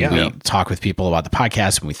times when we talk with people about the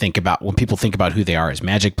podcast, when people think about who they are as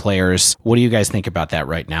Magic players. What do you guys think about that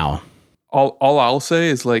right now? All I'll say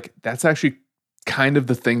is like, that's actually kind of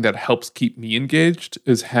the thing that helps keep me engaged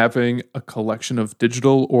is having a collection of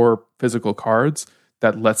digital or physical cards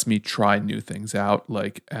that lets me try new things out,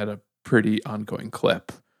 like at a pretty ongoing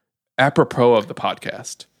clip. Apropos of the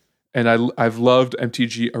podcast, and I've loved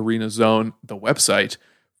MTG Arena Zone, the website,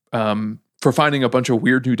 for finding a bunch of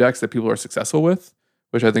weird new decks that people are successful with,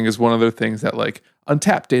 which I think is one of the things that like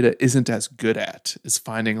Untapped data isn't as good at, is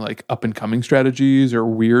finding like up and coming strategies or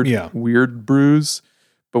weird brews.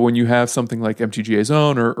 But when you have something like MTGA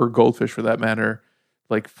Zone or Goldfish for that matter,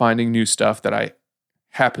 like finding new stuff that I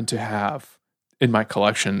happen to have in my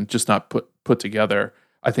collection, just not put together,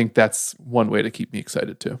 I think that's one way to keep me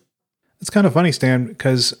excited too. It's kind of funny, Stan,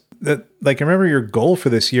 because I remember your goal for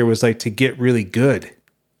this year was like to get really good.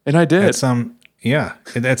 And I did.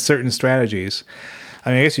 At certain strategies. I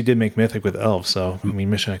mean, I guess you did make Mythic with Elves, so I mean,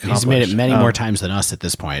 mission accomplished. He's made it many more times than us at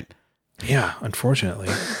this point. Yeah, unfortunately.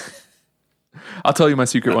 I'll tell you my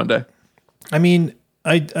secret one day. I mean,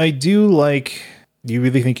 I do like. Do you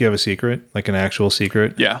really think you have a secret, like an actual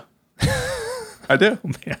secret? Yeah, I do.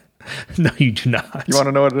 Man. No, you do not. You want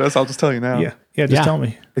to know what it is? I'll just tell you now. Yeah. Just tell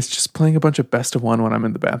me. It's just playing a bunch of Best of One when I'm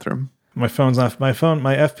in the bathroom. My phone's off. My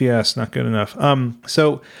FPS not good enough.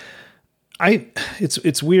 So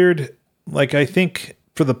it's weird. Like, I think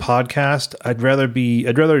for the podcast, I'd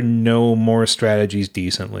rather know more strategies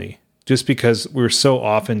decently, just because we're so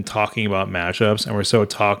often talking about matchups and we're so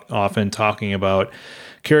often talking about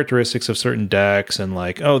characteristics of certain decks and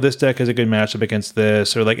like, oh, this deck has a good matchup against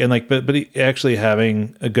this, or like, and like, but actually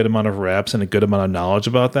having a good amount of reps and a good amount of knowledge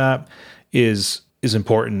about that is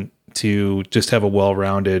important to just have a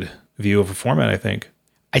well-rounded view of a format, I think.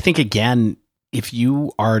 I think, again, if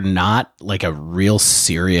you are not like a real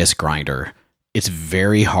serious grinder, it's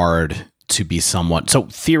very hard to be someone. So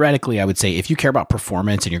theoretically, I would say if you care about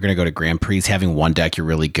performance and you're going to go to Grand Prix, having one deck you're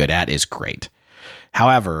really good at is great.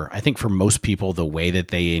 However, I think for most people, the way that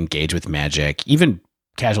they engage with Magic, even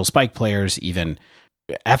casual Spike players, even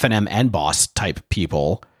F&M and boss type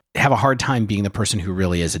people, have a hard time being the person who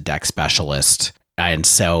really is a deck specialist. And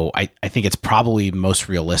so I think it's probably most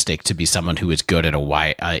realistic to be someone who is good at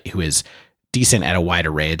who is decent at a wide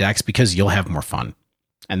array of decks, because you'll have more fun.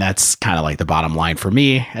 And that's kind of like the bottom line for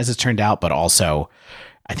me, as it's turned out. But also,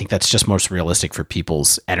 I think that's just most realistic for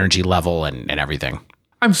people's energy level and everything.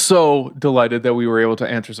 I'm so delighted that we were able to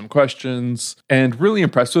answer some questions, and really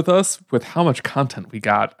impressed with how much content we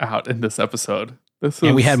got out in this episode.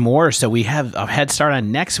 And we had more, so we have a head start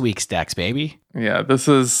on next week's decks, baby. Yeah, this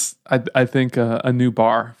is, I think, a new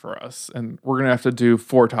bar for us. And we're going to have to do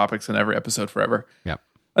 4 topics in every episode forever. Yep.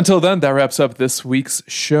 Until then, that wraps up this week's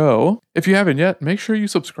show. If you haven't yet, make sure you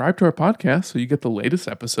subscribe to our podcast so you get the latest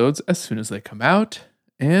episodes as soon as they come out.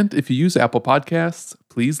 And if you use Apple Podcasts,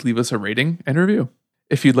 please leave us a rating and review.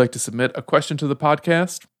 If you'd like to submit a question to the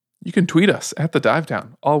podcast, you can tweet us at The Dive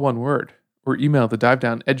Down, all one word, or email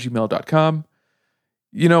thedivedown@gmail.com.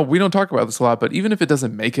 You know, we don't talk about this a lot, but even if it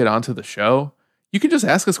doesn't make it onto the show, you can just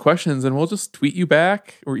ask us questions and we'll just tweet you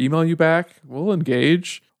back or email you back. We'll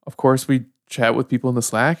engage. Of course, we chat with people in the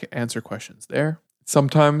Slack, answer questions there.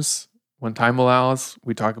 Sometimes, when time allows,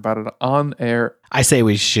 we talk about it on air. I say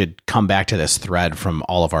we should come back to this thread from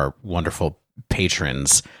all of our wonderful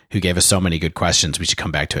patrons who gave us so many good questions. We should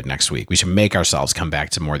come back to it next week. We should make ourselves come back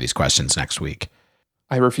to more of these questions next week.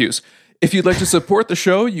 I refuse. If you'd like to support the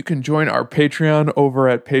show, you can join our Patreon over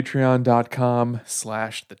at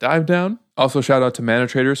patreon.com/thedivedown. Also, shout out to Mana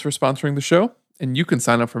Traders for sponsoring the show. And you can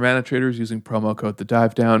sign up for Mana Traders using promo code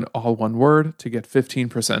TheDiveDown, all one word, to get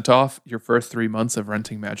 15% off your first 3 months of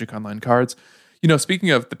renting Magic Online cards. You know,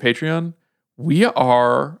 speaking of the Patreon, we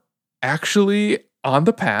are actually on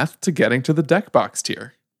the path to getting to the deck box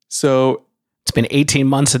tier. So it's been 18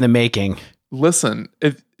 months in the making. Listen,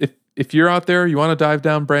 if you're out there, you want a Dive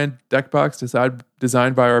Down brand deck box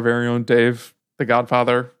designed by our very own Dave, the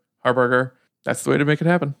Godfather Harburger, that's the way to make it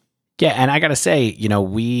happen. Yeah, and I got to say, you know,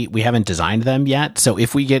 we haven't designed them yet. So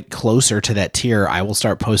if we get closer to that tier, I will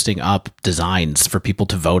start posting up designs for people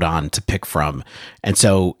to vote on, to pick from. And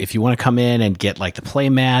so if you want to come in and get like the play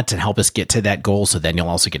mat and help us get to that goal, so then you'll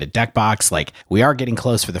also get a deck box. Like, we are getting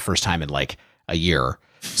close for the first time in like a year.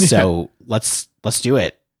 So let's do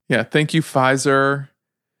it. Yeah, thank you, Pfizer.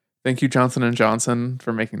 Thank you, Johnson & Johnson,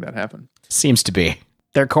 for making that happen. Seems to be.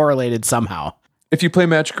 They're correlated somehow. If you play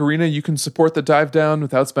Magic Arena, you can support the Dive Down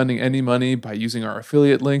without spending any money by using our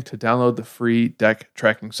affiliate link to download the free deck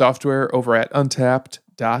tracking software over at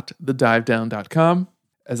untapped.thedivedown.com.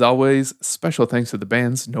 As always, special thanks to the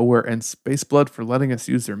bands Nowhere and Spaceblood for letting us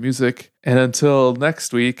use their music. And until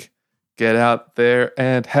next week, get out there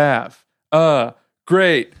and have a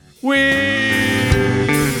great week!